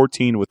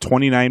 2014 with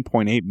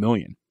 $29.8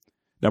 million.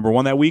 Number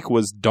 1 that week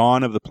was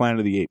Dawn of the Planet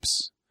of the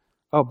Apes.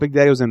 Oh, Big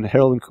Daddy was in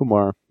Harold and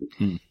Kumar.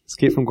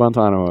 Escape from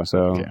Guantanamo, so.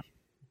 Okay.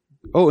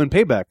 Oh, and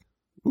Payback.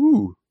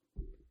 Ooh.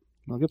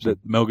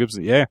 Mel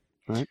Gibson, yeah.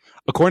 All right.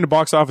 According to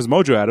Box Office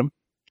Mojo, Adam,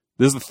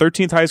 this is the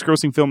 13th highest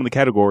grossing film in the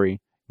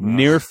category,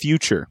 Near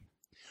Future,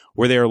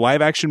 where they are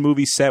live-action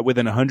movies set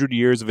within 100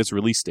 years of its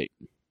release date.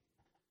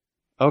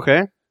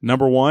 Okay.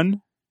 Number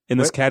 1 in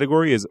this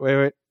category is...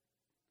 Wait.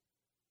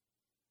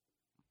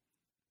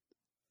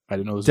 I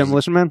didn't know this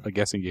Demolition Man? A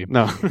guessing game.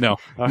 No.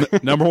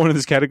 Number 1 in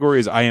this category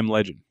is I Am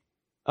Legend.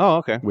 Oh,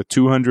 okay. With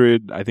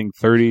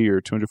 230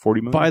 or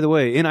 240 million. By the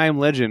way, in I Am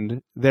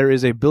Legend, there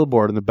is a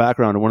billboard in the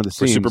background of one of the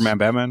scenes. For Superman,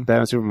 Batman?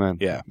 Batman, Superman.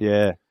 Yeah.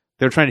 Yeah.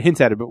 They were trying to hint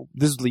at it, but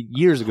this is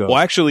years ago. Well,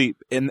 actually,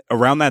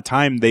 around that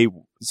time, they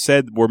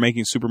said we're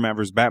making Superman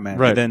versus Batman,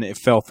 right. And then it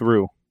fell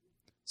through.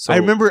 So I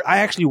remember I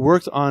actually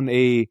worked on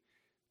a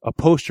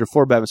poster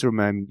for Batman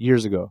Superman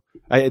years ago.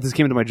 This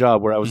came into my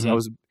job where I was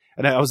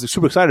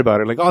super excited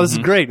about it. Like, oh, this is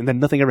great. And then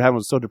nothing ever happened. I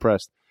was so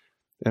depressed.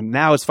 And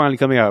now it's finally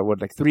coming out,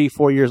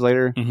 3-4 years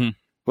later?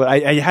 But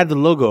I had the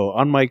logo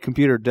on my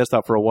computer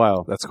desktop for a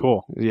while. That's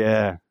cool.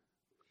 Yeah.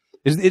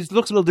 It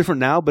looks a little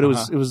different now, but it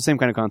was the same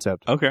kind of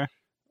concept. Okay.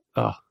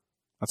 Oh.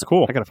 That's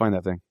cool. I gotta find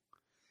that thing.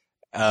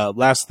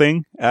 Last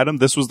thing, Adam,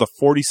 this was the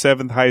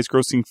 47th highest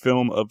grossing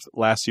film of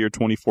last year,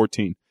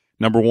 2014.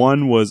 Number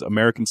 1 was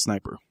American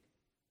Sniper.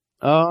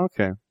 Oh,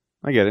 okay.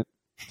 I get it.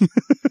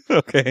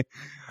 Okay.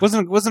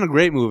 Wasn't a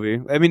great movie.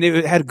 I mean,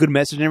 it had a good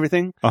message and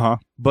everything.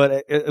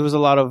 But it was a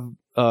lot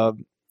of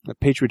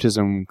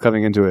patriotism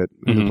coming into it,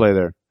 into play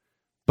there.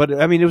 But,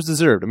 I mean, it was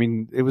deserved. I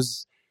mean, it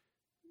was...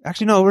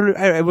 Actually, no,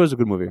 it was a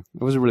good movie.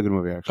 It was a really good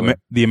movie, actually.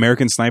 The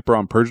American Sniper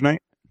on Purge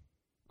Night?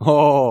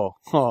 Oh.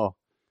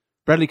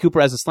 Bradley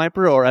Cooper as a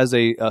sniper or as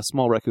a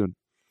small raccoon?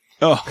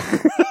 Oh.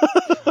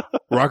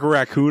 Rocket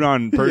Raccoon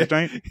on Purge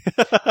Night?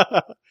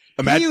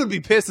 He would be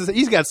pissed.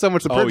 He's got so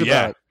much to purge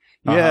about.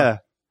 Yeah.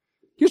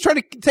 He was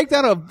trying to take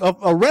down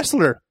a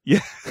wrestler.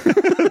 Yeah.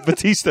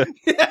 Batista.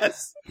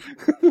 Yes.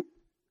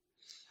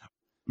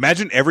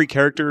 Imagine every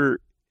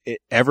character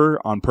ever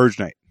on Purge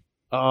Night.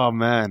 Oh,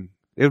 man.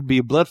 It would be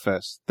a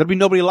bloodfest. There'd be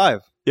nobody alive.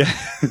 Yeah.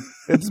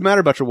 It doesn't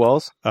matter about your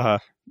walls.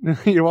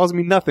 Your walls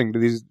mean nothing to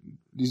these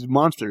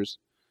monsters.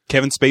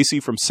 Kevin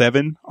Spacey from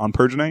Seven on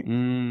Purge Night.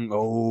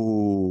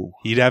 Oh.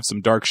 He'd have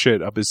some dark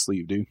shit up his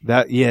sleeve, dude.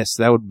 That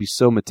would be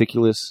so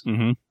meticulous.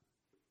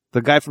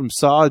 The guy from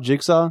Saw,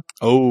 Jigsaw.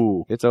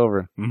 Oh. It's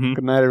over.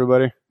 Good night,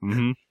 everybody.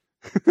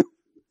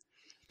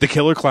 The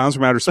Killer Clowns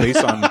from Outer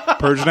Space on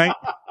Purge Night.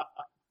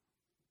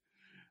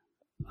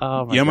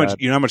 Oh my God. God.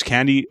 You know how much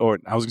candy, or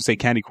I was going to say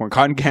candy corn,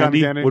 cotton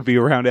candy would be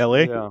around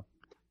LA? Yeah.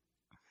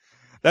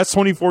 That's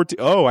 2014.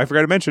 Oh, I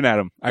forgot to mention,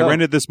 Adam. I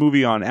rented this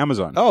movie on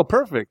Amazon. Oh,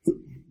 perfect.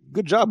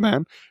 Good job,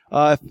 man.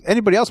 If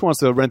anybody else wants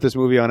to rent this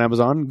movie on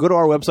Amazon, go to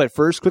our website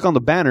first, click on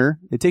the banner.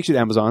 It takes you to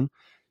Amazon.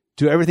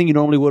 Do everything you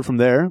normally would from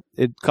there.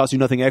 It costs you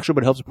nothing extra,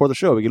 but it helps support the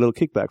show. We get a little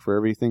kickback for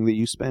everything that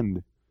you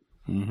spend.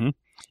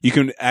 You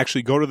can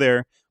actually go to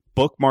there,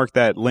 bookmark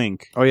that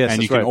link. Oh yes,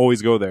 and you can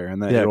always go there,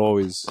 and then it'll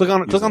always click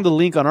on the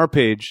link on our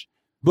page.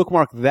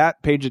 Bookmark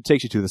that page it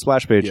takes you to, the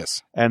splash page.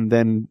 Yes. And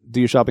then do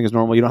your shopping as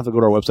normal. You don't have to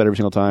go to our website every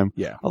single time.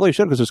 Yeah. Although you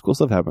should, because there's cool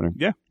stuff happening.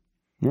 Yeah.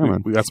 Yeah,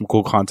 man. We got some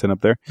cool content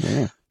up there.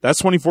 Yeah. That's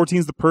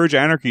 2014's The Purge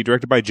Anarchy,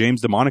 directed by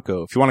James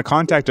DeMonico. If you want to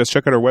contact us,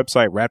 check out our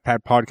website,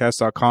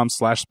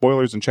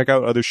 ratpatpodcast.com/spoilers, and check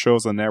out other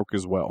shows on the network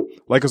as well.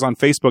 Like us on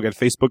Facebook at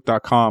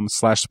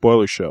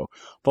facebook.com/spoilershow.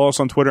 Follow us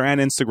on Twitter and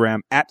Instagram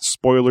at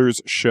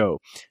spoilersshow.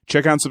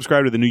 Check out and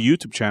subscribe to the new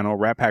YouTube channel,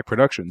 Rat Pack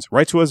Productions.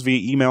 Write to us via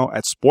email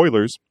at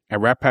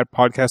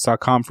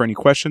spoilers@ratpatpodcast.com for any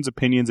questions,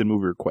 opinions, and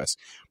movie requests.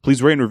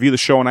 Please rate and review the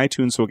show on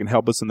iTunes so it can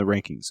help us in the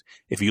rankings.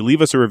 If you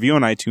leave us a review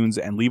on iTunes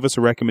and leave us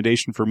a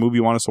recommendation for a movie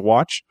you want us to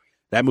watch,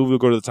 that movie will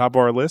go to the top of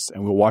our list,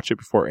 and we'll watch it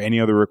before any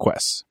other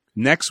requests.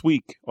 Next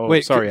week. Oh,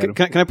 wait, sorry, Adam.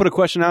 Can I put a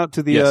question out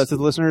to the to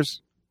the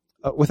listeners?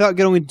 Without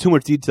going into too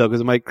much detail, because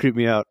it might creep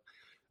me out.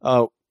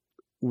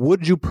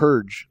 Would you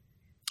purge?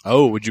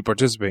 Oh, would you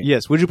participate?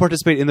 Yes. Would you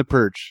participate in the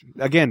purge?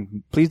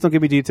 Again, please don't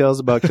give me details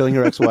about killing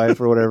your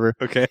ex-wife or whatever.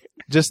 Okay.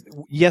 Just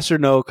yes or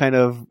no, kind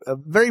of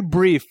very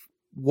brief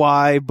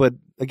why, but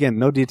again,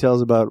 no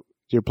details about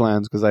your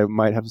plans because I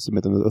might have to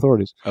submit them to the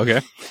authorities. Okay.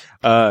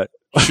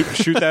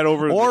 Shoot that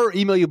over. Or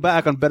email you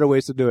back on better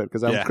ways to do it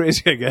because I'm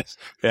crazy, I guess.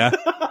 Yeah.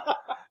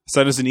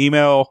 Send us an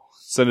email.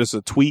 Send us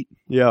a tweet.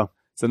 Yeah.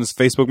 Send us a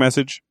Facebook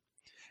message.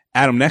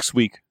 Adam, next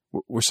week,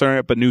 we're starting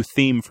up a new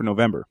theme for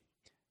November.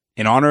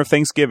 In honor of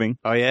Thanksgiving.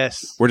 Oh,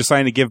 yes. We're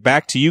deciding to give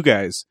back to you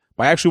guys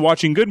by actually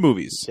watching good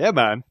movies. Yeah,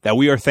 man. That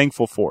we are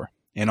thankful for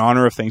in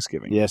honor of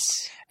Thanksgiving.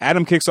 Yes.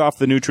 Adam kicks off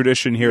the new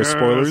tradition here,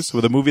 Spoilers,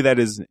 with a movie that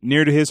is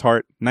near to his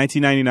heart,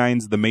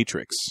 1999's The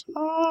Matrix.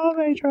 Oh,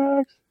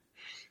 Matrix.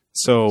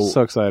 So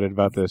excited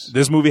about this.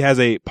 This movie has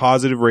a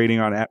positive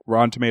rating on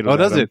Rotten Tomatoes. Oh,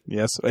 does it?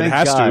 Yes, Thank it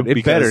has God. to.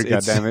 It better,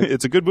 goddammit.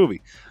 It's a good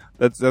movie.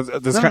 No.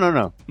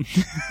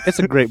 It's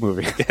a great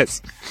movie.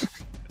 Yes.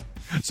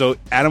 So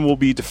Adam will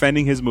be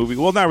defending his movie.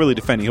 Well, not really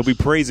defending. He'll be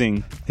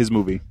praising his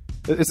movie.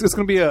 It's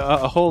going to be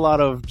a whole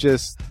lot of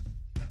just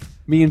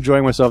me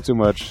enjoying myself too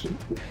much,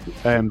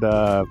 and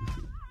I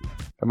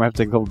might have to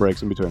take a couple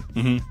breaks in between.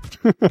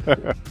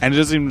 Mm-hmm. And it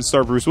doesn't even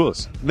start Bruce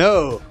Willis.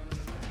 No.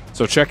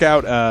 So check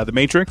out The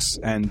Matrix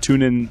and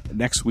tune in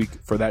next week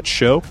for that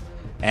show.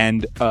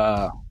 And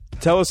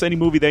tell us any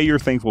movie that you're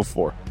thankful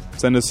for.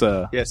 Send us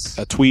a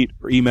tweet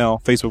or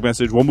email, Facebook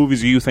message. What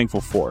movies are you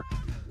thankful for?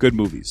 Good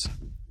movies.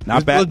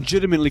 Not bad.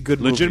 Legitimately good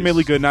movies.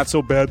 Legitimately good. Not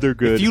so bad they're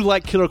good. If you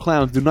like Killer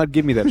Clowns, do not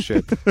give me that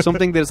shit.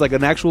 Something that's like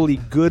an actually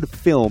good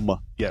film.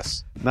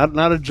 Yes. Not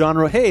a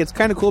genre. Hey, it's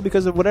kind of cool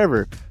because of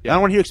whatever. Yeah. I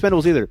don't want to hear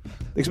Expendables either.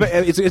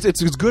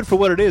 It's good for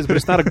what it is, but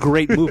it's not a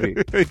great movie.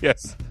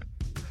 Yes.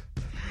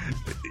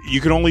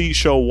 You can only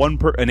show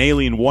an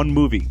alien one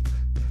movie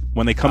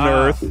when they come to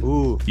Earth.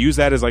 Ooh. Use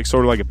that as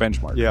sort of like a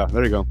benchmark. Yeah,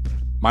 there you go.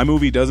 My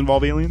movie does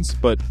involve aliens,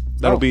 but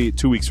that'll be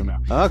 2 weeks from now.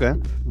 Okay.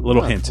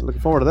 Little hint.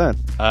 Looking forward to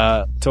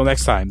that. Till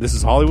next time, this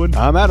is Hollywood.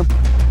 I'm Adam.